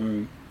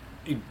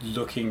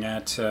 looking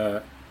at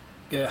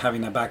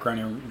having that background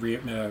in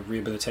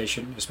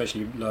rehabilitation,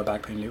 especially lower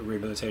back pain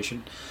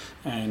rehabilitation,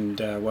 and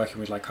working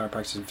with like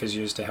chiropractors and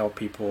physios to help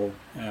people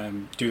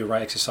do the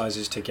right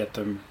exercises to get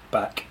them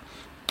back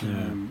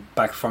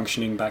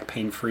functioning, back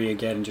pain free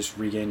again, and just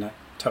regain that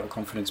total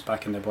confidence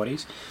back in their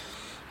bodies.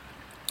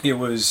 It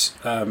was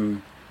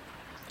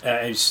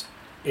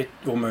it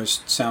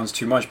almost sounds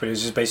too much, but it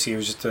was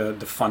just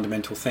the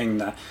fundamental thing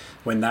that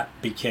when that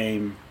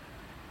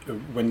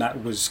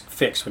was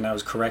fixed, when that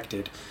was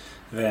corrected,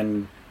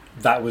 then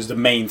that was the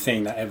main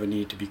thing that ever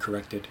needed to be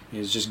corrected,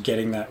 is just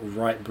getting that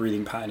right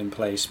breathing pattern in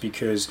place.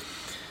 Because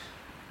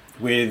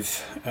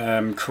with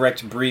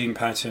correct breathing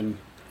pattern,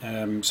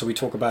 so we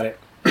talk about it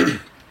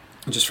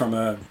just from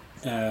a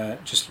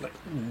just like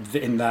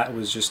in that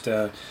was just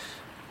a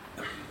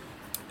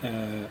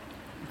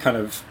kind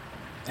of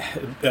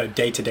a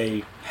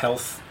day-to-day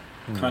health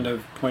kind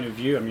of point of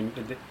view. I mean,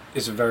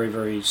 it's a very,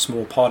 very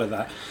small part of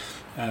that.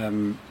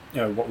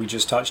 What we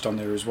just touched on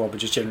there as well, but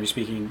just generally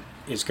speaking,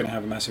 it's going to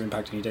have a massive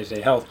impact on your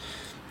day-to-day health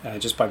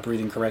just by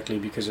breathing correctly,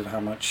 because of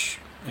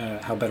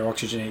how better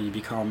oxygenated you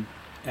become.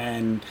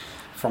 And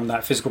from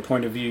that physical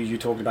point of view, you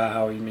talked about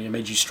how it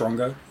made you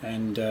stronger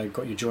and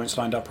got your joints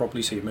lined up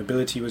properly, so your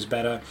mobility was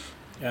better.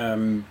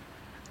 In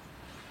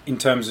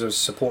terms of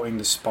supporting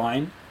the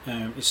spine,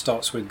 it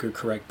starts with good,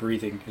 correct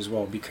breathing as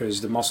well,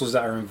 because the muscles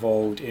that are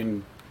involved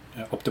in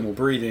optimal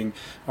breathing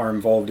are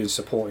involved in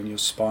supporting your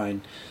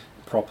spine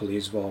properly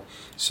as well.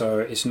 So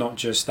it's not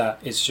just that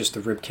it's just the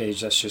rib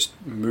cage that's just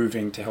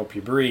moving to help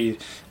you breathe.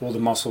 All the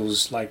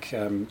muscles, like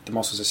the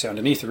muscles that sit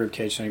underneath the rib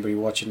cage. So anybody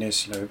watching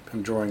this,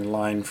 I'm drawing a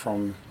line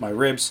from my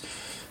ribs.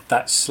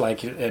 That's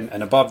like,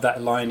 and above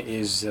that line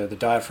is the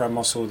diaphragm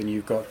muscle. Then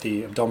you've got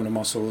the abdominal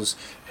muscles,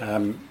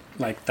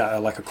 like that are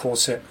like a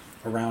corset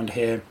around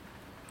here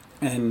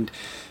and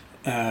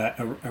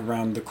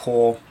around the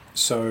core.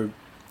 So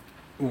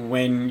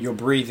when you're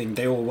breathing,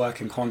 they all work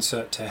in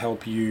concert to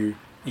help you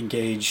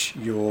engage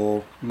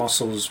your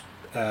muscles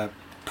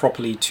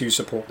properly to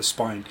support the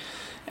spine.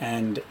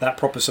 And that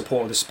proper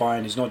support of the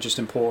spine is not just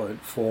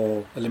important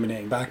for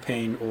eliminating back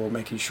pain or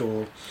making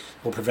sure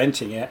or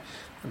preventing it,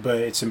 but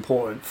it's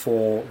important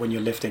for when you're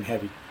lifting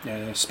heavy,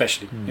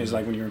 especially. It's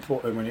like when you're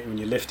when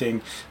you're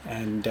lifting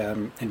and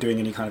doing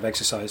any kind of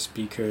exercise,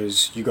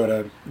 because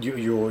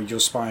your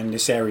spine,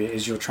 this area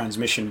is your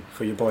transmission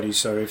for your body.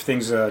 So if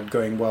things are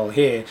going well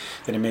here,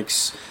 then it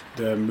makes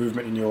the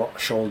movement in your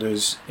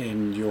shoulders,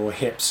 in your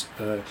hips,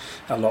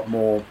 a lot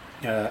more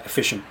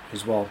efficient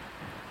as well.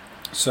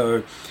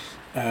 So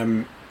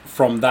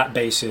from that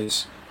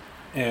basis,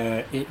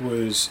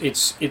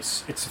 it's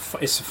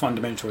a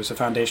fundamental, it's a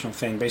foundational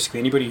thing. Basically,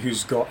 anybody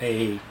who's got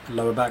a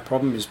lower back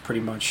problem is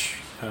pretty much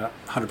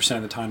 100%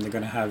 of the time they're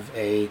going to have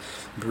a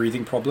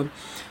breathing problem.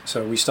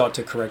 So we start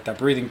to correct that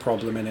breathing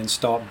problem and then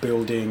start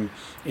building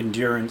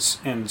endurance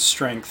and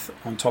strength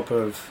on top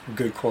of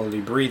good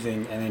quality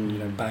breathing, and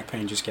then back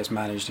pain just gets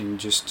managed and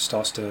just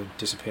starts to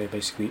disappear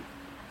basically.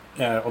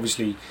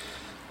 Obviously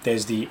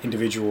there's the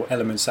individual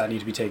elements that need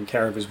to be taken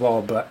care of as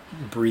well, but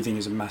breathing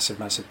is a massive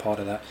part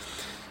of that.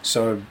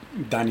 So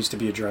that needs to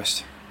be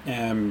addressed.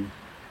 And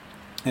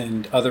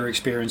other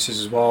experiences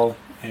as well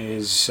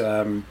is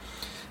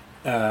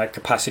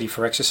capacity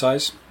for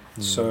exercise.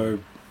 So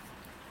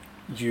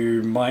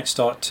you might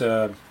start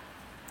to,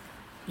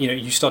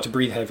 you start to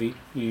breathe heavy.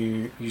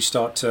 You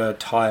start to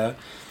tire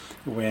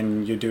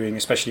when you're doing,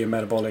 especially a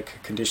metabolic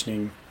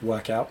conditioning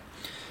workout.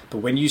 But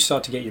when you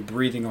start to get your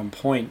breathing on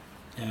point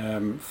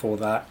for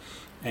that,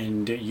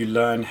 and you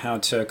learn how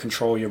to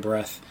control your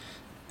breath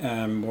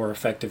more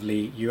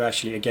effectively, you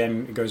actually,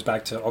 again, it goes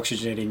back to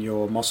oxygenating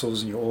your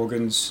muscles and your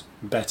organs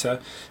better,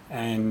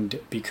 and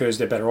because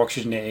they're better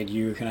oxygenated,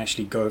 you can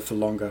actually go for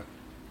longer.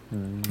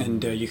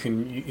 And you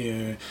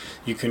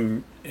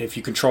can if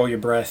you control your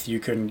breath, you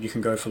can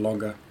go for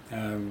longer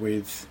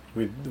with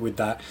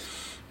that.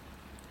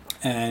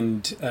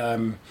 And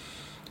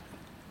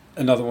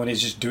another one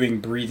is just doing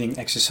breathing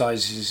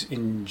exercises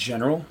in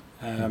general.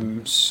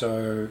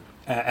 So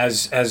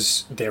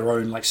as their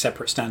own like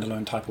separate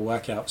standalone type of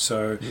workout.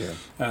 So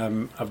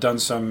I've done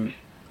some.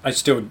 I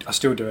still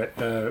do it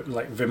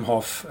like Wim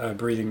Hof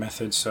breathing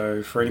method.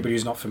 So for anybody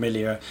who's not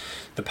familiar,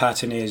 the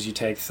pattern is you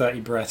take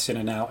 30 breaths in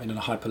and out in a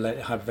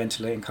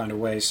hyperventilating kind of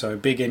way. So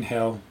big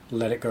inhale,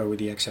 let it go with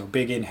the exhale.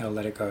 Big inhale,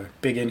 let it go.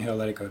 Big inhale,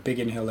 let it go. Big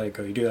inhale, let it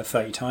go. You do that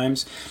 30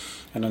 times,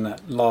 and on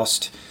that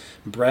last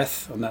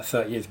breath, on that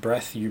 30th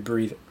breath, you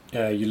breathe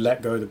you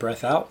let go the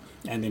breath out,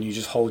 and then you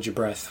just hold your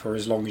breath for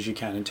as long as you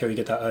can until you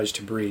get that urge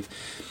to breathe.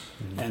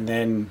 And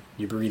then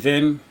you breathe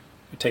in,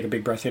 you take a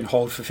big breath in,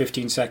 hold for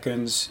 15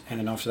 seconds, and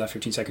then after that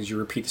 15 seconds you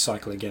repeat the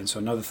cycle again. So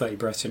another 30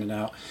 breaths in and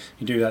out.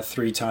 You do that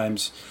 3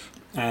 times,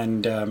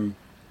 and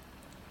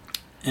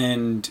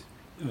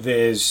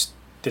there's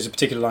a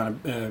particular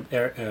line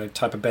of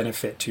type of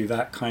benefit to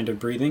that kind of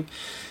breathing.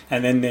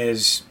 And then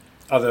there's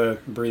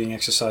other breathing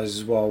exercises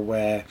as well,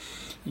 where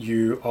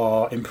you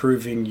are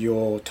improving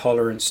your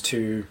tolerance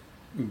to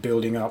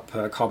building up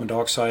carbon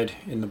dioxide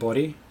in the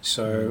body.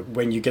 So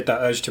when you get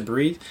that urge to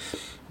breathe,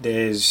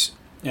 there's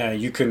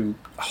you can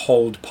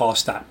hold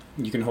past that.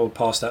 You can hold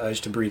past that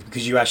urge to breathe,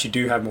 because you actually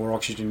do have more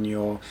oxygen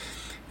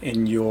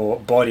in your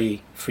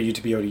body for you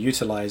to be able to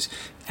utilize.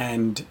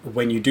 And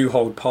when you do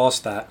hold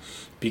past that,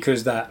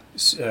 because that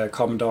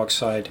carbon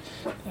dioxide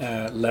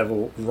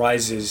level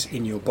rises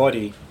in your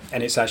body,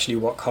 and it's actually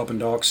what carbon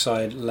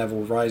dioxide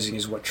level rising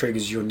is what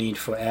triggers your need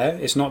for air.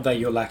 It's not that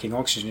you're lacking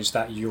oxygen, it's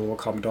that your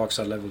carbon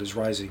dioxide level is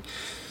rising,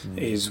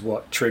 is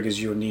what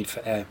triggers your need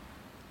for air.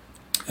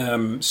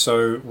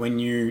 So when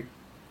you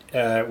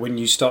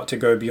start to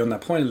go beyond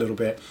that point a little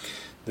bit,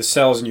 the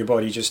cells in your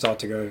body just start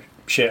to go,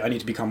 shit, I need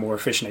to become more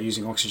efficient at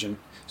using oxygen.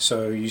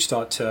 So you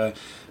start to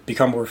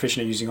become more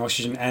efficient at using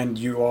oxygen, and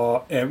you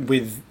are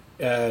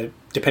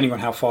depending on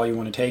how far you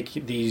want to take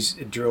these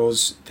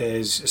drills,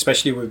 there's,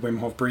 especially with Wim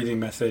Hof breathing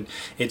method,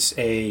 it's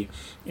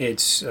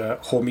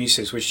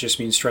hormesis, which just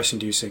means stress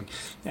inducing,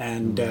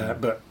 and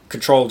but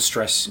controlled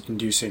stress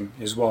inducing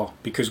as well,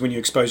 because when you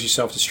expose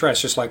yourself to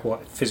stress, just like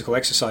what physical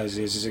exercise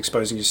is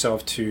exposing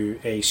yourself to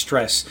a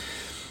stress,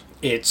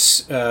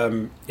 it's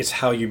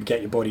how you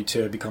get your body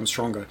to become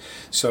stronger.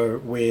 So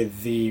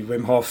with the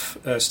Wim Hof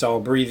style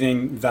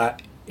breathing,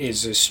 that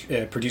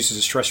produces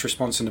a stress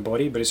response in the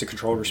body, but it's a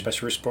controlled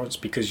stress response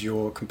because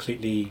you're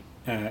completely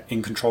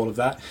in control of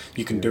that.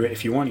 You can do it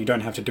if you want. You don't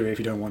have to do it if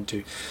you don't want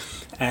to,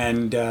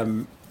 and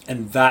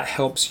that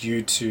helps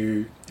you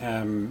to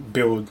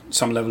build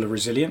some level of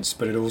resilience.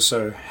 But it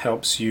also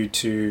helps you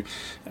to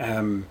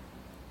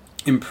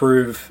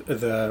improve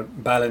the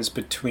balance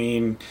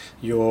between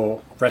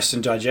your rest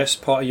and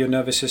digest part of your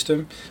nervous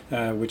system,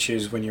 which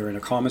is when you're in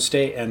a calmer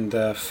state, and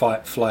the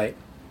fight-flight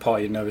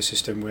part of your nervous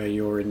system where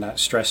you're in that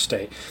stress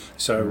state.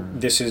 So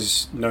this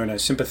is known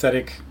as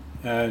sympathetic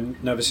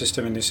nervous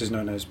system, and this is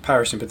known as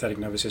parasympathetic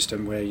nervous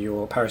system, where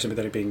your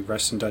parasympathetic being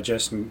rest and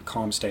digest and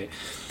calm state.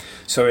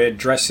 So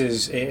it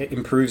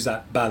improves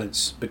that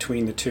balance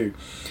between the two.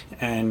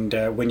 And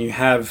when you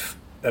have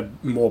a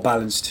more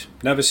balanced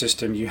nervous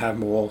system, you have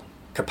more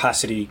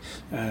capacity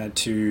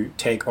to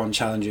take on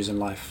challenges in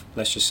life,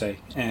 let's just say.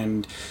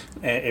 And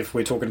if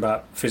we're talking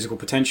about physical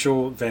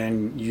potential,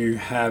 then you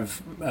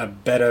have a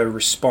better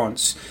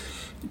response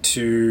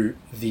to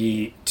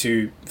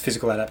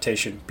physical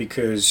adaptation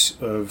because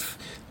of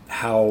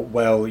how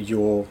well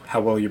you're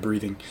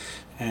breathing.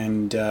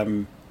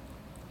 And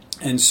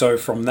so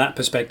from that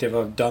perspective,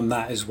 I've done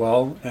that as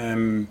well,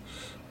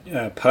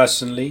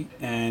 personally,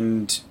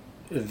 and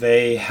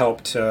they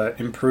help to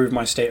improve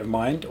my state of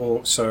mind.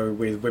 Also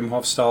with Wim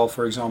Hof style,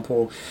 for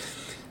example,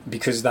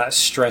 because that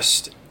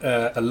stressed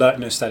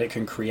alertness that it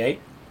can create,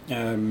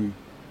 in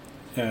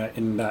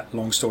that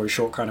long story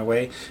short kind of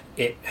way,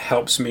 it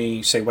helps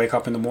me, say, wake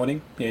up in the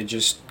morning. It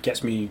just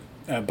gets me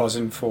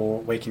buzzing for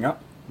waking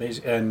up,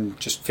 and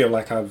just feel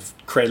like I've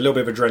created a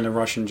little bit of adrenaline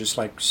rush and just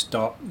like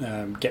start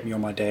get me on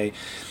my day.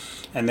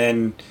 And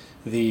then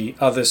the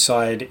other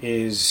side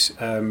is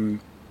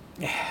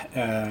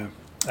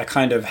that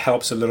kind of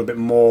helps a little bit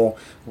more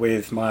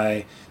with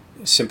my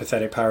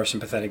sympathetic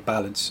parasympathetic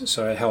balance.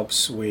 So it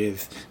helps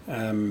with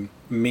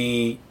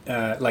me,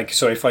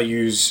 so if I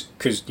use,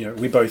 because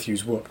we both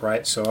use Whoop,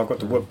 right? So I've got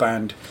the Whoop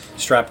band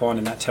strap on,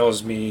 and that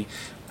tells me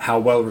how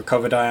well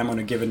recovered I am on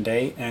a given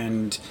day.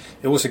 And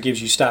it also gives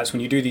you stats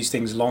when you do these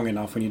things long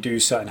enough, when you do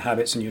certain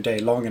habits in your day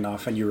long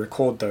enough and you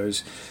record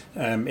those,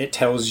 it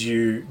tells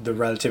you the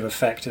relative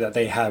effect that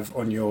they have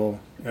on your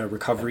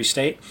recovery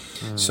state.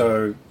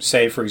 So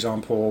say, for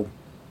example,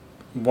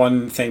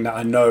 one thing that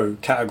I know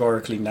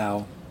categorically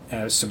now,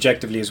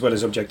 subjectively as well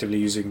as objectively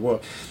using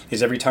Whoop,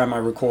 is every time I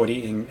record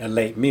eating a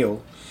late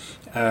meal,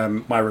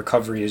 my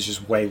recovery is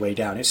just way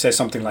down. It says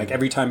something like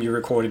every time you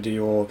recorded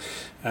eating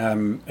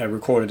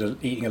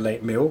a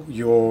late meal,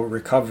 your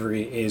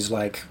recovery is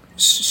like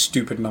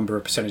stupid number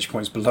of percentage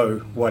points below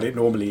what it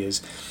normally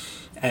is.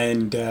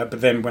 And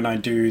but then when I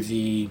do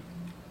the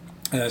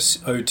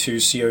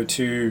O2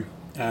 CO2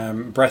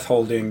 breath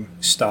holding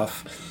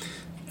stuff,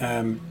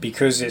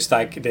 because it's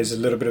like there's a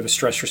little bit of a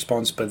stress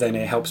response, but then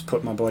it helps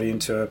put my body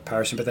into a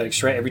parasympathetic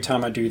state. Every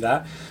time I do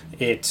that,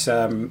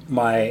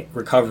 my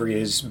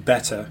recovery is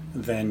better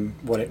than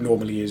what it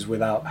normally is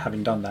without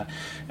having done that.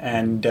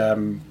 And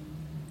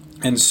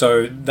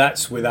so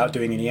that's without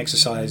doing any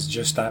exercise,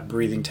 just that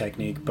breathing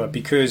technique. But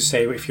because,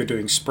 say, if you're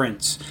doing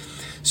sprints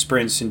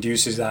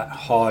induces that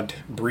hard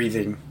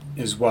breathing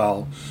as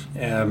well,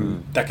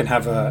 that can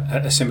have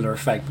a similar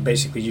effect.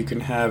 Basically, you can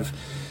have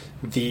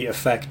the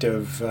effect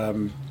of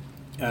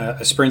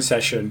a sprint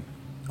session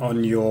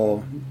on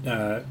your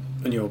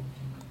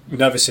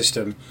nervous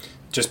system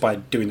just by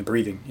doing the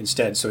breathing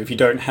instead. So if you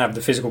don't have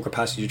the physical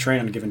capacity to train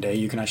on a given day,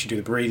 you can actually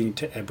do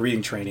the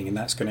breathing training, and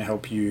that's going to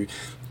help you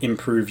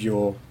improve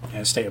your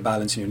state of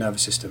balance in your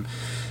nervous system.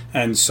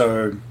 And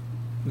so,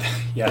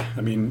 yeah,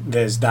 I mean,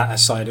 there's that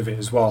side of it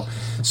as well.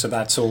 So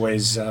that's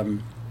always,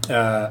 and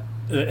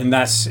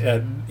that's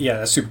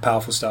that's super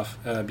powerful stuff,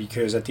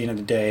 because at the end of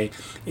the day,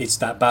 it's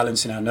that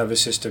balance in our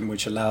nervous system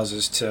which allows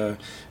us to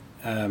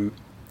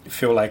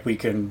feel like we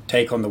can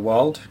take on the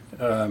world,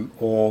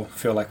 or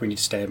feel like we need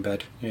to stay in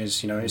bed. It's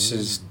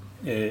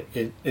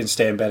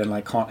stay in bed and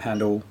like can't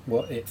handle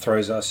what it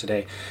throws at us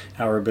today.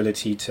 Our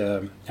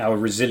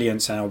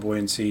resilience and our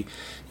buoyancy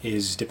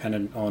is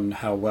dependent on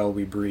how well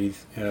we breathe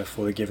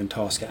for the given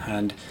task at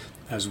hand,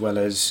 as well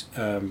as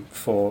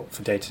for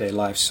day-to-day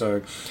life.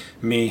 So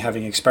me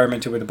having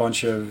experimented with a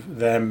bunch of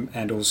them,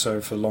 and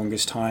also for the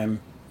longest time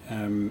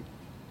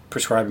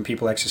prescribing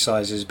people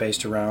exercises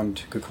based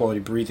around good quality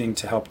breathing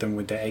to help them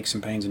with their aches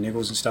and pains and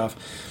niggles and stuff,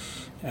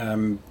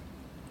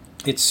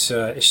 it's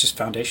just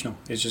foundational.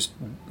 It's just,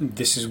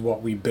 this is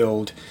what we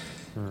build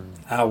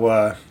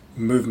our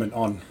movement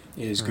on,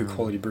 is good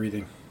quality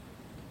breathing.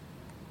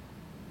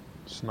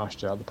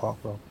 Smashed it out of the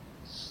park, bro.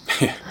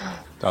 That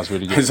was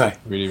really good.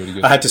 Really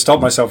good. I had to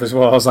stop myself as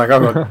well. I was like,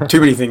 I've got too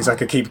many things I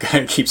could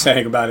keep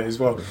saying about it as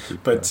well.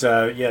 But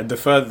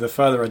the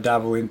further I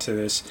dabble into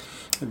this,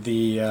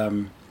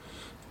 the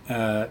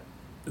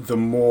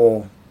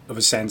more of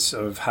a sense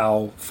of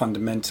how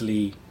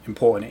fundamentally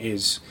important it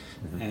is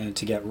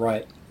to get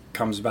right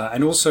comes about.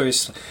 And also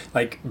it's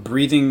like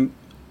breathing,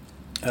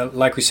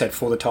 like we said,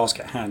 for the task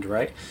at hand,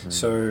 right?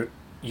 So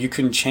you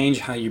can change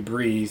how you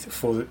breathe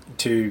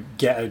to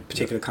get a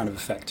particular kind of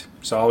effect.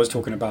 So I was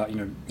talking about,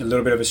 a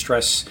little bit of a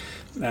stress,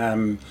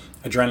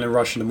 adrenaline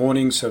rush in the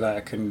morning, so that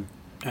I can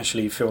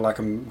actually feel like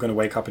I'm going to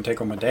wake up and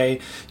take on my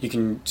day. You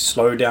can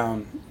slow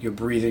down your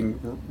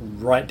breathing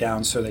right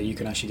down so that you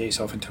can actually get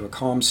yourself into a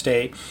calm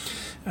state.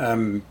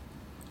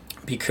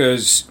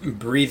 Because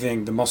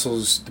breathing,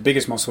 the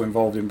biggest muscle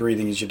involved in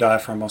breathing is your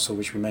diaphragm muscle,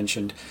 which we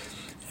mentioned,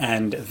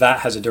 and that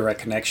has a direct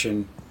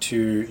connection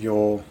to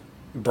your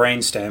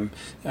brainstem,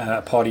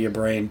 a part of your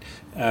brain,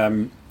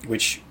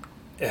 which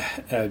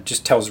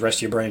just tells the rest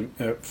of your brain,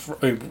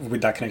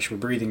 with that connection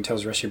with breathing,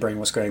 tells the rest of your brain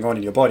what's going on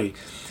in your body.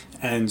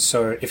 And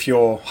so if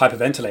you're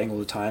hyperventilating all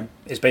the time,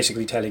 it's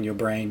basically telling your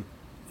brain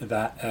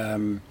that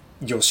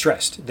you're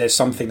stressed. There's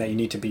something that you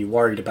need to be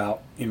worried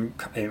about in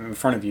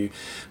front of you.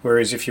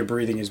 Whereas if your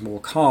breathing is more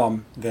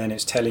calm, then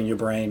it's telling your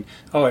brain,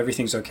 oh,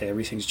 everything's okay,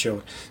 everything's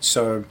chilled.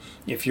 So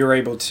if you're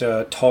able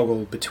to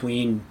toggle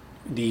between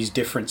these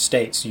different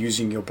states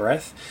using your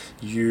breath,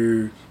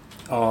 you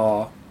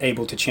are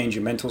able to change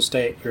your mental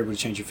state, you're able to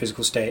change your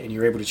physical state, and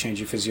you're able to change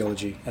your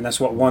physiology. And that's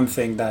one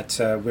thing that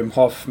Wim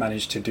Hof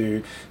managed to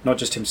do, not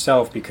just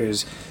himself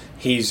because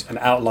he's an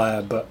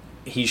outlier, but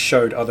he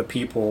showed other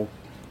people,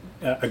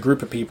 a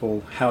group of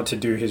people, how to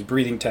do his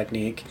breathing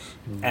technique,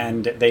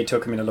 and they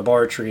took him in a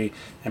laboratory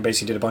and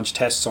basically did a bunch of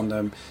tests on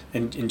them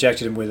and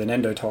injected him with an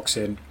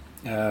endotoxin,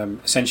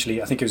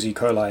 essentially I think it was E.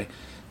 coli,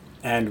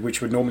 and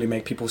which would normally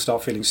make people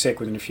start feeling sick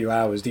within a few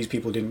hours. These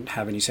people didn't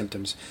have any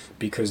symptoms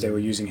because they were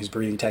using his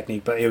breathing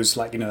technique. But it was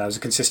like, that was a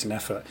consistent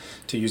effort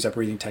to use that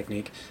breathing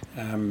technique.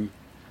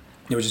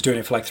 They were just doing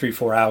it for like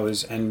 3-4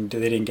 hours, and they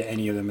didn't get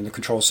any of them. And the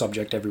control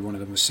subject, every one of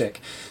them was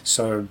sick.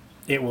 So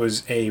it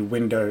was a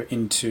window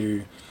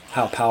into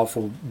how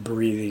powerful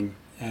breathing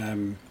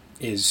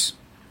is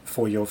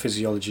for your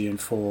physiology and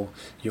for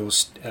your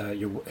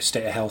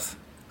state of health.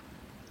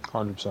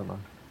 100%,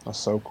 man. That's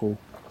so cool.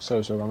 So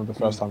I remember the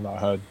first time that I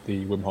heard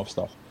the Wim Hof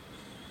stuff,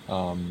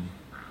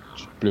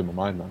 just blew my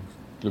mind, man.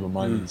 Blew my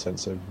mind in the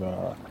sense of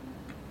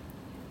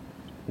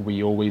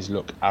we always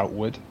look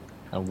outward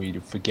and we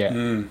forget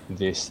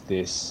this.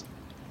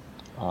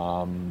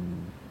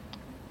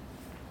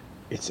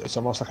 It's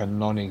almost like a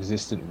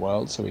non-existent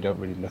world, so we don't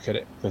really look at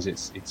it because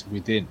it's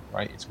within,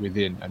 right? It's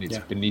within, and it's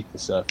beneath the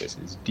surface.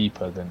 It's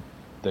deeper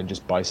than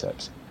just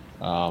biceps,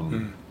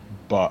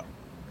 but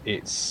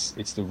it's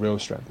the real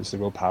strength. It's the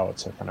real power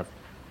to kind of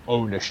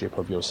ownership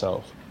of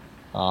yourself.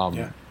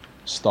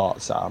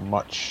 Starts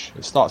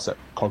at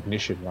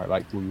cognition, right?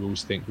 Like we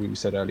always think, we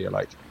said earlier,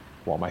 like,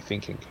 what am I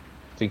thinking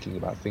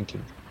about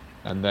thinking,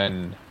 and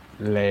then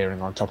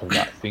layering on top of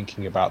that,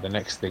 thinking about the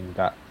next thing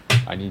that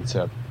I need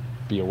to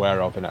be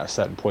aware of, and at a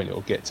certain point it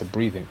will get to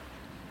breathing,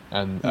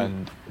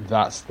 and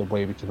that's the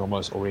way we can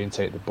almost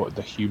orientate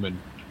the human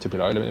to be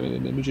like, let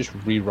me just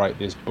rewrite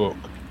this book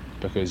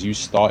because you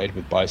started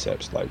with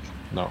biceps. Like,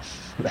 no,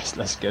 let's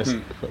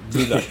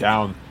move that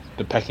down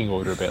the pecking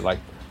order a bit, like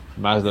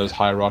Maslow's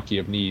hierarchy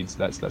of needs.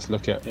 Let's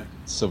look at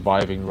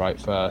surviving right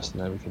first,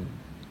 and then we can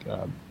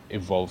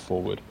evolve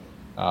forward,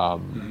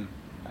 and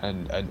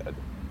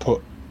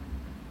put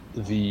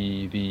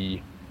the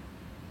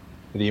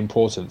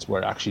importance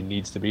where it actually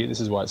needs to be.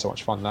 This is why it's so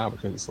much fun now,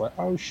 because it's like,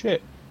 oh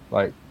shit,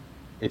 like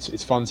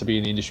it's fun to be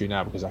in the industry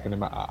now, because I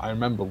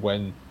remember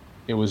when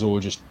it was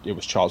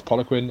Charles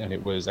Poliquin, and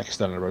it was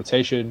external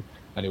rotation,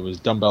 and it was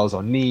dumbbells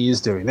on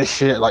knees doing this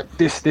shit. Like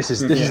this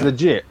is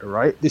legit,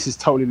 right? This is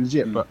totally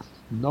legit. But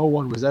no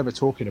one was ever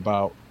talking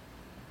about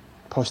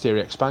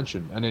posterior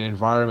expansion and an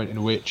environment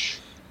in which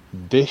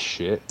this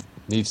shit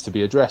needs to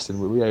be addressed. And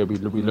we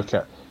look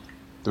at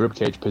the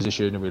ribcage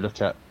position, and we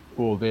look at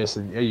all this,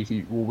 and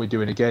all we're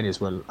doing again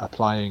is we're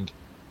applying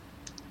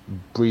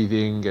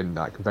breathing and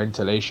like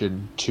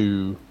ventilation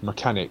to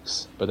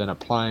mechanics, but then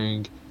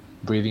applying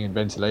breathing and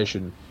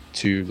ventilation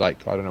to,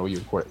 like, I don't know what you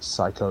would call it,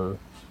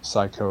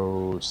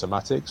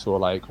 psychosomatics,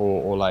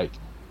 or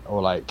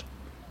like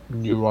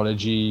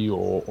neurology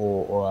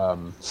or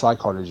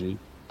psychology,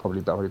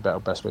 probably better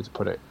best way to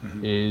put it,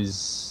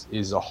 is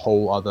a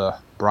whole other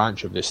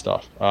branch of this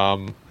stuff,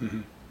 and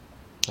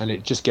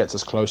it just gets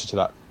us closer to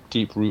that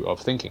deep root of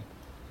thinking,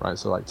 right?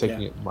 So like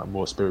taking it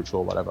more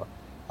spiritual, whatever.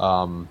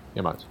 Man,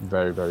 it's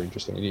very, very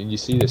interesting, and you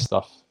see this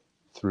stuff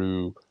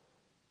through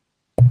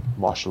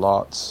martial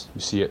arts.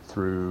 You see it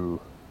through,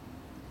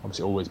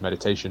 obviously, always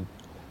meditation,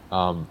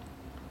 and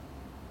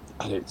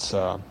it's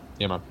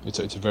man, it's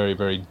a very,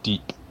 very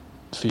deep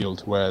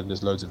field where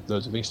there's loads of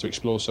things to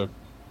explore. So,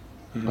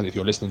 and if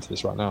you're listening to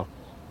this right now,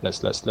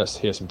 let's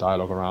hear some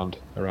dialogue around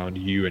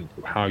you and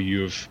how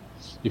if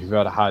you've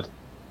ever had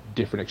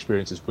different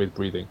experiences with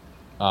breathing.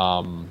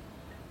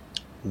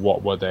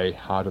 What were they?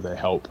 How do they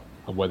help?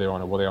 And were they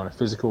on a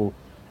physical,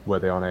 were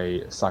they on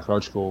a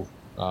psychological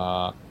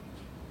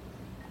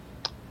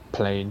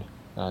plane,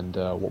 and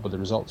what were the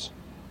results?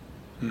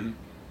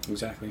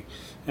 Exactly.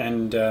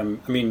 And I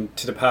mean,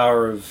 to the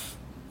power of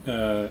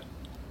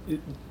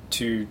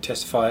to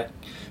testify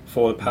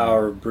for the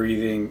power of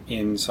breathing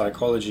in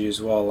psychology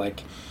as well.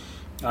 Like,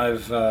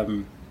 I've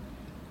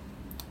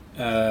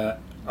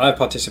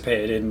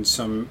participated in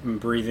some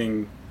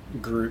breathing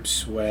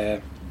groups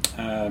where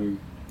they're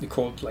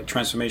called like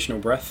transformational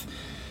breath,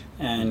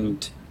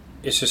 and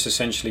it's just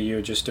essentially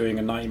you're just doing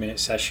a 90-minute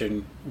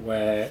session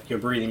where you're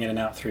breathing in and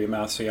out through your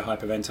mouth, so you're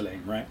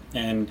hyperventilating, right?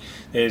 And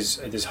there's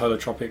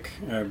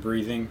holotropic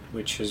breathing,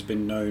 which has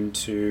been known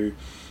to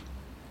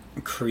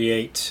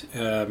create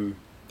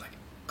like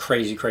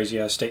crazy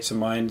states of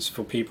minds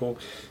for people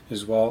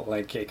as well.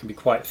 Like, it can be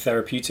quite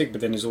therapeutic, but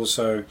then there's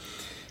also,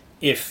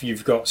 if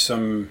you've got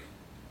some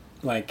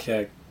like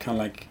kind of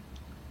like,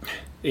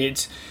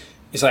 it's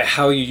like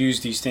how you use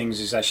these things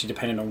is actually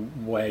dependent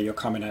on where you're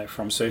coming at it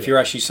from. So if you're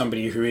actually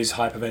somebody who is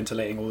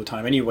hyperventilating all the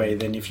time anyway,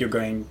 then if you're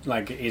going,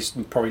 like, it's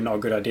probably not a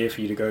good idea for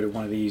you to go to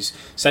one of these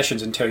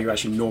sessions until you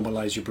actually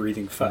normalize your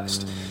breathing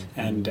first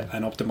and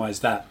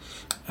optimize that.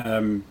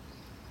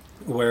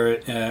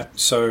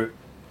 So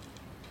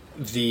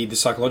the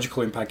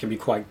psychological impact can be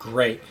quite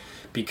great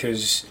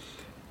because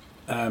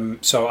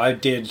so I've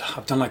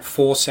done like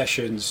 4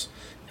 sessions,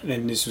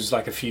 and this was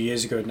like a few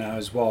years ago now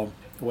as well,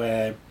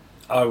 where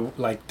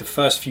like the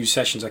first few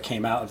sessions I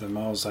came out of them,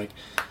 I was like,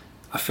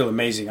 I feel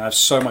amazing. I have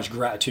so much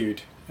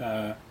gratitude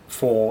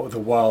for the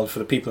world, for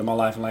the people in my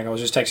life. And like, I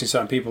was just texting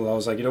certain people, I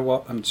was like, you know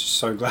what, I'm just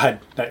so glad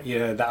that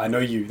that I know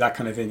you, that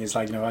kind of thing. It's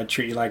like, I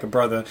treat you like a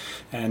brother,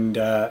 and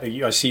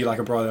I see you like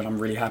a brother, and I'm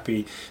really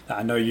happy that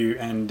I know you.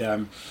 And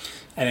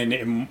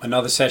in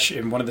another session,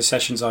 in one of the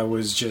sessions, I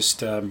was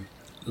just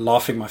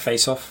laughing my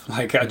face off.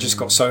 Like, I just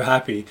got so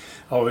happy,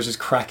 I was just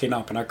cracking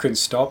up and I couldn't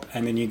stop.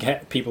 And then you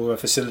get people who are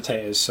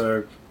facilitators,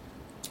 so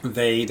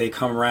they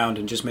come around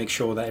and just make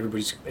sure that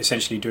everybody's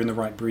essentially doing the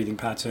right breathing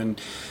pattern,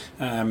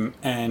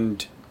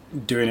 and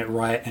doing it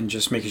right, and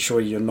just making sure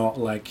you're not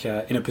like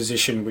in a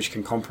position which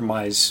can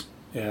compromise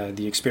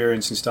the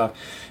experience and stuff.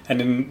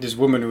 And then this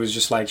woman who was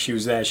just like, she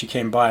was there, she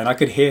came by, and I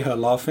could hear her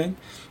laughing,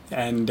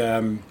 and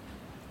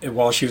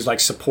while she was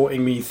like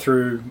supporting me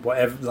through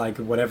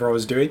whatever I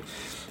was doing,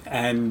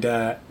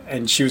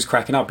 and she was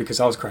cracking up because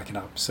I was cracking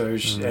up. So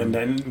and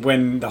then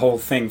when the whole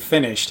thing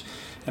finished,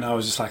 and I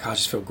was just like, I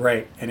just feel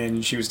great. And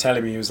then she was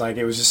telling me, it was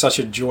just such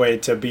a joy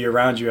to be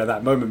around you at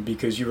that moment,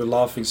 because you were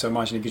laughing so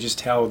much, and you could just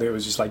tell that it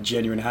was just like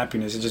genuine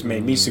happiness. It just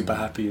made me super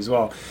happy as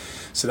well.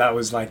 So that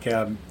was like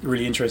a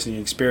really interesting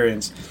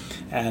experience.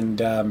 And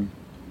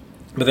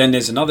but then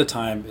there's another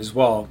time as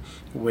well,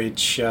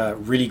 which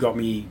really got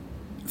me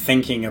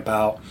thinking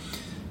about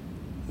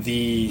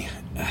the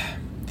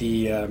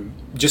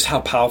just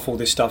how powerful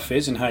this stuff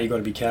is, and how you got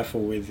to be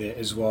careful with it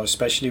as well,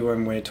 especially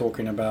when we're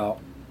talking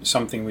about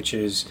something which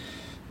is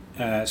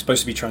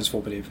supposed to be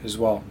transformative as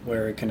well,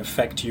 where it can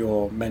affect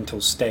your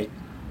mental state.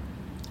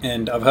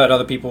 And I've heard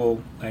other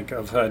people, like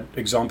I've heard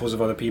examples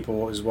of other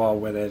people as well,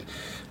 where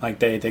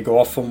they go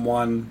off on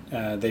one,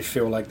 they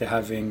feel like they're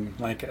having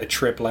like a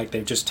trip, like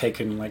they've just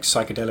taken like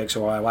psychedelics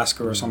or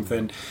ayahuasca or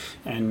something,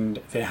 and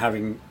they're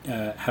having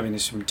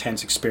this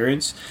intense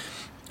experience.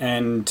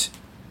 And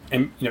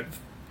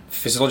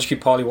physiologically,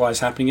 partly why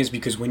it's happening is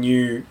because when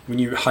you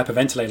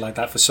hyperventilate like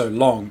that for so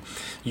long,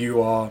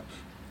 you are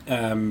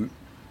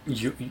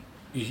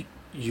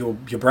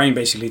your brain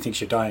basically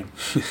thinks you're dying.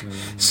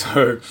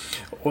 So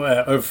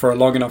for a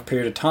long enough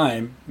period of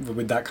time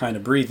with that kind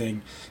of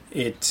breathing,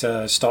 it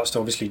starts to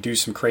obviously do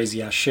some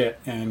crazy ass shit,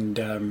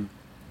 and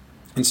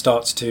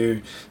starts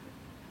to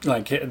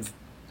like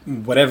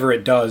whatever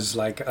it does,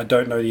 like I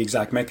don't know the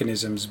exact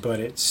mechanisms, but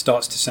it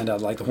starts to send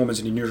out like the hormones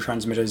and the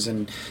neurotransmitters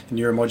and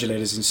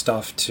neuromodulators and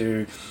stuff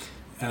to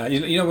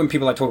you know when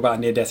people like talk about a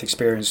near-death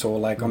experience or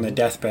like on their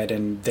deathbed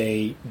and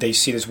they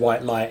see this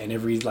white light and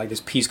every like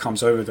this peace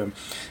comes over them.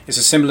 It's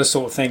a similar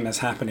sort of thing that's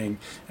happening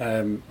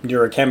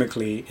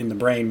neurochemically in the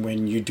brain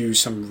when you do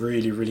some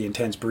really, really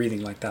intense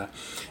breathing like that.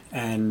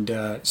 And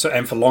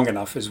and for long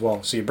enough as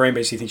well. So your brain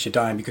basically thinks you're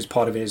dying because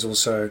part of it is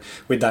also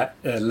with that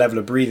level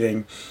of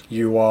breathing,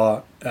 you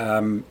are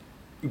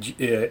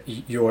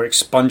you're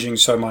expunging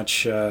so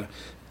much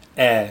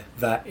air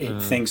that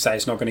it thinks that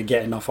it's not going to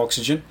get enough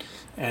oxygen,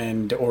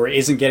 or it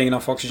isn't getting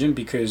enough oxygen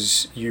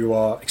because you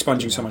are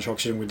expunging so much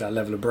oxygen with that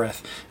level of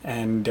breath,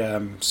 and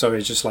so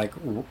it's just like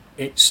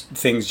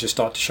things just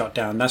start to shut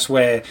down. That's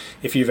where,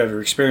 if you've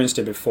ever experienced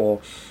it before,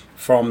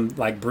 from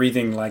like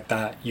breathing like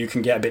that, you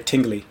can get a bit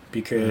tingly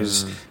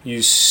because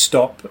you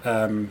start to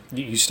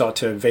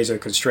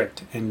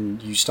vasoconstrict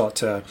and you start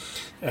to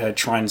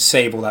try and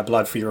save all that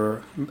blood for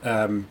your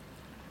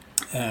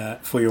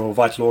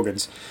vital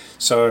organs.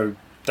 So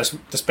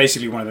that's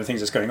basically one of the things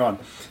that's going on.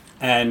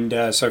 And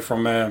so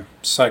from a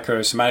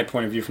psychosomatic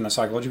point of view, from a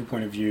psychological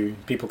point of view,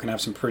 people can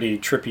have some pretty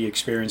trippy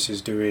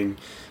experiences doing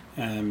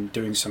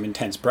some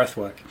intense breath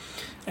work.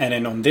 And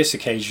then on this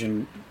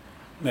occasion,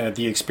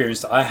 the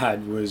experience that I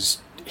had was,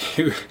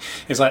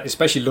 it's like,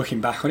 especially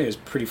looking back on it, it was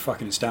pretty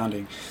fucking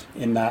astounding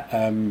in that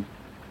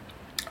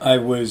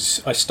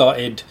I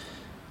started,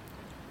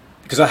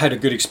 because I had a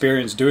good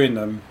experience doing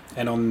them,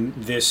 and on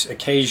this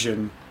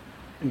occasion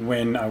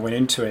when I went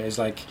into it, it's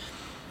like,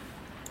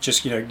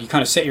 just, you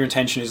kind of set your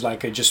intention is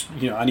like, I just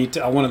want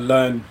to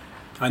learn,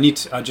 I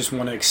just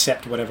want to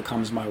accept whatever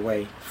comes my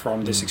way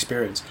from this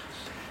experience.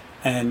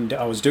 And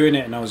I was doing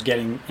it, and I was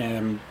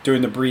getting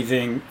doing the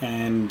breathing,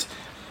 and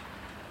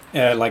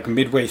like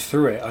midway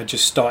through it, I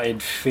just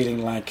started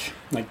feeling like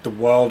the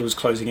world was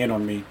closing in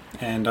on me,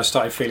 and I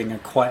started feeling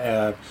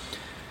quite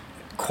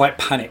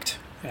panicked,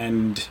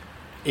 and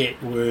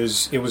it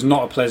was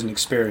not a pleasant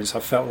experience. I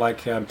felt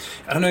like I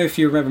don't know if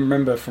you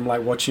remember from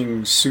like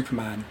watching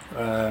Superman,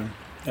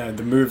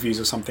 the movies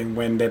or something,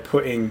 when they're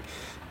putting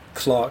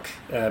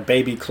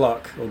baby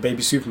Clark or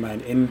baby Superman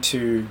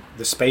into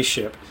the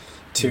spaceship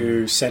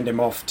to send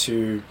him off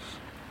to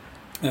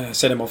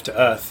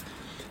Earth,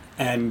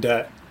 and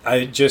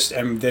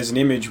there's an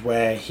image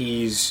where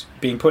he's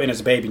being put in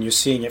as a baby and you're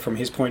seeing it from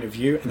his point of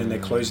view, and then they're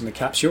closing the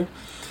capsule.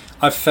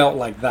 I felt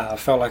like that. I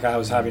felt like I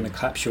was having a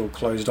capsule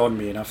closed on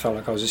me, and I felt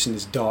like I was just in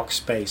this dark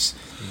space,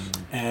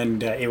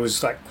 and it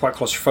was like quite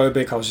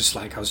claustrophobic. I was just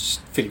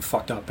feeling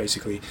fucked up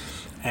basically.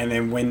 And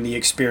then when the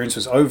experience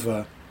was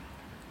over,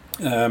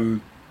 they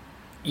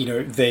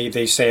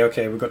say,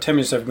 okay, we've got 10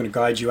 minutes left, we're going to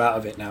guide you out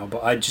of it now.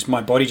 But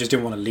my body just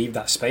didn't want to leave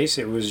that space.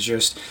 It was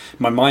just,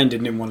 my mind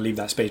didn't even want to leave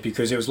that space,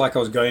 because it was like I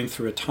was going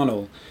through a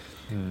tunnel,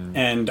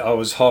 and I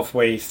was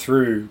halfway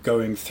through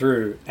going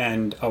through,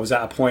 and I was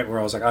at a point where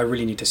I was like, I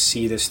really need to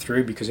see this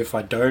through, because if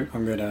I don't,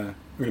 I'm going to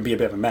be a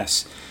bit of a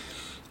mess.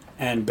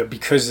 But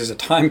because there's a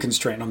time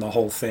constraint on the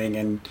whole thing,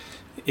 and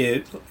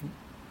it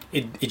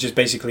just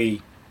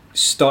basically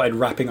started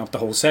wrapping up the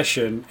whole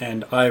session,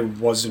 and I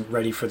wasn't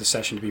ready for the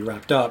session to be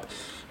wrapped up.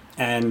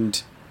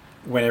 And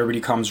when everybody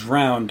comes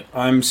round,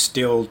 I'm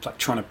still like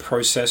trying to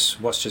process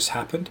what's just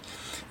happened,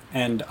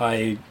 and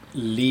I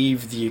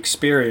leave the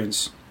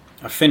experience.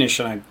 I finish,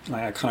 and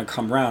I kind of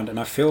come round, and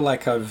I feel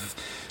like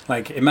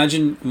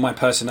imagine my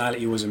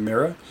personality was a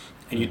mirror,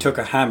 and you took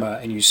a hammer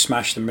and you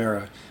smashed the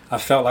mirror. I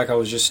felt like I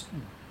was just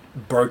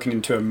broken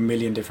into a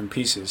million different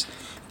pieces,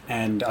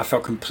 and I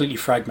felt completely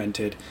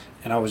fragmented,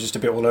 and I was just a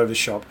bit all over the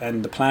shop.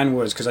 And the plan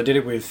was, because I did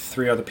it with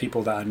 3 other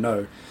people that I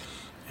know,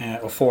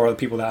 or 4 other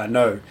people that I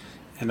know,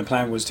 and the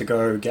plan was to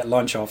go get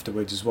lunch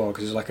afterwards as well,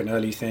 because it's like an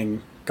early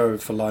thing, go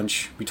for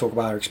lunch, we talk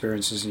about our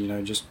experiences,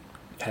 and just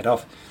head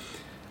off.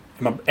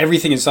 And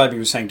everything inside me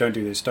was saying, don't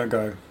do this, don't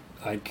go,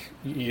 like,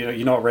 you're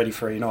not ready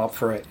for it, you're not up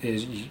for it,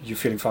 you're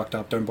feeling fucked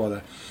up, don't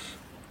bother.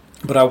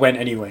 But I went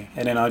anyway,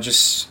 and then I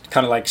just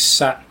kind of like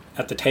sat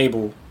at the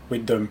table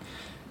with them,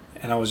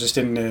 and I was just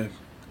in a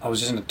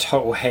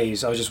total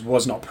haze. I just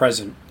was not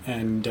present,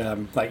 and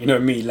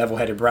me,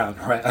 level-headed Brown,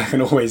 right? I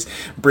can always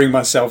bring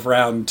myself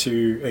around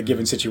to a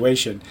given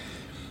situation.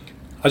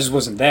 I just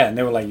wasn't there, and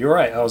they were like, "You're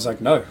right." I was like,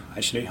 "No,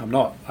 actually, I'm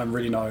not. I'm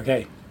really not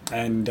okay."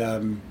 And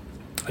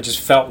I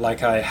just felt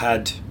like I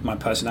had my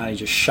personality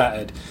just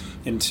shattered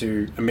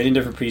into a million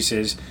different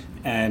pieces,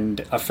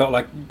 and I felt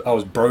like I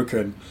was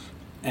broken,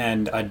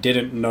 and I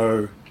didn't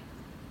know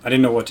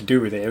what to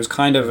do with it. It was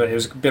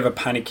a bit of a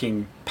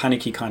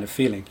panicky kind of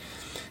feeling.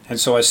 And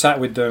so I sat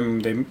with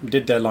them, they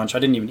did their lunch. I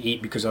didn't even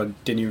eat because I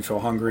didn't even feel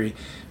hungry.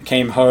 I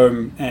came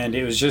home, and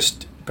it was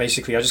just,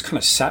 basically, I just kind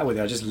of sat with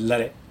it. I just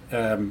let it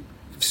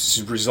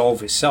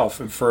resolve itself.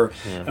 And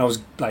I was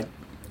like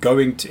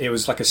it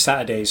was like a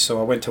Saturday, so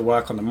I went to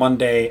work on the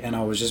Monday, and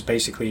I was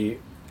essentially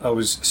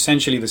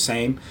the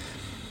same.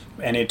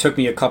 And it took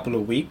me a couple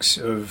of weeks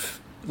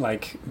of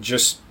like,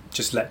 just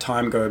let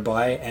time go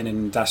by. And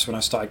then that's when I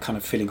started kind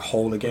of feeling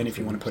whole again, if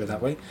you want to put it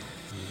that way.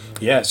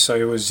 Yeah, so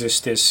it was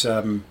just this,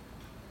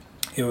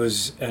 it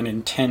was an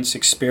intense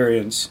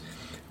experience,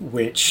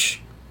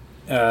 which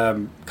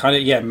kind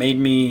of made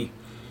me.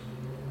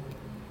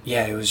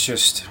 Yeah, it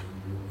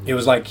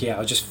was like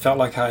I just felt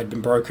like I had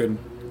been broken,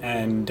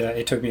 and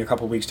it took me a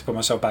couple of weeks to put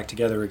myself back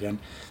together again,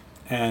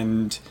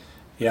 and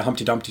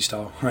Humpty Dumpty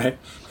style, right?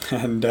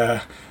 And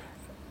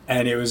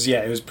it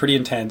was pretty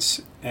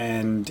intense,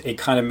 and it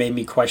kind of made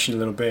me question a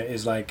little bit.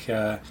 Is like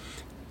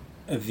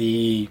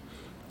the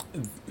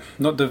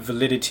not the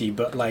validity,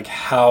 but like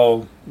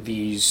how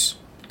these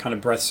kind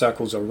of breath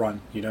circles are run.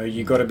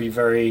 You got to be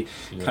very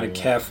kind of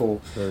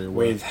careful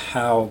with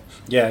how.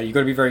 Yeah, you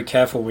got to be very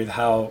careful with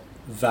how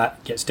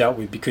that gets dealt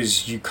with,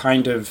 because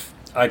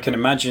I can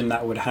imagine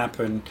that would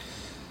happen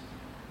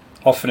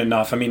often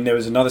enough. I mean, there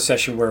was another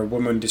session where a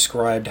woman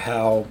described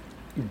how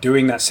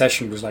doing that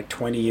session was like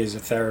 20 years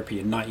of therapy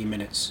in 90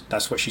 minutes.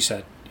 That's what she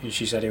said. And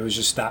she said it was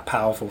just that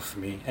powerful for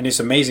me. And it's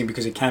amazing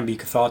because it can be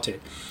cathartic.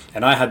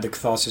 And I had the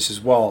catharsis as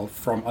well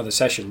from other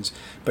sessions.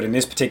 But in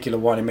this particular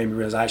one, it made me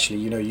realize actually,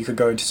 you could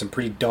go into some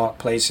pretty dark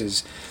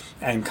places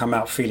and come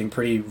out feeling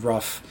pretty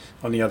rough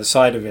on the other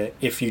side of it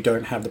if you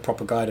don't have the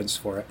proper guidance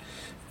for it.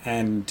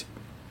 And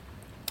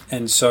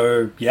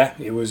so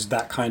it was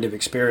that kind of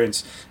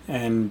experience.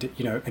 And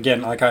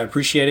again, like, I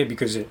appreciate it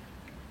because it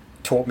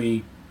taught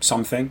me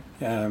something.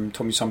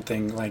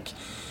 Like,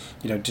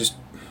 just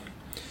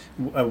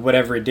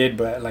whatever it did.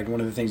 But like, one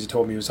of the things it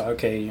taught me was like,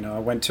 okay, I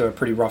went to a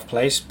pretty rough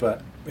place,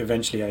 but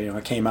eventually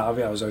I came out of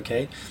it. I was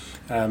okay.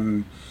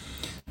 And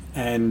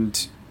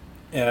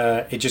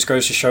it just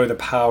goes to show the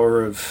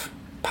power of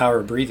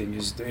breathing.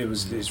 It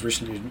was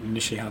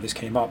initially how this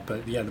came up,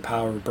 but the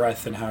power of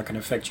breath and how it can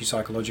affect you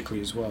psychologically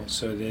as well.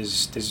 So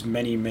there's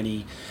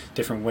many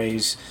different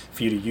ways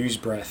for you to use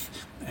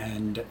breath,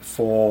 and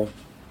for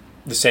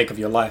the sake of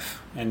your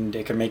life, and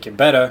it can make it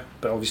better,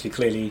 but obviously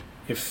clearly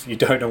if you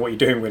don't know what you're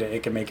doing with it,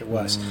 it can make it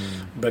worse.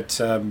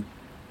 But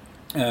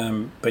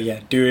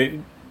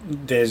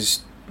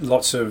there's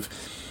lots of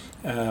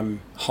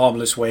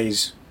harmless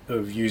ways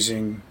of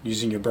using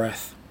your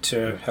breath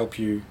to help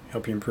you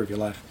improve your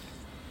life.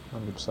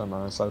 100%,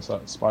 man. It's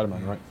like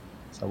Spider-Man, right?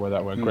 So where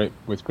that word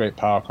with great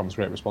power comes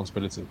great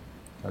responsibility.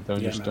 Like,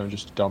 don't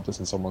just dump this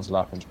in someone's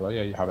lap and just be like,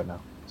 yeah, you have it now.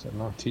 So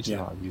no, teach them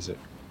how to use it.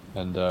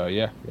 And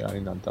I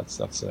think that's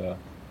it's an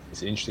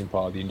interesting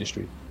part of the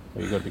industry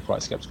where you've got to be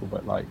quite skeptical,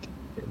 but like,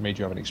 it made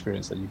you have an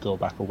experience that you go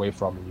back away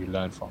from and you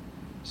learn from.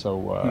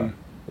 So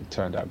it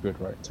turned out good,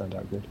 right? It turned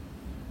out good.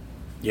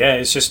 Yeah,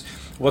 it's just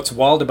what's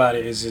wild about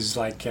it is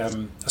like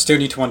I still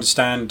need to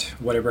understand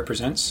what it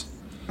represents.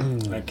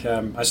 Like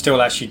I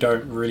still actually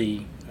don't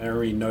really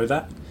know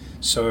that.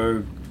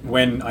 So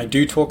when I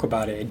do talk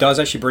about it, it does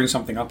actually bring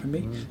something up in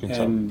me,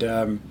 and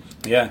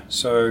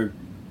so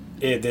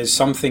there's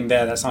something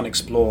there that's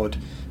unexplored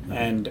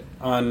and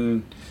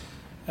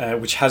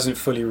which hasn't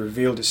fully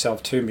revealed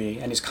itself to me,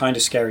 and it's kind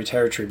of scary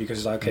territory because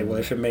it's like, okay, well,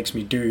 if it makes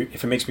me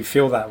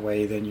feel that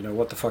way, then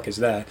what the fuck is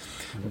there?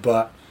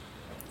 But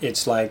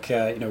it's like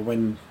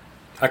when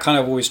I kind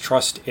of always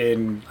trust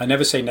in, I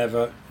never say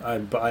never,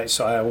 but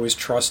I always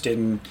trust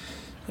in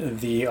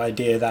the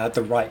idea that at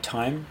the right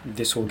time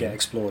this will get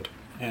explored,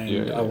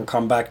 and I will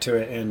come back to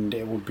it, and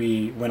it will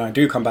be, when I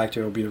do come back to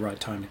it, it'll be the right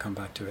time to come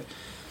back to it.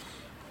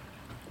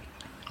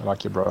 I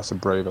like it, bro. That's a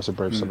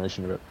brave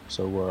summation of it.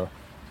 So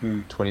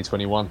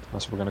 2021,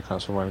 that's what we're going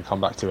to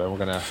come back to it, and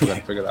we're going to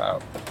figure that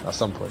out at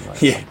some point,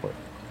 right? At some point.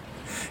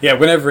 Yeah,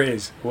 whenever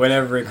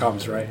it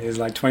comes, right? It's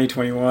like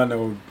 2021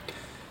 or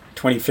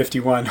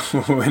 2051,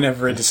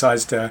 whenever it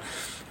decides to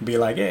be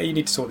like, yeah, you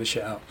need to sort this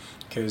shit out.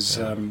 Because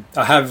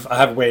I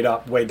have weighed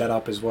that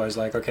up as well. It's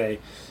like, okay,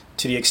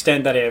 to the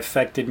extent that it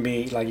affected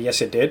me, like,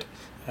 yes, it did,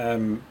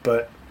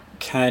 but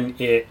can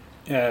it?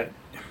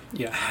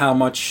 How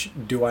much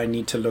do I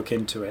need to look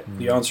into it?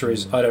 The answer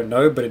is I don't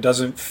know, but it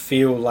doesn't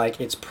feel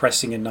like it's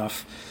pressing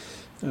enough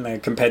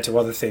compared to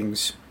other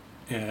things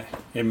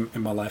in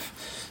my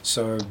life.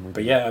 So,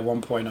 but at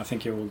one point I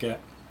think it will get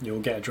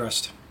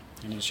addressed,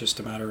 and it's just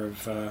a matter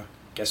of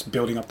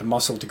building up the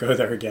muscle to go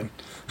there again.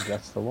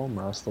 That's the one,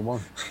 man. That's the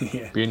one.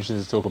 Yeah. Be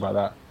interesting to talk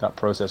about that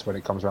process when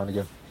it comes around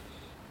again.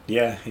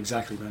 Yeah,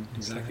 exactly, man.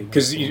 Exactly.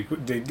 Because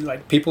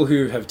like people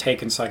who have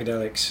taken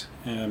psychedelics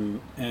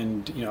and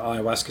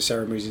ayahuasca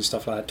ceremonies and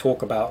stuff like that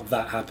talk about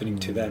that happening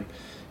to them,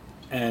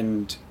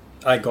 and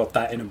I got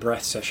that in a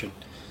breath session.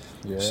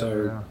 Yeah.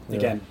 So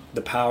again,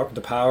 the power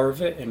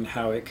of it and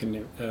how it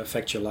can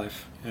affect your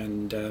life,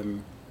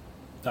 and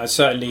I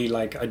certainly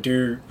I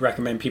do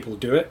recommend people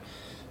do it,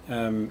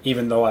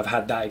 even though I've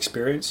had that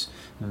experience.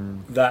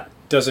 That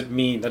doesn't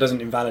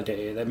invalidate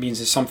it. That means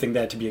there's something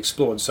there to be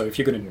explored. So if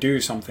you're going to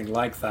do something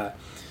like that,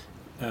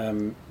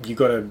 you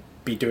got to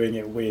be doing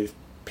it with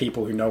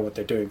people who know what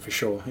they're doing for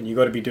sure, and you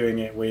got to be doing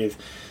it with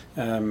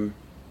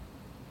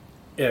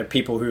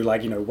people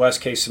who,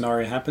 worst case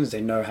scenario happens,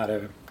 they know how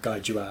to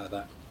guide you out of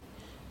that.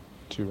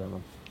 Too right,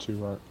 man. Too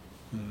right.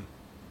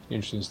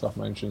 Interesting stuff,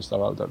 man. Interesting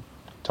stuff. That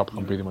topic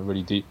on breathing went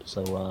really deep.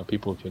 So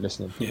people, if you're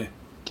listening,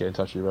 get in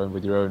touch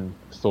with your own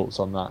thoughts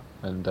on that,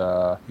 and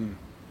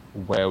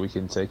where we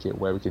can take it,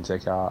 where we can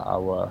take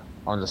our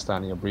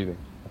understanding of breathing.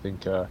 I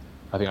think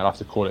I think I'll have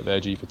to call it there,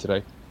 G, for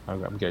today.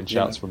 I'm getting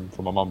shouts from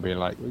my mum being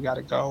like, "We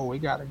gotta go, we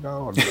gotta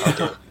go." And I'm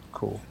like, okay,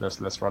 cool,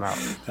 let's run out.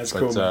 That's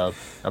cool. I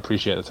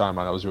appreciate the time,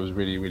 man. It was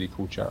really, really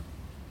cool chat.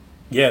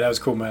 Yeah, that was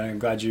cool, man. I'm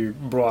glad you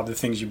brought up the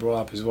things you brought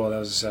up as well. That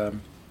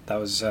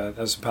was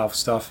some powerful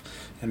stuff.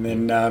 And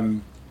then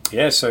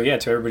to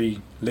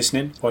everybody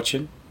listening,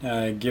 watching,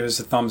 give us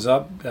a thumbs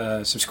up,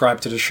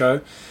 subscribe to the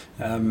show.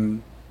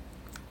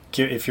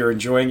 If you're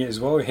enjoying it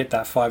as well, hit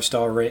that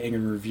 5-star rating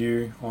and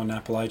review on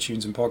Apple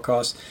iTunes and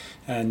podcasts,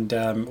 and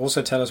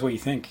also tell us what you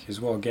think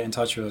as well. Get in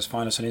touch with us.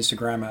 Find us on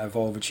Instagram at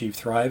Evolve Achieve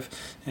Thrive,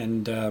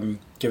 and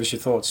give us your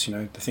thoughts.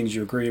 The things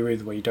you agree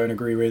with, what you don't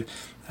agree with,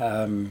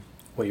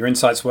 what your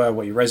insights were,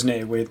 what you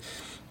resonated with,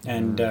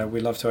 and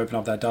we'd love to open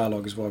up that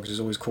dialogue as well, because it's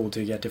always cool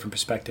to get different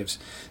perspectives.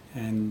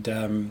 And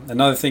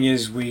another thing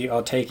is, we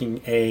are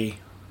taking a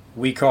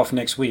week off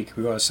next week.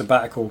 We've got a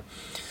sabbatical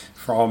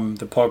from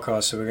the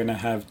podcast, so we're going to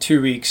have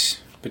 2 weeks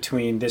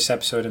between this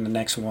episode and the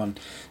next one.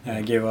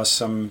 Give us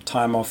some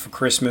time off for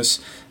Christmas,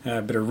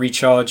 a bit of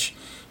recharge,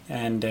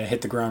 and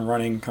hit the ground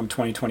running come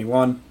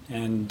 2021.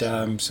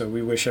 And so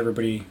we wish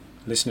everybody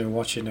listening and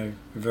watching a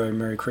very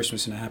Merry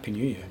Christmas and a Happy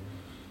New Year.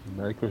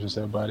 Merry Christmas,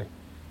 everybody.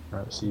 All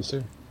right, see you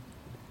soon.